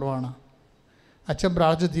വിശ്വാസപ്രമാണം. അച്ഛൻ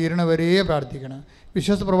പ്രാർത്ഥിച്ച് തീരണവരേ പ്രാർത്ഥിക്കണം.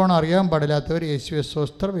 വിശ്വാസപ്രമാണം അറിയാൻ പാടില്ലാത്തവർ യേശുവെ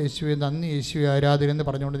സ്വസ്ത്രം, യേശുവെ നന്ദി, യേശുവെ ആരാധന എന്ന്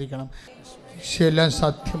പറഞ്ഞുകൊണ്ട് നിൽക്കണം. ഈശോയെല്ലാം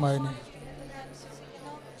സാധ്യമായതിന്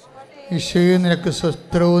ഈശോയെ നിനക്ക്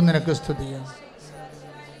സ്വസ്ത്രവും നിനക്ക് സ്തുതിയും,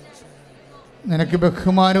 നിനക്ക്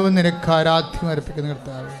ബഹുമാനവും നിനക്ക് ആരാധ്യം അർപ്പിക്കുന്ന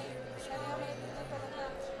കർത്താവേ.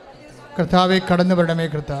 കർത്താവെ കടന്നു വരണമേ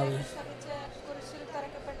കർത്താവേ.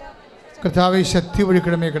 കർത്താവെ ശക്തി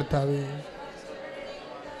ഒഴുക്കണമേ കർത്താവേ.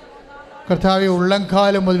 കർത്താവെ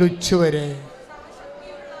ഉള്ളംകാലം മുതൽ ഉച്ചവരെ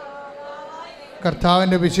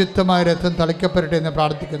കർത്താവിൻ്റെ വിശുദ്ധമായ രക്തം തളിക്കപ്പെടട്ടെ എന്ന്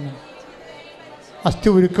പ്രാർത്ഥിക്കുന്നു. അസ്ഥി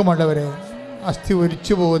ഉരുക്കമുള്ളവരെ, അസ്ഥി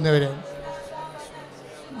ഒലിച്ചു പോകുന്നവരെ,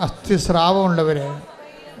 അസ്ഥി സ്രാവമുള്ളവരെ,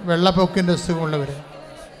 വെള്ളപ്പൊക്കിൻ്റെ അസുഖമുള്ളവർ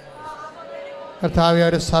കർത്താവെ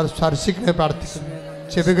അവരെ സ്പർശിക്കണേ പ്രാർത്ഥിക്കുന്നു.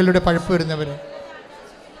 ചെവികളുടെ പഴുപ്പ് വരുന്നവർ,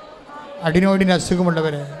 അഡിനോയിഡിന്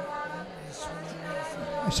അസുഖമുള്ളവർ,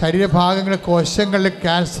 ശരീരഭാഗങ്ങളിലെ കോശങ്ങളിൽ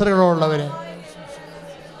ക്യാൻസറുകളുള്ളവർ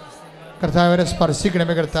കർത്താവ് അവരെ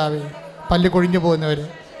സ്പർശിക്കണമേ കർത്താവെ. പല്ല് കൊഴിഞ്ഞു പോകുന്നവർ,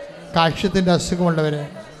 കാഴ്ചത്തിൻ്റെ അസുഖമുള്ളവർ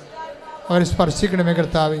അവരെ സ്പർശിക്കണമേ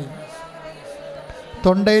കർത്താവെ.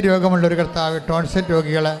 തൊണ്ടയിൽ രോഗമുള്ളൊരു കർത്താവ്, ടോൺസിൽ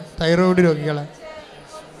രോഗികൾ, തൈറോയിഡ് രോഗികൾ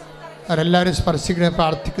അവരെല്ലാവരും സ്പർശിക്കണേ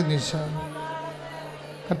പ്രാർത്ഥിക്കുന്നു ഈശോ.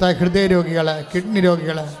 കർത്താവ് ഹൃദയ രോഗികൾ, കിഡ്നി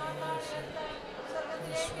രോഗികൾ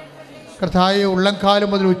കർത്താവ് ഉള്ളംകാലം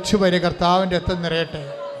മുതൽ ഉച്ചവരെ കർത്താവിൻ്റെ രക്തം നിറയട്ടെ.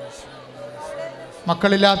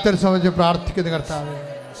 മക്കളില്ലാത്തവരെ സംബന്ധിച്ച് പ്രാർത്ഥിക്കുന്നു കർത്താവ്.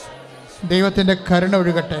 ദൈവത്തിൻ്റെ കരുണ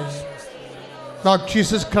ഒഴുകട്ടെ. Lord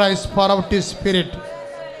Jesus Christ pour out his spirit.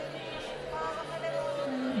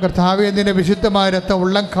 കർത്താവേ നിന്റെ വിശുദ്ധമായ രക്തം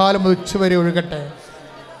ഉള്ളംകാലം മുതൽ ഉച്ചവരെ ഒഴുകട്ടെ.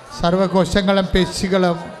 സർവകോശങ്ങളും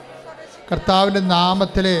പേശികളും കർത്താവിൻ്റെ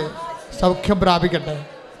നാമത്തിൽ സൗഖ്യം പ്രാപിക്കട്ടെ.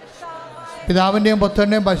 പിതാവിൻ്റെയും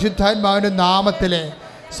പുത്രൻ്റെയും പരിശുദ്ധാത്മാവിൻ്റെ നാമത്തിൽ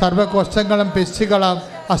സർവകോശങ്ങളും പേശികളും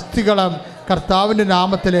അസ്ഥികളും കർത്താവിൻ്റെ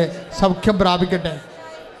നാമത്തിൽ സൗഖ്യം പ്രാപിക്കട്ടെ.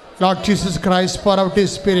 Lord Jesus Christ pour out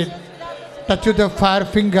his spirit. Touch with the fire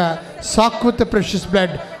finger, soak with the precious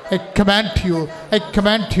blood. I command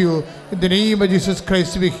you, in the name of Jesus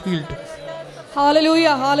Christ, be healed.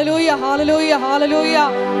 Hallelujah, hallelujah, hallelujah, hallelujah.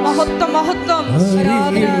 Mahottam, mahottam.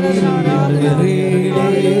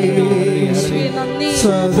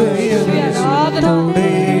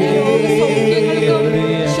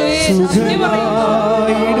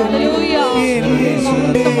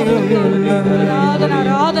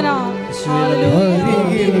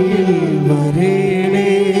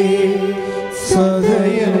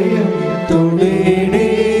 സദയം തുടേണേ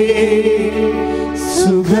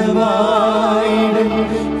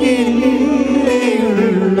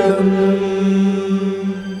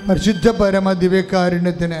പരിശുദ്ധ പരമ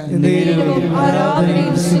ദിവ്യകാരുണ്യത്തിന്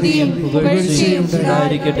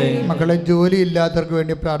മക്കളെ, ജോലി ഇല്ലാത്തവർക്ക്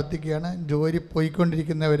വേണ്ടി പ്രാർത്ഥിക്കുകയാണ്. ജോലി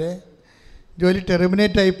പോയിക്കൊണ്ടിരിക്കുന്നവരെ, ജോലി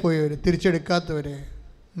ടെർമിനേറ്റായി പോയവർ, തിരിച്ചെടുക്കാത്തവർ,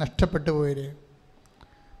 നഷ്ടപ്പെട്ടു പോയവർ,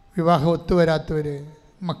 വിവാഹം ഒത്തുവരാത്തവർ,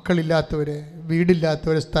 മക്കളില്ലാത്തവർ,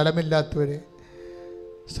 വീടില്ലാത്തവർ, സ്ഥലമില്ലാത്തവർ,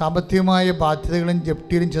 സാമ്പത്തികമായ ബാധ്യതകളും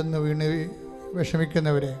ജപ്തിയിലും ചെന്ന് വീണ്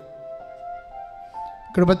വിഷമിക്കുന്നവർ,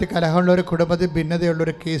 കുടുംബത്തിൽ കലഹമുള്ളവർ, കുടുംബത്തിൽ ഭിന്നതയുള്ളവർ,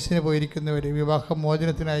 കേസിന് പോയിരിക്കുന്നവർ,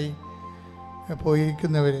 വിവാഹമോചനത്തിനായി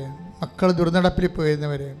പോയിരിക്കുന്നവർ, മക്കൾ ദുർനടപ്പിൽ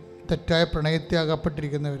പോയിരുന്നവർ, തെറ്റായ പ്രണയത്തെ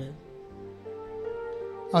അകപ്പെട്ടിരിക്കുന്നവർ,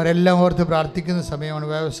 അവരെല്ലാം ഓർത്ത് പ്രാർത്ഥിക്കുന്ന സമയമാണ്.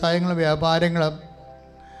 വ്യവസായങ്ങളും വ്യാപാരങ്ങളും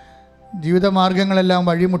ജീവിതമാർഗങ്ങളെല്ലാം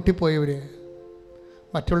വഴിമുട്ടിപ്പോയവർ,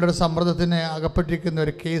 മറ്റുള്ളവരുടെ സമ്മർദ്ദത്തിന് അകപ്പെട്ടിരിക്കുന്നവർ,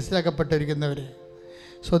 കേസിലകപ്പെട്ടിരിക്കുന്നവർ,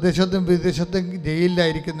 സ്വദേശത്തും വിദേശത്തും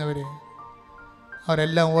ജയിലിലായിരിക്കുന്നവർ,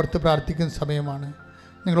 അവരെല്ലാം ഓർത്ത് പ്രാർത്ഥിക്കുന്ന സമയമാണ്.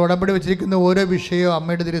 നിങ്ങൾ ഉടമ്പടി വെച്ചിരിക്കുന്ന ഓരോ വിഷയവും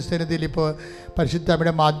അമ്മയുടെ തിരുസന്നിധിയിൽ ഇപ്പോൾ പരിശുദ്ധ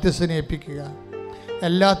അമ്മയുടെ മാധ്യസ്ഥനെ ഏൽപ്പിക്കുക.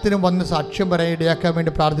 എല്ലാത്തിനും വന്ന് സാക്ഷ്യം പറയാൻ ഇടയാക്കാൻ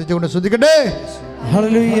വേണ്ടി പ്രാർത്ഥിച്ചുകൊണ്ട് ശ്രദ്ധിക്കട്ടെ.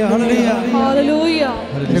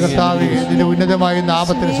 നിന്റെ ഉന്നതമായ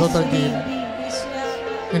നാമത്തിന് സ്തോത്രം ചെയ്യുന്നു.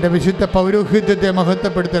 നിന്റെ വിശുദ്ധ പൗരോഹിത്യത്തെ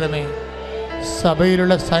മഹത്വപ്പെടുത്തണമേ.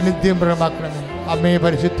 സഭയിലുള്ള സാന്നിധ്യം പ്രകടമാക്കണമേ. അമ്മയെ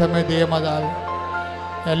പരിശുദ്ധമേ ദൈവമാതാവ്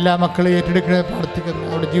എല്ലാ മക്കളെയും ഏറ്റെടുക്കണേ പ്രാർത്ഥിക്കുന്നു.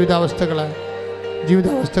 അവരുടെ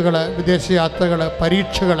ജീവിതാവസ്ഥകൾ, വിദേശയാത്രകൾ,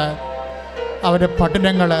 പരീക്ഷകൾ, അവരുടെ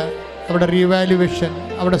പഠനങ്ങൾ, അവരുടെ റീവാലുവേഷൻ,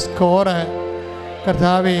 അവരുടെ സ്കോറ്,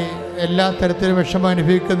 കർത്താവെ എല്ലാ തരത്തിലും വിഷമം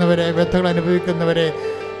അനുഭവിക്കുന്നവരെ, വ്യഥകൾ അനുഭവിക്കുന്നവരെ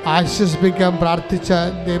ആശ്വസിപ്പിക്കാൻ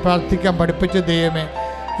പ്രാർത്ഥിക്കാൻ പഠിപ്പിച്ച ദൈവമേ,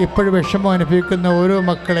 ഇപ്പോഴും വിഷമം അനുഭവിക്കുന്ന ഓരോ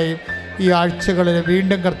മക്കളെയും ഈ ആഴ്ചകളിൽ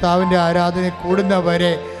വീണ്ടും കർത്താവിൻ്റെ ആരാധന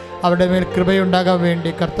കൂടുന്നവരെ അവരുടെ മേൽ കൃപയുണ്ടാകാൻ വേണ്ടി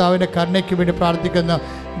കർത്താവിൻ്റെ കരുണയ്ക്ക് വേണ്ടി പ്രാർത്ഥിക്കുന്നു.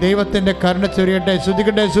 ദൈവത്തിൻ്റെ കരുണ ചൊരിയട്ടെ.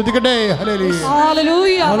 ശ്രുതിക്കട്ടെ, ശ്രുതിക്കട്ടെ.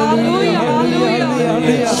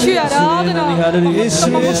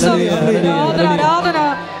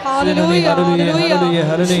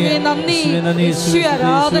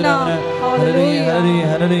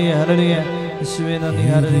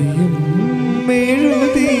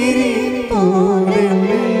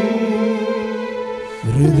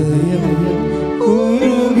 ഹൃദയം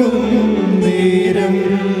ഉരുകും നേരം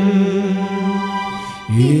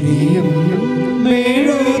ഇനിയും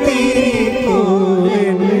മെഴുതിരി പോലെ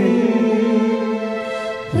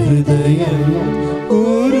ഹൃദയം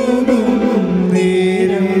ഉരുകും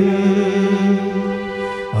നേരം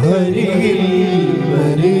അരികിൽ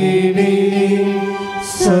വരേണേ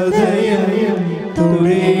സദയം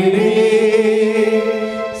തൊഴേണേ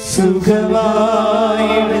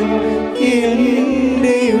സുഖമായി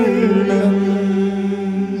എൻ്റെ ഉള്ളം.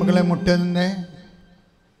 മകളെ മുട്ട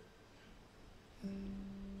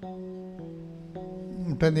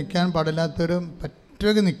നിൽക്കാൻ പാടില്ലാത്തവരും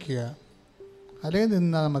പറ്റുമെങ്കിൽ നിൽക്കുക, അല്ലെങ്കിൽ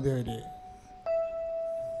നിന്നാൽ മതി. അവർ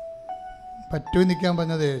പറ്റുമെങ്കിൽ നിൽക്കാൻ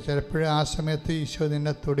പറഞ്ഞത് ചിലപ്പോഴും ആ സമയത്ത് ഈശോ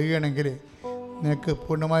നിന്നെ തൊടുകയാണെങ്കിൽ നിനക്ക്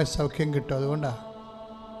പൂർണ്ണമായ സൗഖ്യം കിട്ടും. അതുകൊണ്ടാണ്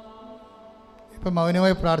ഇപ്പം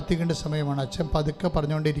മൗനമായി പ്രാർത്ഥിക്കേണ്ട സമയമാണ്. അച്ഛൻ പതുക്കെ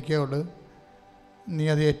പറഞ്ഞുകൊണ്ടിരിക്കുകയുള്ളൂ. നീ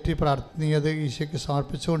അത് നീ അത് ഈശോയ്ക്ക്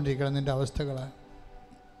സമർപ്പിച്ചുകൊണ്ടിരിക്കണം. നിൻ്റെ അവസ്ഥകൾ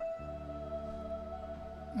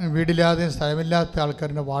വീടില്ലാതെ സ്ഥലമില്ലാത്ത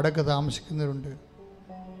ആൾക്കാരുടെ വാടക താമസിക്കുന്നവരുണ്ട്.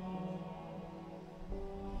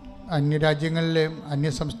 അന്യരാജ്യങ്ങളിലും അന്യ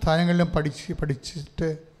സംസ്ഥാനങ്ങളിലും പഠിച്ചിട്ട്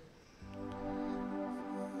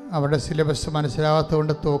അവരുടെ സിലബസ്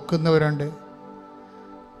മനസ്സിലാകാത്തതുകൊണ്ട് തോക്കുന്നവരുണ്ട്.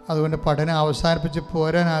 അതുകൊണ്ട് പഠനം അവസാനിപ്പിച്ച്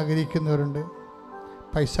പോരാൻ ആഗ്രഹിക്കുന്നവരുണ്ട്.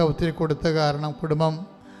 പൈസ ഒത്തിരി കൊടുത്ത കാരണം കുടുംബം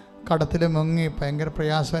കടത്തിൽ മുങ്ങി ഭയങ്കര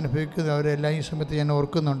പ്രയാസം അനുഭവിക്കുന്നവരെല്ലാം ഈ സമയത്ത് ഞാൻ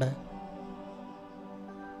ഓർക്കുന്നുണ്ട്.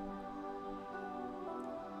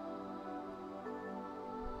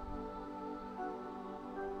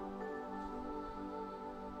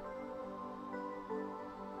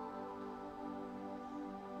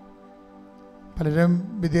 പലരും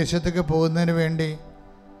വിദേശത്തേക്ക് പോകുന്നതിന് വേണ്ടി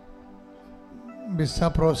വിസ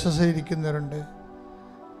പ്രോസസ്സ് ഇരിക്കുന്നവരുണ്ട്.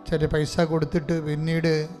 ചില പൈസ കൊടുത്തിട്ട്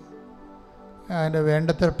പിന്നീട് അതിൻ്റെ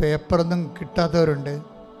വേണ്ടത്ര പേപ്പറൊന്നും കിട്ടാത്തവരുണ്ട്.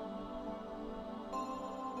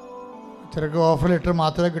 ചിലർക്ക് ഓഫർ ലെറ്റർ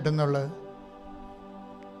മാത്രമേ കിട്ടുന്നുള്ളൂ.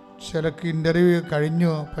 ചിലർക്ക് ഇൻ്റർവ്യൂ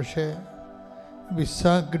കഴിഞ്ഞു, പക്ഷേ വിസ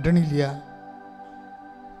കിട്ടണില്ല.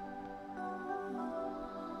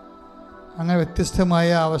 അങ്ങനെ വ്യത്യസ്തമായ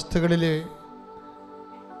അവസ്ഥകളിൽ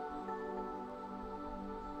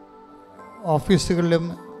ഓഫീസുകളിലും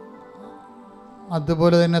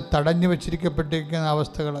അതുപോലെ തന്നെ തടഞ്ഞു വച്ചിരിക്കപ്പെട്ടിരിക്കുന്ന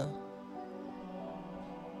അവസ്ഥകൾ,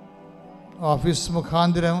 ഓഫീസ്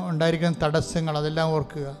മുഖാന്തരം ഉണ്ടായിരിക്കുന്ന തടസ്സങ്ങൾ, അതെല്ലാം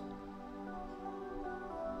ഓർക്കുക.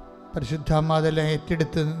 പരിശുദ്ധാമ്മ അതെല്ലാം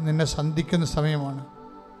ഏറ്റെടുത്ത് നിന്നെ സന്ധിക്കുന്ന സമയമാണ്.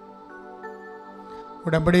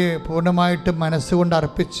 ഉടമ്പടി പൂർണ്ണമായിട്ട് മനസ്സുകൊണ്ട്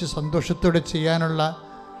അർപ്പിച്ച് സന്തോഷത്തോടെ ചെയ്യാനുള്ള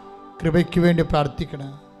കൃപയ്ക്ക് വേണ്ടി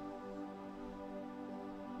പ്രാർത്ഥിക്കണം.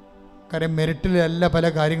 കാര്യം മെറിറ്റിലല്ല പല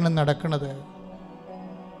കാര്യങ്ങളും നടക്കുന്നത്.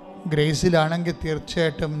 ഗ്രേസിലാണെങ്കിൽ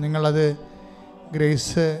തീർച്ചയായിട്ടും നിങ്ങളത്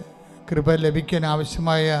ഗ്രേസ് കൃപ ലഭിക്കാൻ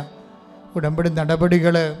ആവശ്യമായ ഉടമ്പടി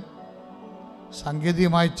നടപടികൾ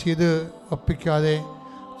സാങ്കേതികമായി ചെയ്ത് ഒപ്പിക്കാതെ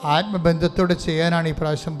ആത്മബന്ധത്തോടെ ചെയ്യാനാണ് ഈ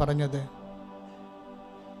പ്രാവശ്യം പറഞ്ഞത്.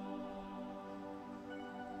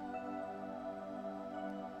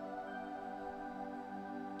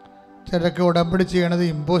 ചിലർക്ക് ഉടമ്പടി ചെയ്യണത്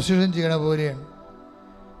ഇമ്പോസിഷൻ ചെയ്യണ പോലെയാണ്.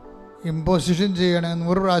 ഇമ്പോസിഷൻ ചെയ്യണ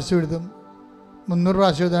 100 പ്രാവശ്യം എഴുതും, 300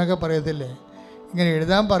 പ്രാവശ്യം എഴുതാനൊക്കെ പറയത്തില്ലേ? ഇങ്ങനെ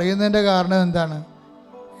എഴുതാൻ പറയുന്നതിൻ്റെ കാരണം എന്താണ്?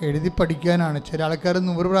 എഴുതി പഠിക്കാനാണ്. ചില ആൾക്കാർ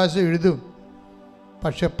 100 പ്രാവശ്യം എഴുതും,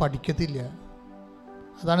 പക്ഷെ പഠിക്കത്തില്ല.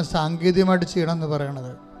 അതാണ് സാങ്കേതികമായിട്ട് ചെയ്യണമെന്ന്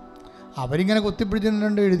പറയണത്. അവരിങ്ങനെ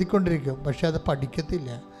കുത്തിപ്പിടിച്ചിട്ടുണ്ട് എഴുതിക്കൊണ്ടിരിക്കും, പക്ഷെ അത് പഠിക്കത്തില്ല.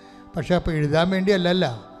 പക്ഷെ അപ്പോൾ എഴുതാൻ വേണ്ടിയല്ലല്ല,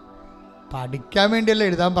 പഠിക്കാൻ വേണ്ടിയല്ല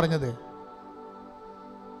എഴുതാൻ പറഞ്ഞത്.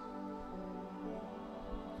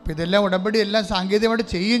 അപ്പോൾ ഇതെല്ലാം ഉടമ്പടി എല്ലാം സാങ്കേതികമായിട്ട്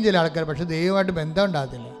ചെയ്യും ചില ആൾക്കാർ, പക്ഷെ ദൈവമായിട്ട് ബന്ധം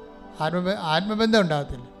ഉണ്ടാകത്തില്ല, ആത്മബന്ധം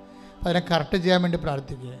ഉണ്ടാകത്തില്ല. അപ്പോൾ അതിനെ കറക്റ്റ് ചെയ്യാൻ വേണ്ടി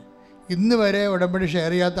പ്രാർത്ഥിക്കുക. ഇന്ന് വരെ ഉടമ്പടി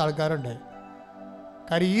ഷെയർ ചെയ്യാത്ത ആൾക്കാരുണ്ട്.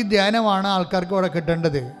 കാര്യം ഈ ധ്യാനമാണ് ആൾക്കാർക്ക് ഇവിടെ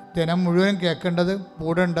കിട്ടേണ്ടത്. ജനം മുഴുവൻ കേൾക്കേണ്ടതും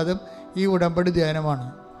കൂടേണ്ടതും ഈ ഉടമ്പടി ധ്യാനമാണ്.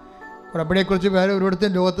 ഉടമ്പടിയെക്കുറിച്ച് വേറെ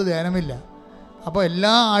ഒരിടത്തും ലോകത്ത് ധ്യാനമില്ല. അപ്പോൾ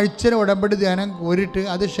എല്ലാ ആഴ്ചയിലും ഉടമ്പടി ധ്യാനം കോരിട്ട്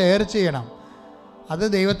അത് ഷെയർ ചെയ്യണം. അത്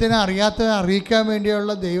ദൈവത്തിനെ അറിയിക്കാൻ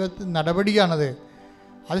വേണ്ടിയുള്ള നടപടിയാണത്.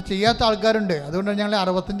 അത് ചെയ്യാത്ത ആൾക്കാരുണ്ട്. അതുകൊണ്ടാണ് ഞങ്ങൾ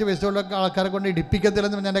 65 വയസ്സുള്ള ആൾക്കാരെ കൊണ്ട്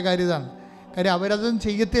ഇടിപ്പിക്കത്തില്ലെന്ന് പറഞ്ഞതിൻ്റെ കാര്യം ഇതാണ്. കാര്യം അവരതൊന്നും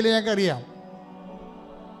ചെയ്യത്തില്ല, ഞങ്ങൾക്കറിയാം.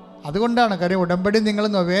 അതുകൊണ്ടാണ്. കാര്യം ഉടമ്പടി നിങ്ങൾ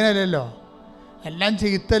നൊവേനല്ലല്ലോ, എല്ലാം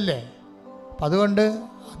ചെയ്യത്തല്ലേ. അപ്പം അതുകൊണ്ട്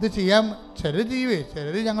അത് ചെയ്യാൻ ചിലർ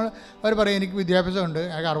ചിലർ അവർ പറയും എനിക്ക് വിദ്യാഭ്യാസമുണ്ട്,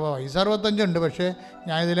 ഞങ്ങൾക്ക് 60 വയസ്സ് 65 ഉണ്ട്, പക്ഷേ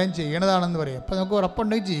ഞാൻ ഇതെല്ലാം ചെയ്യണതാണെന്ന് പറയും. അപ്പോൾ നമുക്ക്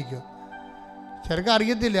ഉറപ്പുണ്ടെങ്കിൽ ചെയ്യിക്കും. ചിലർക്ക്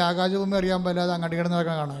അറിയത്തില്ല, ആകാശഭൂമി അറിയാൻ പറ്റാതെ അങ്ങോട്ട്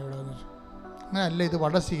കിടന്നതൊക്കെ കാണാം ഇവിടെ വന്ന്. അങ്ങനെയല്ല, ഇത്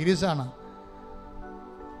വളരെ സീരിയസ് ആണ്.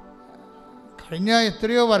 കഴിഞ്ഞ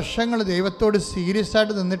എത്രയോ വർഷങ്ങൾ ദൈവത്തോട് സീരിയസ്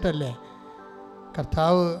ആയിട്ട് നിന്നിട്ടല്ലേ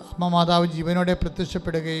കർത്താവ് അമ്മ മാതാവ് ജീവനോടെ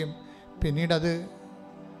പ്രത്യക്ഷപ്പെടുകയും പിന്നീട് അത്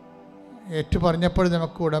ഏറ്റുപറഞ്ഞപ്പോൾ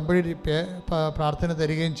നമുക്ക് ഉടമ്പടി പ്രാർത്ഥന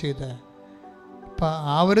തരികയും ചെയ്ത്. അപ്പം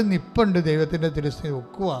ആ ഒരു നിപ്പുണ്ട് ദൈവത്തിൻ്റെ തിരുസ്ഥിതി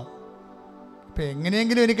ഒക്കുക. ഇപ്പം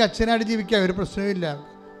എങ്ങനെയെങ്കിലും എനിക്ക് അച്ഛനായിട്ട് ജീവിക്കാം, ഒരു പ്രശ്നമില്ല.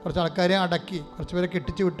 കുറച്ച് ആൾക്കാരെ അടക്കി കുറച്ച് പേരെ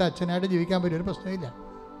കെട്ടിച്ച് വിട്ട് അച്ഛനായിട്ട് ജീവിക്കാൻ പറ്റും, ഒരു പ്രശ്നമില്ല.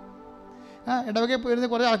 ഇടവകയിൽ പോയിരുന്ന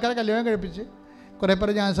കുറേ ആൾക്കാരെ കല്യാണം കഴിപ്പിച്ച് കുറേ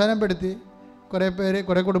പേരെ ജ്ഞാനസ്നാനം പെടുത്തി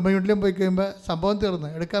കുറേ കുടുംബ വീട്ടിലും പോയി കഴിയുമ്പോൾ സംഭവം തീർന്ന്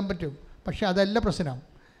എടുക്കാൻ പറ്റും. പക്ഷെ അതല്ല പ്രശ്നം.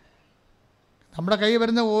 നമ്മുടെ കയ്യിൽ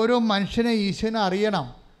വരുന്ന ഓരോ മനുഷ്യനെ ഈശോനെ അറിയണം.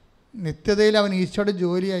 നിത്യതയിൽ അവൻ ഈശോയുടെ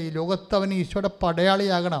ജോലിയായി, ലോകത്ത് അവൻ ഈശോയുടെ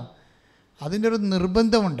പടയാളിയാകണം. അതിൻ്റെ ഒരു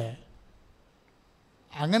നിർബന്ധമുണ്ട്.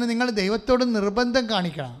 അങ്ങനെ നിങ്ങൾ ദൈവത്തോട് നിർബന്ധം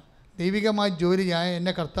കാണിക്കണം. ദൈവികമായ ജോലി ഞാൻ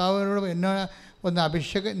എൻ്റെ കർത്താവിനോട് എന്നെ ഒന്ന്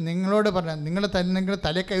അഭിഷേകം നിങ്ങളോട് പറഞ്ഞാൽ നിങ്ങളുടെ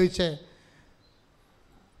തലേ കൈവച്ച്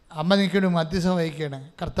അമ്മ നിൽക്കണ മധ്യസ്ഥം വഹിക്കുകയാണ്.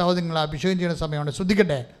 കർത്താവ് നിങ്ങളെ അഭിഷേകം ചെയ്യുന്ന സമയമാണ്.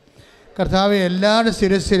 ശ്രദ്ധിക്കട്ടെ, കർത്താവ് എല്ലാവരും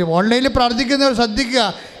സ്ഥിരസ്ഥിരം ഓൺലൈനിൽ പ്രാർത്ഥിക്കുന്നവർ ശ്രദ്ധിക്കുക.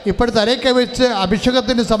 ഇപ്പോഴത്തെ തലേ കൈവച്ച്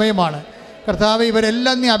അഭിഷേകത്തിൻ്റെ സമയമാണ്. കർത്താവ്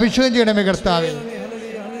ഇവരെല്ലാം നീ അഭിഷേകം ചെയ്യണമേ കർത്താവ്.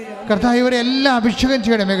 കർത്താവ് ഇവരെല്ലാം അഭിഷേകം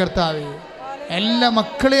ചെയ്യണമേ കർത്താവ്. എല്ലാ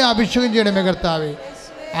മക്കളെയും അഭിഷേകം ചെയ്യണമേ കർത്താവ്.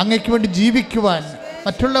 അങ്ങയ്ക്ക് വേണ്ടി ജീവിക്കുവാൻ,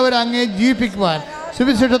 മറ്റുള്ളവരെ അങ്ങയെ ജീവിപ്പിക്കുവാൻ,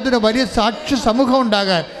 സുവിശേഷത്തിന് വലിയ സാക്ഷ്യ സമൂഹം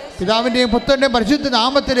ഉണ്ടാകാൻ പിതാവിൻ്റെയും പുത്രൻ്റെയും പരിശുദ്ധ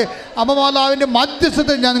നാമത്തിൽ അമ്മമാതാവിൻ്റെ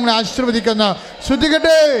മധ്യസ്ഥത്തിൽ ഞാൻ നിങ്ങളെ ആശീർവദിക്കുന്നു.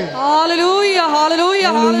 ശ്രദ്ധിക്കട്ടെ.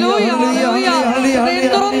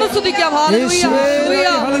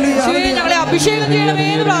 ഞങ്ങളെ അഭിഷേകം ചെയ്യണമേ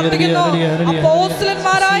എന്ന് പ്രാർത്ഥിക്കുന്നു.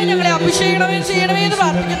 അപ്പോസ്തലന്മാരായി ഞങ്ങളെ അഭിഷേകം ചെയ്യണമേ എന്ന്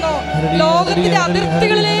പ്രാർത്ഥിക്കുന്നു. ലോകത്തിന്റെ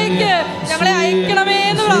അതിർത്തികളിലേക്ക് ഞങ്ങളെ അയക്കണമേ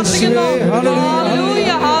എന്ന് പ്രാർത്ഥിക്കുന്നു.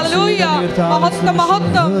 ഹല്ലേലൂയ, ഹല്ലേലൂയ, മഹത്വം,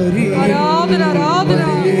 മഹത്വം, ആരാധന, ആരാധന.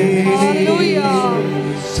 ഹല്ലേലൂയ.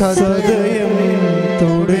 സദയം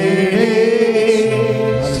തുടരേ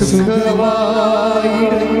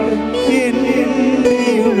സുഖവായിടും എൻ്റെ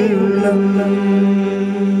ഉള്ളം.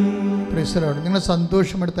 Praise the Lord. നിങ്ങൾ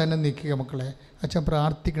സന്തോഷമെടുത്ത് തന്നെ നിൽക്കുക മക്കളെ. അച്ഛൻ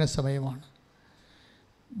പ്രാർത്ഥിക്കുന്ന സമയമാണ്.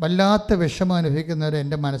 വല്ലാത്ത വിഷമം അനുഭവിക്കുന്നവരെ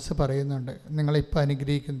എൻ്റെ മനസ്സ് പറയുന്നുണ്ട്, നിങ്ങളിപ്പോൾ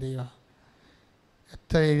അനുഗ്രഹിക്കും ദൈവം.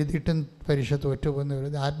 എത്ര എഴുതിയിട്ടും പരീക്ഷ തോറ്റുപോകുന്നവർ,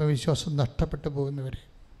 ആത്മവിശ്വാസം നഷ്ടപ്പെട്ടു പോകുന്നവർ,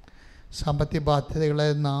 സാമ്പത്തിക ബാധ്യതകളെ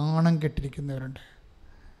നാണം കെട്ടിരിക്കുന്നവരുണ്ട്.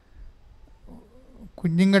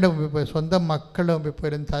 കുഞ്ഞുങ്ങളുടെ മുമ്പിൽ പോയി, സ്വന്തം മക്കളുടെ മുമ്പിൽ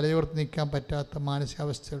പോലും തലയോർത്ത് നിൽക്കാൻ പറ്റാത്ത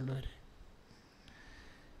മാനസികാവസ്ഥയുള്ളവർ,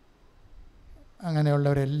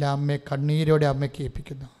 അങ്ങനെയുള്ളവരെല്ലാം അമ്മയെ കണ്ണീരോടെ അമ്മയ്ക്ക്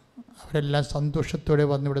ഏൽപ്പിക്കുന്നു. അവരെല്ലാം സന്തോഷത്തോടെ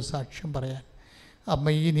വന്നിവിടെ സാക്ഷ്യം പറയാൻ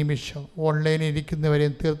അമ്മ ഈ നിമിഷം ഓൺലൈനിൽ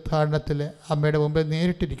ഇരിക്കുന്നവരെയും തീർത്ഥാടനത്തിൽ അമ്മയുടെ മുമ്പിൽ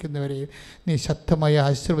നേരിട്ടിരിക്കുന്നവരെയും നീ ശക്തമായി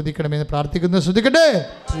ആശീർവദിക്കണമെന്ന് പ്രാർത്ഥിക്കുന്നു. ശ്രദ്ധിക്കട്ടെ.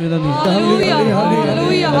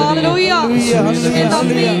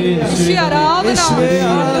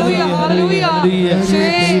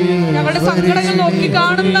 ഞങ്ങളുടെ സങ്കടങ്ങൾ നോക്കി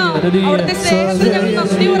കാണുന്ന അവിടുത്തെ സ്നേഹത്തിൽ ഞങ്ങൾ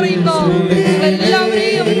നന്ദി പറയുന്നു.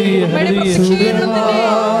 എല്ലാവരെയും അമ്മയുടെ പ്രത്യക്ഷീകരണത്തിന്റെ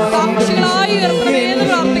സാക്ഷികളായി ഉയർത്തണമെന്ന്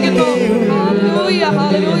പ്രാർത്ഥിക്കുന്നു. Hallelujah,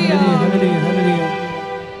 hallelujah.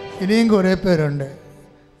 ഇനിയും കുറേ പേരുണ്ട്.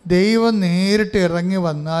 ദൈവം നേരിട്ട് ഇറങ്ങി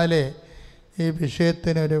വന്നാലേ ഈ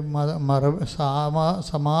വിഷയത്തിനൊരു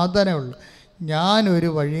സമാധാനമുള്ളൂ. ഞാനൊരു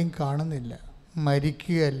വഴിയും കാണുന്നില്ല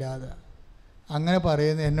മരിക്കുകയല്ലാതെ. അങ്ങനെ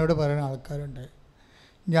പറയുന്ന എന്നോട് പറയുന്ന ആൾക്കാരുണ്ട്.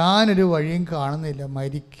 ഞാനൊരു വഴിയും കാണുന്നില്ല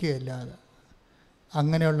മരിക്കുകയല്ലാതെ.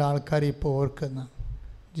 അങ്ങനെയുള്ള ആൾക്കാർ ഇപ്പോൾ ഓർക്കുന്ന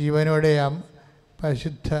ജീവനോടെ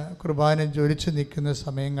പരിശുദ്ധ കുർബാന ജ്വലിച്ച് നിൽക്കുന്ന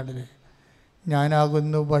സമയങ്ങളിൽ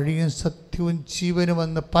ഞാനാകുന്നു വഴിയും സത്യവും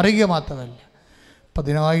ജീവനുമെന്ന് പറയുക മാത്രമല്ല,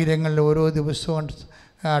 10,000 ഓരോ ദിവസവും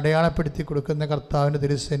അടയാളപ്പെടുത്തി കൊടുക്കുന്ന കർത്താവിൻ്റെ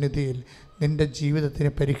തിരുസന്നിധിയിൽ നിന്റെ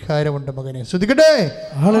ജീവിതത്തിന് പരിഹാരമുണ്ട് മകനെ. ശ്രദ്ധിക്കട്ടെ.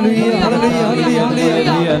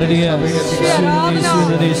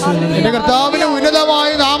 എന്റെ കർത്താവിന്റെ ഉന്നതമായ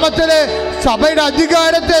നാമത്തില്, സഭയുടെ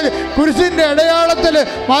അധികാരത്തിൽ, കുരിശിന്റെ അടയാളത്തിൽ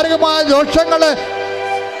മാരകമായ ദോഷങ്ങള്,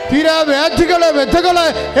 തീരാവ്യാധികള്, വ്യഥകള്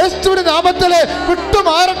യേശുവിന്റെ നാമത്തില്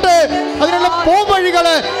വിട്ടുമാറട്ടെ. അതിനുള്ള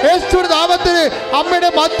പോംവഴികള് യേശുവിന്റെ നാമത്തില് അമ്മയുടെ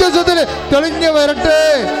മധ്യസ്ഥത്തില് തെളിഞ്ഞു വരട്ടെ.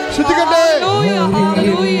 ശ്രദ്ധിക്കട്ടെ.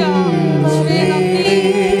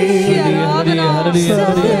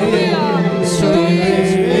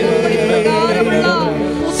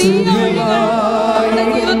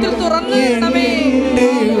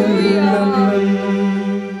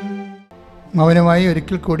 മൗനമായി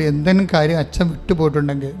ഒരിക്കൽ കൂടി എന്തെങ്കിലും കാര്യം അച്ഛൻ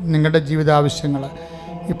വിട്ടുപോയിട്ടുണ്ടെങ്കിൽ നിങ്ങളുടെ ജീവിതാവശ്യങ്ങൾ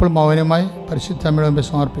ഇപ്പോൾ മൗനമായി പരിശുദ്ധ അമ്മയുടെ മുമ്പിൽ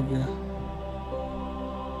സമർപ്പിക്കുക.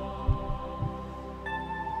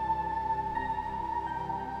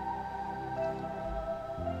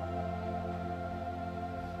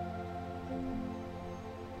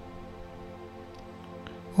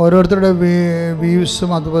 ഓരോരുത്തരുടെ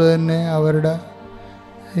വ്യൂസും അതുപോലെ തന്നെ അവരുടെ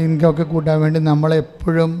ഇൻകമൊക്കെ കൂട്ടാൻ വേണ്ടി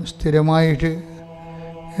നമ്മളെപ്പോഴും സ്ഥിരമായിട്ട്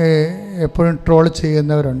എപ്പോഴും ട്രോൾ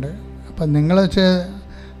ചെയ്യുന്നവരുണ്ട്. അപ്പം നിങ്ങൾ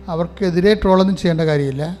അവർക്കെതിരെ ട്രോളൊന്നും ചെയ്യേണ്ട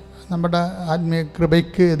കാര്യമില്ല. നമ്മുടെ ആത്മീയ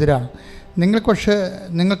കൃപയ്ക്ക് എതിരാണ്.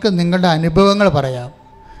 നിങ്ങൾക്ക് നിങ്ങളുടെ അനുഭവങ്ങൾ പറയാം.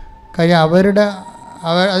 കാര്യം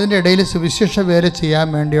അതിൻ്റെ ഇടയിൽ സുവിശേഷ വേല ചെയ്യാൻ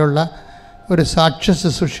വേണ്ടിയുള്ള ഒരു സാക്ഷ്യ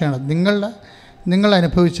ശുശ്രൂഷയാണ്. നിങ്ങൾ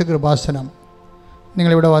അനുഭവിച്ച കൃപാസനം,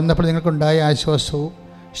 നിങ്ങളിവിടെ വന്നപ്പോൾ നിങ്ങൾക്കുണ്ടായ ആശ്വാസവും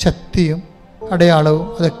ശക്തിയും അടയാളവും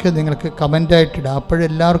അതൊക്കെ നിങ്ങൾക്ക് കമൻ്റായിട്ടിടാം.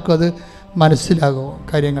 അപ്പോഴെല്ലാവർക്കും അത് മനസ്സിലാകും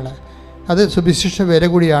കാര്യങ്ങൾ. അത് സുവിശേഷ വേല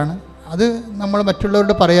കൂടിയാണ്. അത് നമ്മൾ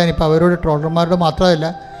മറ്റുള്ളവരോട് പറയാൻ, ഇപ്പോൾ അവരോട് ട്രോളർമാരോട് മാത്രമല്ല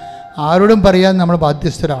ആരോടും പറയാൻ നമ്മൾ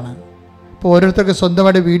ബാധ്യസ്ഥരാണ്. ഇപ്പോൾ ഓരോരുത്തർക്ക്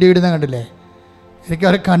സ്വന്തമായിട്ട് വീഡിയോ ഇടുന്ന കണ്ടില്ലേ? എനിക്ക്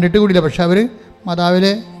അവരെ കണ്ടിട്ട് കൂടിയില്ല, പക്ഷെ അവർ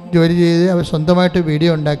മാതാവിലെ ജോലി ചെയ്ത് അവർ സ്വന്തമായിട്ട്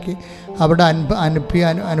വീഡിയോ ഉണ്ടാക്കി അവരുടെ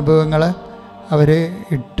അനുഭവങ്ങൾ അവർ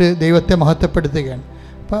ഇട്ട് ദൈവത്തെ മഹത്വപ്പെടുത്തുകയാണ്.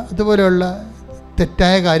 അപ്പോൾ അതുപോലെയുള്ള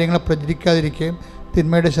തെറ്റായ കാര്യങ്ങളെ പ്രചരിക്കാതിരിക്കുകയും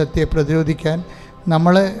തിന്മയുടെ ശക്തിയെ പ്രതിരോധിക്കാൻ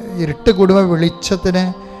നമ്മൾ ഇരുട്ട് കൂടുമ്പോൾ വെളിച്ചത്തിന്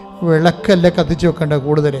വിളക്കല്ല കത്തിച്ച് വെക്കേണ്ട.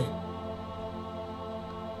 കൂടുതൽ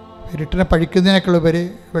ഇരുട്ടിനെ പഴിക്കുന്നതിനേക്കാളുപരി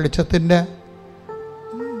വെളിച്ചത്തിൻ്റെ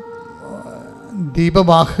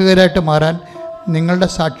ദീപവാഹകരായിട്ട് മാറാൻ നിങ്ങളുടെ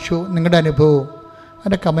സാക്ഷ്യവും നിങ്ങളുടെ അനുഭവവും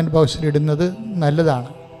അതിൻ്റെ കമൻറ്റ് ബോക്സിൽ ഇടുന്നത് നല്ലതാണ്,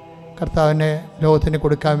 കർത്താവിനെ ലോകത്തിന്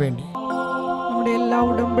കൊടുക്കാൻ വേണ്ടി. നമ്മുടെ എല്ലാ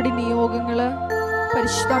ഉടമ്പടി നിയോഗങ്ങൾ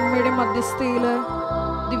പരിശുദ്ധ അമ്മയുടെ മധ്യസ്ഥയിൽ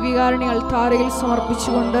ദിവ്യകാരുണ്യ അൾത്താരയിൽ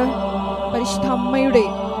സമർപ്പിച്ചുകൊണ്ട് പരിശുദ്ധ അമ്മയുടെ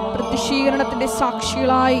പ്രത്യക്ഷീകരണത്തിൻ്റെ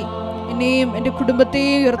സാക്ഷികളായി എന്നെയും എൻ്റെ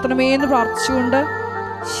കുടുംബത്തെയും ഉയർത്തണമേ എന്ന് പ്രാർത്ഥിച്ചുകൊണ്ട്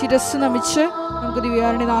ശിരസ് നമിച്ച് നമുക്ക്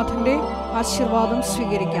ദിവ്യകാരുണ്യനാഥൻ്റെ ആശീർവാദം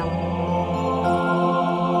സ്വീകരിക്കാം.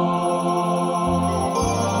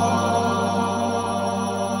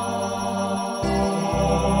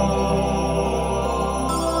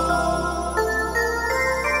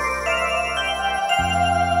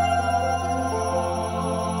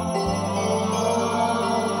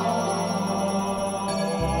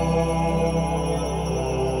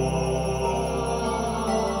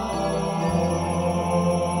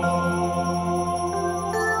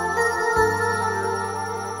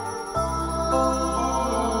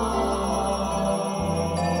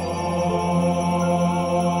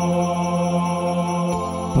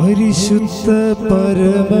 പരിശുദ്ധ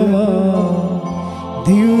പരമമാ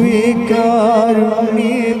ദിവ്യകാരുണ്യമേ,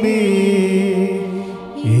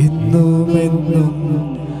 എന്നുമെന്നും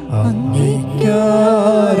അങ്ങേക്കാരാധന.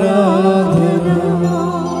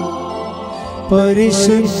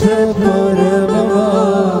 പരിശുദ്ധ പരമമാ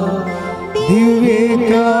ദിവ്യകാരുണ്യമേ,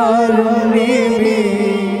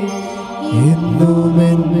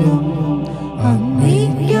 എന്നുമെന്നും അങ്ങ്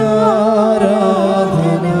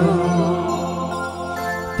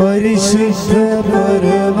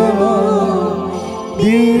പരമമാ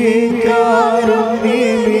ദിവ്യകാരുണ്യമേ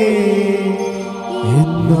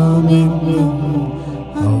എന്നും എന്നും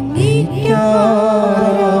അങ്ങേക്കാരാധന.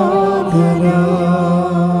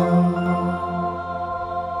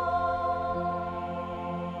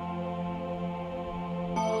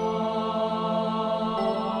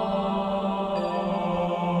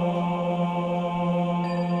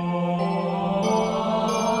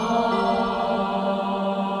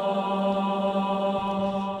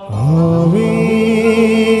 ആവേ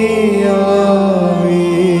ആവേ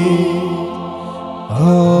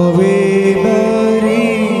ആവേ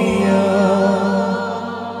മരിയ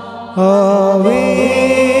ആവേ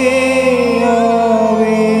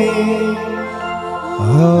ആവേ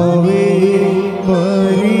ആവേ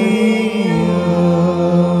മരിയ.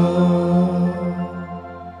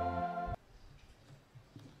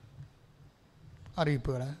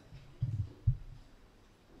 അറിയിപ്പുകൾ.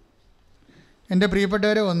 എൻ്റെ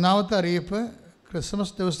പ്രിയപ്പെട്ടവരെ, ഒന്നാമത്തെ അറിയിപ്പ്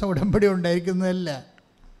ക്രിസ്മസ് ദിവസം ഉടമ്പടി ഉണ്ടായിരിക്കുന്നതല്ല.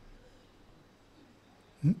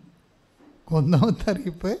 ഒന്നാമത്തെ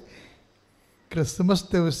അറിയിപ്പ് ക്രിസ്മസ്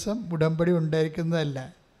ദിവസം ഉടമ്പടി ഉണ്ടായിരിക്കുന്നതല്ല.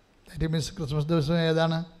 ദാറ്റ് മീൻസ് ക്രിസ്മസ് ദിവസം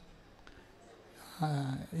ഏതാണ്?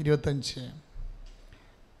 25.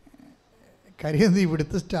 കാര്യം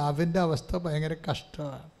ഇവിടുത്തെ സ്റ്റാഫിൻ്റെ അവസ്ഥ ഭയങ്കര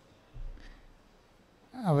കഷ്ടമാണ്.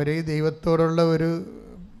 അവർ ദൈവത്തോടുള്ള ഒരു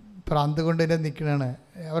ഭ്രാന്ത് കൊണ്ട് തന്നെ നിൽക്കണതാണ്.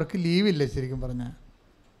 അവർക്ക് ലീവില്ല ശരിക്കും പറഞ്ഞാൽ.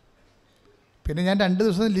 പിന്നെ ഞാൻ 2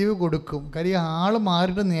 ദിവസം ലീവ് കൊടുക്കും. കാര്യം ആൾ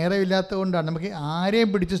മാറിയിട്ട് നേരമില്ലാത്തത് കൊണ്ടാണ്. നമുക്ക് ആരെയും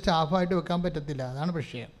പിടിച്ച് സ്റ്റാഫായിട്ട് വെക്കാൻ പറ്റത്തില്ല. അതാണ്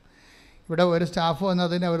വിഷയം. ഇവിടെ ഒരു സ്റ്റാഫ് വന്നാൽ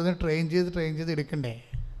അതിന് അവരൊന്ന് ട്രെയിൻ ചെയ്ത് എടുക്കണ്ടേ.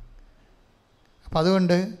 അപ്പം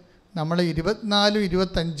അതുകൊണ്ട് നമ്മൾ 24,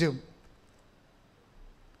 25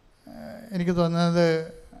 എനിക്ക് തോന്നുന്നത്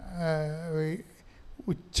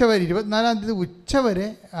ഉച്ചവരെ 24-ാം തീയതി ഉച്ചവരെ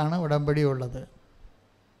ആണ് ഉടമ്പടി ഉള്ളത്.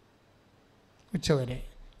 ഉച്ചവരെ.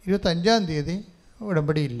 25-ാം തീയതി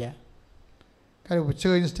ഉടമ്പടി ഇല്ല. കാര്യം ഉച്ച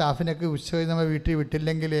കഴിഞ്ഞ് സ്റ്റാഫിനൊക്കെ ഉച്ച കഴിഞ്ഞ് നമ്മൾ വീട്ടിൽ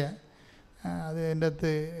വിട്ടില്ലെങ്കിൽ അത് എൻ്റെ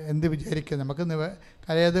അകത്ത് എന്ത് വിചാരിക്കുക. നമുക്ക്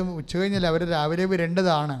കാര്യം അത് ഉച്ച കഴിഞ്ഞല്ല, അവർ രാവിലെ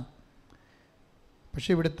വരേണ്ടതാണ്. പക്ഷേ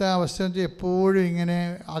ഇവിടുത്തെ അവസ്ഥ വെച്ചാൽ എപ്പോഴും ഇങ്ങനെ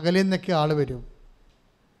അകലിൽ നിന്നൊക്കെ ആൾ വരും.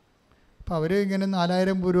 അപ്പോൾ അവർ ഇങ്ങനെ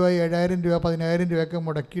 4000 രൂപ, 7000 രൂപ, 10000 രൂപയൊക്കെ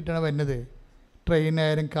മുടക്കിയിട്ടാണ് വരുന്നത്.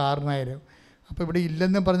 ട്രെയിനായാലും കാറിനായാലും. അപ്പോൾ ഇവിടെ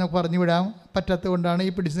ഇല്ലെന്നും പറഞ്ഞു വിടാൻ പറ്റാത്തത് കൊണ്ടാണ് ഈ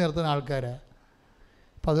പിടിച്ചു നിർത്തുന്ന ആൾക്കാർ.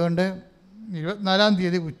 അപ്പം അതുകൊണ്ട് 24-ാം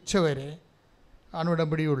തീയതി ഉച്ചവരെ ആണ്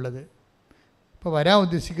ഉടമ്പടി ഉള്ളത്. ഇപ്പോൾ വരാൻ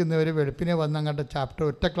ഉദ്ദേശിക്കുന്നവർ വെളുപ്പിനെ വന്ന് അങ്ങോട്ട് ചാപ്റ്റർ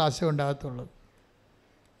ഒറ്റ ക്ലാസ്സേ ഉണ്ടാകത്തുള്ളൂ.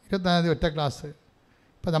 24-ാം തീയതി ഒറ്റ ക്ലാസ്.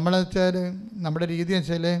 ഇപ്പോൾ നമ്മളെന്ന് വെച്ചാൽ നമ്മുടെ രീതി എന്ന്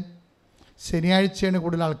വെച്ചാൽ ശനിയാഴ്ചയാണ്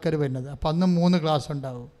കൂടുതൽ ആൾക്കാർ വരുന്നത്. അപ്പം അന്ന് 3 ക്ലാസ്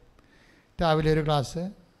ഉണ്ടാവും. രാവിലെ ഒരു ക്ലാസ്,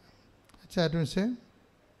 മീൻസ്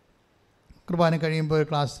കുർബാന കഴിയുമ്പോൾ ഒരു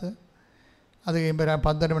ക്ലാസ്, അത് കഴിയുമ്പോൾ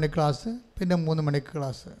 12 മണിക്ക് ക്ലാസ്, പിന്നെ 3 മണിക്ക്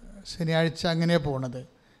ക്ലാസ്. ശനിയാഴ്ച അങ്ങനെയാണ് പോകുന്നത്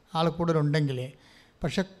ആൾ കൂടുതലുണ്ടെങ്കിലേ.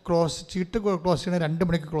 പക്ഷേ ചീട്ട് ക്ലോസ് ചെയ്യണത് 2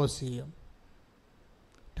 മണിക്ക് ക്ലോസ് ചെയ്യും.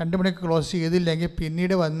 2 മണിക്ക് ക്ലോസ് ചെയ്തില്ലെങ്കിൽ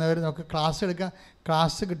പിന്നീട് വന്നവർ നമുക്ക് ക്ലാസ്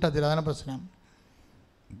കിട്ടത്തില്ല. അതാണ് പ്രശ്നം.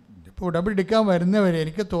 ഇപ്പോൾ ഉടമ്പടി എടുക്കാൻ വരുന്നവരെ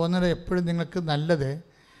എനിക്ക് തോന്നുന്നത് എപ്പോഴും നിങ്ങൾക്ക് നല്ലത്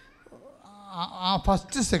ആ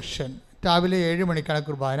ഫസ്റ്റ് സെക്ഷൻ രാവിലെ 7 മണിക്കാണ്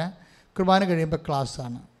കുർബാന കഴിയുമ്പോൾ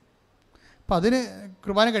ക്ലാസ്സാണ്. അപ്പോൾ അതിന്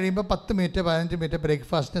കുർബാന കഴിയുമ്പോൾ 10 മിനിറ്റ് 15 മിനിറ്റ്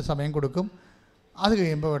ബ്രേക്ക്ഫാസ്റ്റിന് സമയം കൊടുക്കും. അത്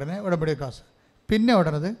കഴിയുമ്പോൾ ഉടനെ ഉടമ്പടി ക്ലാസ്. പിന്നെ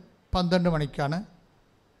ഉടനത് 12 മണിക്കാണ്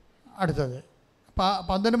അടുത്തത്. അപ്പോൾ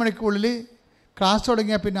 12 മണിക്കുള്ളിൽ ക്ലാസ്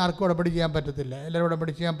തുടങ്ങിയാൽ പിന്നെ ആർക്കും ഉടമ്പടി ചെയ്യാൻ പറ്റത്തില്ല. എല്ലാവരും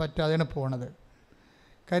ഉടമ്പടി ചെയ്യാൻ പറ്റാതെയാണ് പോണത്.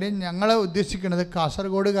 കാര്യം ഞങ്ങൾ ഉദ്ദേശിക്കുന്നത്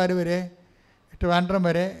കാസർഗോഡുകാർ വരെ ട്രിവാൻഡ്രം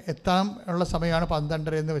വരെ എത്താൻ ഉള്ള സമയമാണ്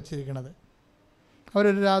 12:30 എന്ന് വെച്ചിരിക്കുന്നത്. അവർ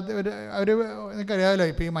നിങ്ങൾക്കറിയാമല്ലോ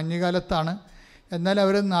ഇപ്പോൾ ഈ മഞ്ഞുകാലത്താണ്. എന്നാൽ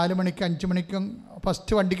അവർ 4 മണിക്ക് 5 മണിക്കും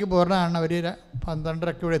ഫസ്റ്റ് വണ്ടിക്ക് പോകാനാണ് അവർ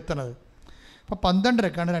 12:30 ഇവിടെ എത്തണത്. അപ്പോൾ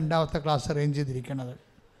 12:30ക്കാണ് 2ാമത്തെ ക്ലാസ് അറേഞ്ച് ചെയ്തിരിക്കുന്നത്.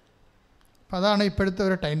 അപ്പോൾ അതാണ് ഇപ്പോഴത്തെ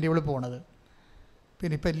ഒരു ടൈം ടേബിൾ പോണത്.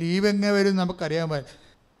 പിന്നെ ഇപ്പോൾ ലീവ് എങ്ങനെ വരും നമുക്കറിയാൻ പറ്റും.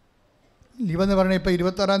 ലീവെന്ന് പറഞ്ഞാൽ ഇപ്പോൾ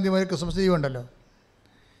 26-ാം തീയതി വരെ ക്രിസ്മസ് ലീവ് ഉണ്ടല്ലോ.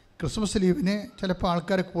 ക്രിസ്മസ് ലീവിന് ചിലപ്പോൾ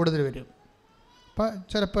ആൾക്കാർ കൂടുതൽ വരും. അപ്പോൾ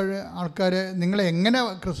ചിലപ്പോൾ ആൾക്കാർ നിങ്ങൾ എങ്ങനെ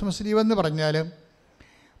ക്രിസ്മസ് ലീവെന്ന് പറഞ്ഞാലും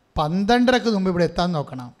 12:30ക്ക് മുമ്പ് ഇവിടെ എത്താൻ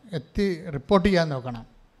നോക്കണം, എത്തി റിപ്പോർട്ട് ചെയ്യാൻ നോക്കണം.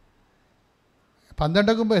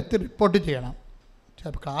 12:30ക്ക് മുമ്പ് എത്തി റിപ്പോർട്ട് ചെയ്യണം.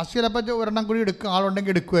 ചിലപ്പോൾ ക്ലാസ് ചിലപ്പോൾ ഒരെണ്ണം കൂടി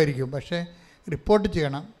ആളുണ്ടെങ്കിൽ എടുക്കുമായിരിക്കും. പക്ഷേ റിപ്പോർട്ട്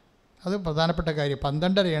ചെയ്യണം. അത് പ്രധാനപ്പെട്ട കാര്യം.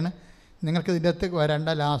 12:30യാണ് നിങ്ങൾക്ക് ഇതിൻ്റെ അകത്ത് വരേണ്ട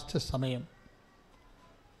ലാസ്റ്റ് സമയം.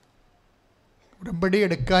 ഉടമ്പടി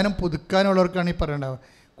എടുക്കാനും പുതുക്കാനുള്ളവർക്കാണ് ഈ പറയേണ്ടത്.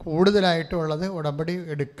 കൂടുതലായിട്ടുള്ളത് ഉടമ്പടി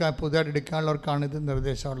പുതുതായിട്ട് എടുക്കാനുള്ളവർക്കാണ് ഇത്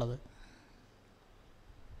നിർദ്ദേശമുള്ളത്.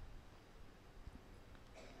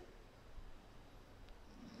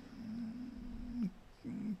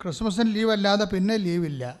 ക്രിസ്മസിന് ലീവ് അല്ലാതെ പിന്നെ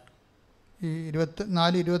ലീവില്ല. ഈ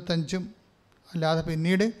 24, 25 അല്ലാതെ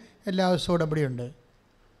പിന്നീട് എല്ലാ ദിവസവും ഉടമ്പടിയുണ്ട്.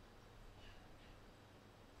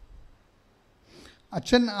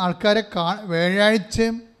 അച്ഛൻ ആൾക്കാരെ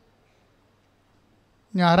വ്യാഴാഴ്ചയും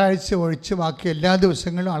ഞായറാഴ്ച ഒഴിച്ച് ബാക്കി എല്ലാ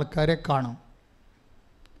ദിവസങ്ങളിലും ആൾക്കാരെ കാണും.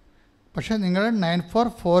 പക്ഷേ നിങ്ങൾ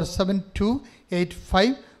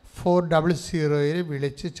 9447285400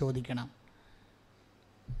 വിളിച്ച് ചോദിക്കണം.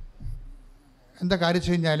 എന്താ കാര്യം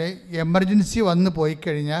വെച്ച് കഴിഞ്ഞാൽ എമർജൻസി വന്ന് പോയി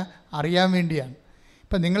കഴിഞ്ഞാൽ അറിയാൻ വേണ്ടിയാണ്.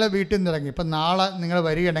 ഇപ്പം നിങ്ങളെ വീട്ടിൽ നിന്ന് ഇറങ്ങി ഇപ്പം നാളെ നിങ്ങൾ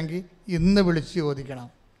വരികയാണെങ്കിൽ ഇന്ന് വിളിച്ച് ചോദിക്കണം,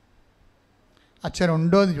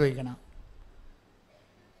 അച്ഛനുണ്ടോ എന്ന് ചോദിക്കണം.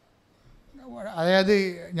 അതായത്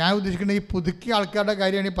ഞാൻ ഉദ്ദേശിക്കുന്നത് ഈ പുതുക്കിയ ആൾക്കാരുടെ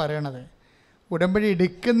കാര്യമാണ് ഈ പറയണത്. ഉടമ്പടി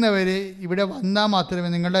എടുക്കുന്നവർ ഇവിടെ വന്നാൽ മാത്രമേ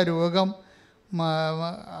നിങ്ങളുടെ രോഗം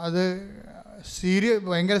അത്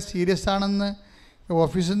ഭയങ്കര സീരിയസ് ആണെന്ന്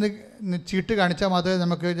ഓഫീസിൽ നിന്ന് ചീട്ട് കാണിച്ചാൽ മാത്രമേ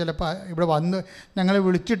നമുക്ക് ചിലപ്പോൾ ഇവിടെ വന്ന് ഞങ്ങളെ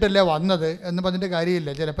വിളിച്ചിട്ടല്ലേ വന്നത് എന്ന് പറഞ്ഞിട്ട് കാര്യമില്ല.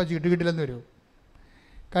 ചിലപ്പോൾ ചീട്ട് കിട്ടില്ലെന്ന് വരും.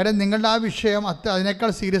 കാര്യം നിങ്ങളുടെ ആ വിഷയം അതിനേക്കാൾ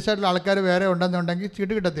സീരിയസ് ആയിട്ടുള്ള ആൾക്കാർ വേറെ ഉണ്ടെന്നുണ്ടെങ്കിൽ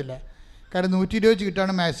ചീട്ട് കിട്ടത്തില്ല. കാരണം 120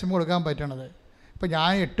 ചീട്ടാണ് മാക്സിമം കൊടുക്കാൻ പറ്റണത്. ഇപ്പോൾ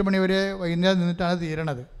ഞാൻ 8 മണി വരെ വൈകുന്നേരം നിന്നിട്ടാണ്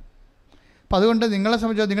തീരണത്. അപ്പം അതുകൊണ്ട് നിങ്ങളെ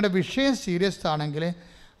സംബന്ധിച്ച് നിങ്ങളുടെ വിഷയം സീരിയസ് ആണെങ്കിൽ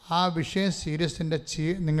ആ വിഷയം സീരിയസിൻ്റെ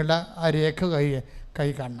നിങ്ങളുടെ ആ രേഖ കൈ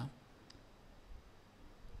കാണണം.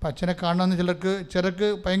 അപ്പം അച്ഛനെ കാണണമെന്ന് ചിലർക്ക്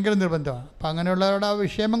ഭയങ്കര നിർബന്ധമാണ്. അപ്പം അങ്ങനെയുള്ളവരുടെ ആ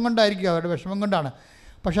വിഷയം കൊണ്ടായിരിക്കും, അവരുടെ വിഷമം കൊണ്ടാണ്.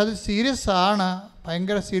 പക്ഷെ അത് സീരിയസ് ആണ്,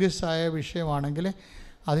 ഭയങ്കര സീരിയസ് ആയ വിഷയമാണെങ്കിൽ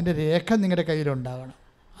അതിൻ്റെ രേഖ നിങ്ങളുടെ കയ്യിലുണ്ടാകണം.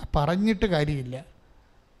 പറഞ്ഞിട്ട് കാര്യമില്ല,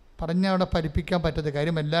 അവിടെ ഫലിപ്പിക്കാൻ പറ്റാത്ത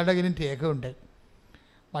കാര്യം. എല്ലാവരുടെ കയ്യിലും രേഖയുണ്ട്.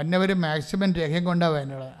 വന്നവർ മാക്സിമം രേഖയും കൊണ്ടാണ്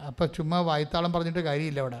വേണ്ടത്. അപ്പോൾ ചുമ്മാ വായ്ത്താളം പറഞ്ഞിട്ട്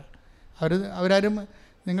കാര്യമില്ല. അവരാരും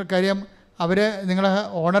നിങ്ങൾക്കറിയാം, നിങ്ങളെ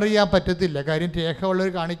ഓണർ ചെയ്യാൻ പറ്റത്തില്ല. കാര്യം രേഖ ഉള്ളവർ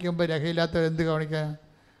കാണിക്കുമ്പോൾ രേഖയില്ലാത്തവർ എന്ത് കാണിക്കാൻ?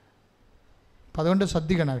 അപ്പം അതുകൊണ്ട്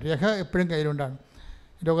ശ്രദ്ധിക്കണം, രേഖ എപ്പോഴും കയ്യിലുണ്ടാണ്.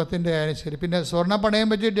 രോഗത്തിൻ്റെ ആയാലും ശരി. പിന്നെ സ്വർണ്ണ പണയം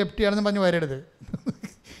വെച്ച് ജപ്റ്റിയാണെന്ന് പറഞ്ഞ് വരരുത്.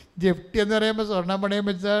 ജപ്റ്റി എന്ന് പറയുമ്പോൾ സ്വർണ്ണ പണയം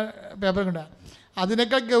വെച്ച പേപ്പർ കൊണ്ടാണ്.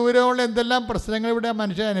 അതിനേക്കാൾ ഗൗരവമുള്ള എന്തെല്ലാം പ്രശ്നങ്ങൾ ഇവിടെ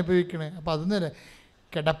മനുഷ്യൻ അനുഭവിക്കണേ. അപ്പോൾ അതൊന്നുമില്ല,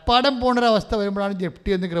 കിടപ്പാടം പോണൊരവസ്ഥ വരുമ്പോഴാണ് ജപ്റ്റി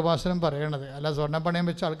എന്ന് കൃപാസനം പറയണത്. അല്ല സ്വർണ്ണ പണയം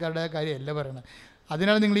വെച്ച ആൾക്കാരുടെ കാര്യമല്ല പറയണത്.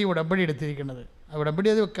 അതിനാണ് നിങ്ങൾ ഈ ഉടമ്പടി എടുത്തിരിക്കുന്നത്. ആ ഉടമ്പടി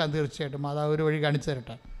അത് വെക്കാം തീർച്ചയായിട്ടും, അത് ഒരു വഴി കാണിച്ചു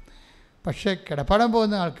തരട്ടെ. പക്ഷേ കിടപ്പാടം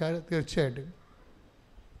പോകുന്ന ആൾക്കാർ തീർച്ചയായിട്ടും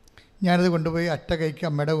ഞാനത് കൊണ്ടുപോയി അറ്റ കൈക്ക്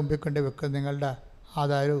അമ്മയുടെ മുമ്പിൽ കൊണ്ട് വെക്കുക. നിങ്ങളുടെ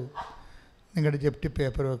ആധാരവും നിങ്ങളുടെ ജപ്റ്റി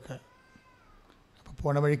പേപ്പർ വെക്കുക. അപ്പോൾ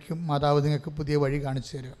പോണ വഴിക്കും മാതാവ് നിങ്ങൾക്ക് പുതിയ വഴി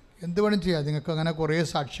കാണിച്ചു തരും. എന്ത് വേണം ചെയ്യാം. നിങ്ങൾക്ക് അങ്ങനെ കുറേ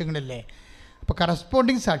സാക്ഷ്യങ്ങളില്ലേ. അപ്പോൾ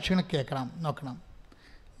കറസ്പോണ്ടിങ് സാക്ഷ്യങ്ങൾ നോക്കണം.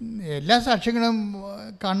 എല്ലാ സാക്ഷ്യങ്ങളും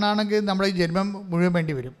കാണുകയാണെങ്കിൽ നമ്മുടെ ഈ ജന്മം മുഴുവൻ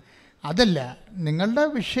വേണ്ടി വരും. അതല്ല, നിങ്ങളുടെ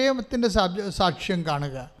വിഷയത്തിൻ്റെ സാക്ഷ്യം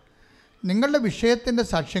കാണുക. നിങ്ങളുടെ വിഷയത്തിൻ്റെ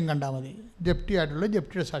സാക്ഷ്യം കണ്ടാൽ മതി.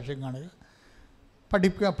 ജപ്റ്റിയുടെ സാക്ഷ്യം കാണുക.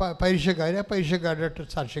 പരീക്ഷക്കാരുടെ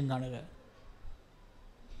സാക്ഷ്യം കാണുക.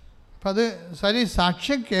 അപ്പം അത്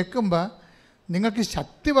സാക്ഷ്യം കേൾക്കുമ്പോൾ നിങ്ങൾക്ക്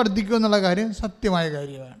ശക്തി വർദ്ധിക്കും എന്നുള്ള കാര്യം സത്യമായ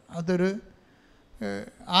കാര്യമാണ്.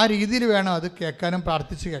 ആ രീതിയിൽ വേണം അത് കേൾക്കാനും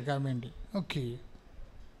പ്രാർത്ഥിച്ച് കേൾക്കാൻ വേണ്ടി. ഓക്കെ.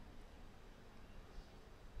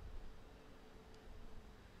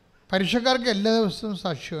 പരീക്ഷക്കാർക്ക് എല്ലാ ദിവസവും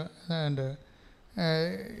സാക്ഷ്യം ഉണ്ട്.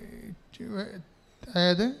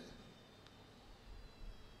 അതായത്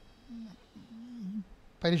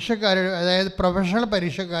പ്രൊഫഷണൽ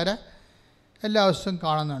പരീക്ഷക്കാരെ എല്ലാ ദിവസവും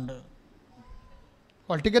കാണുന്നുണ്ട്.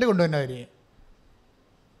 ഹോൾ ടിക്കറ്റ് കൊണ്ടുവന്നവർ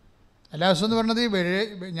എല്ലാ ദിവസവും എന്ന് പറഞ്ഞത്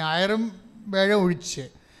ഞായറും വേഴ ഒഴിച്ച്.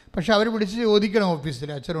 പക്ഷെ അവർ വിളിച്ച് ചോദിക്കണം ഓഫീസിൽ,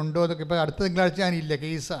 അച്ഛനുണ്ടോ എന്നൊക്കെ. ഇപ്പോൾ അടുത്ത തിങ്കളാഴ്ച ഞാനില്ല,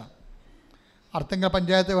 കേസാണ്. അർത്തങ്ക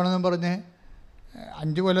പഞ്ചായത്ത് വേണമെന്നും പറഞ്ഞ്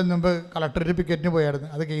 5 കൊല്ലം മുമ്പ് കളക്ടറേറ്റ് പിക്കറ്റിന് പോയായിരുന്നു.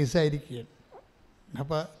 അത് കേസായിരിക്കുകയാണ്.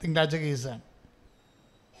 അപ്പോൾ തിങ്കളാഴ്ച കേസാണ്.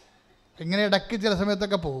 ഇങ്ങനെ ഇടയ്ക്ക് ചില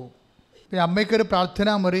സമയത്തൊക്കെ പോകും. പിന്നെ അമ്മയ്ക്കൊരു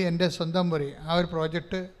പ്രാർത്ഥനാ മുറി, എൻ്റെ സ്വന്തം മുറി, ആ ഒരു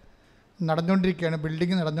പ്രോജക്റ്റ് നടന്നുകൊണ്ടിരിക്കുകയാണ്,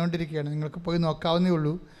 ബിൽഡിങ് നടന്നുകൊണ്ടിരിക്കുകയാണ്. നിങ്ങൾക്ക് പോയി നോക്കാവുന്നേ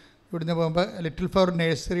ഉള്ളൂ. ഇവിടുന്ന് പോകുമ്പോൾ ലിറ്റിൽ ഫ്ലവർ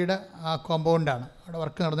നഴ്സറിയുടെ ആ കോമ്പൗണ്ടാണ്, അവിടെ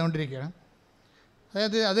വർക്ക് നടന്നുകൊണ്ടിരിക്കുകയാണ്.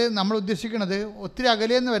 അതായത് അത് നമ്മൾ ഉദ്ദേശിക്കുന്നത് ഒത്തിരി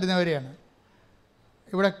അകലെയെന്ന് വരുന്നവരെയാണ്.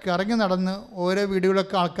 ഇവിടെ ഇറങ്ങി നടന്ന് ഓരോ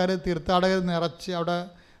വീടുകളൊക്കെ ആൾക്കാർ തീർത്ഥാടകർ നിറച്ച് അവിടെ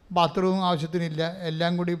ബാത്റൂം ആവശ്യത്തിനില്ല,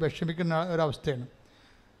 എല്ലാം കൂടി വിഷമിക്കുന്ന ഒരവസ്ഥയാണ്.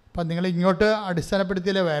 അപ്പം നിങ്ങൾ ഇങ്ങോട്ട്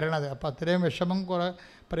അടിസ്ഥാനപ്പെടുത്തിയല്ലേ വരണത്. അപ്പോൾ അത്രയും വിഷമം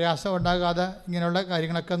പ്രയാസം ഉണ്ടാകാതെ ഇങ്ങനെയുള്ള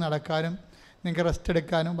കാര്യങ്ങളൊക്കെ നടക്കാനും നിങ്ങൾക്ക് റെസ്റ്റ്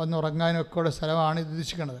എടുക്കാനും വന്നുറങ്ങാനും ഒക്കെ ഉള്ള സ്ഥലമാണ് ഇത്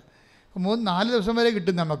ഉദ്ദേശിക്കുന്നത്. 4 ദിവസം വരെ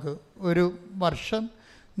കിട്ടും നമുക്ക്. ഒരു വർഷം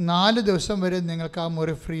 4 ദിവസം വരെ നിങ്ങൾക്ക് ആ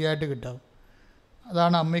മുറി ഫ്രീ ആയിട്ട് കിട്ടും.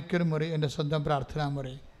 അതാണ് അമ്മയ്ക്കൊരു മുറി, എൻ്റെ സ്വന്തം പ്രാർത്ഥനാ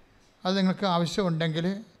മുറി. അത് നിങ്ങൾക്ക് ആവശ്യമുണ്ടെങ്കിൽ,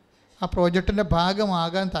 ആ പ്രോജക്റ്റിൻ്റെ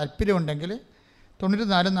ഭാഗമാകാൻ താല്പര്യമുണ്ടെങ്കിൽ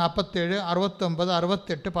 94 47 69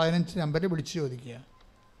 68 15 നമ്പറിൽ വിളിച്ച് ചോദിക്കുക.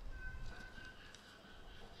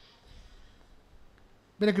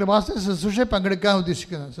 പിന്നെ കൃപാസന ശുശ്രൂഷയിൽ പങ്കെടുക്കാൻ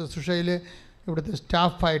ഉദ്ദേശിക്കുന്നത്, ശുശ്രൂഷയിൽ ഇവിടുത്തെ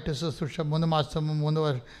സ്റ്റാഫായിട്ട് ശുശ്രൂഷ 3 മാസം 1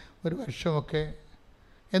 വർഷമൊക്കെ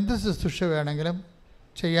എന്ത് ശുശ്രൂഷ വേണമെങ്കിലും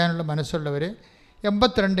ചെയ്യാനുള്ള മനസ്സുള്ളവർ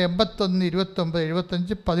 82 81 29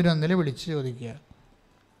 75 11 വിളിച്ച് ചോദിക്കുക.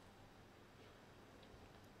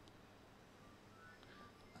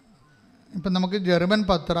 ഇപ്പം നമുക്ക് ജർമ്മൻ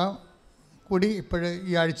പത്രം കൂടി ഇപ്പോൾ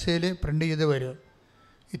ഈ ആഴ്ചയിൽ പ്രിൻ്റ് ചെയ്ത് വരും.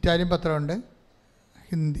 ഇറ്റാലിയൻ പത്രമുണ്ട്,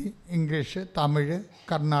 ഹിന്ദി, ഇംഗ്ലീഷ്, തമിഴ്,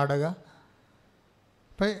 കർണാടക.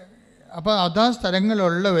 അപ്പോൾ അതാ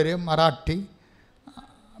സ്ഥലങ്ങളിലുള്ളവർ മറാഠി,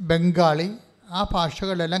 ബംഗാളി, ആ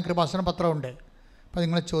ഭാഷകളിലെല്ലാം കൃപാസന പത്രമുണ്ട്. അപ്പോൾ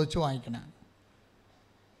നിങ്ങൾ ചോദിച്ച് വാങ്ങിക്കണം.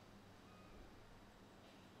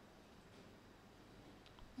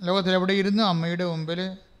 ലോകത്തിലെവിടെ ഇരുന്ന് അമ്മയുടെ മുമ്പിൽ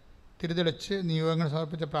തിരിതെളിച്ച് നിയോഗങ്ങൾ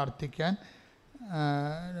സമർപ്പിച്ച് പ്രാർത്ഥിക്കാൻ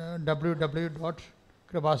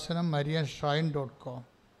www.kripasanamarianshrine.com.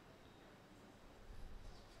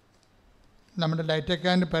 നമ്മുടെ ലൈറ്റ്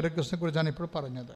അക്കാൻ്റെ പേരക്രിസ്റ്റിനെ കുറിച്ചാണ് ഇപ്പോൾ പറഞ്ഞത്.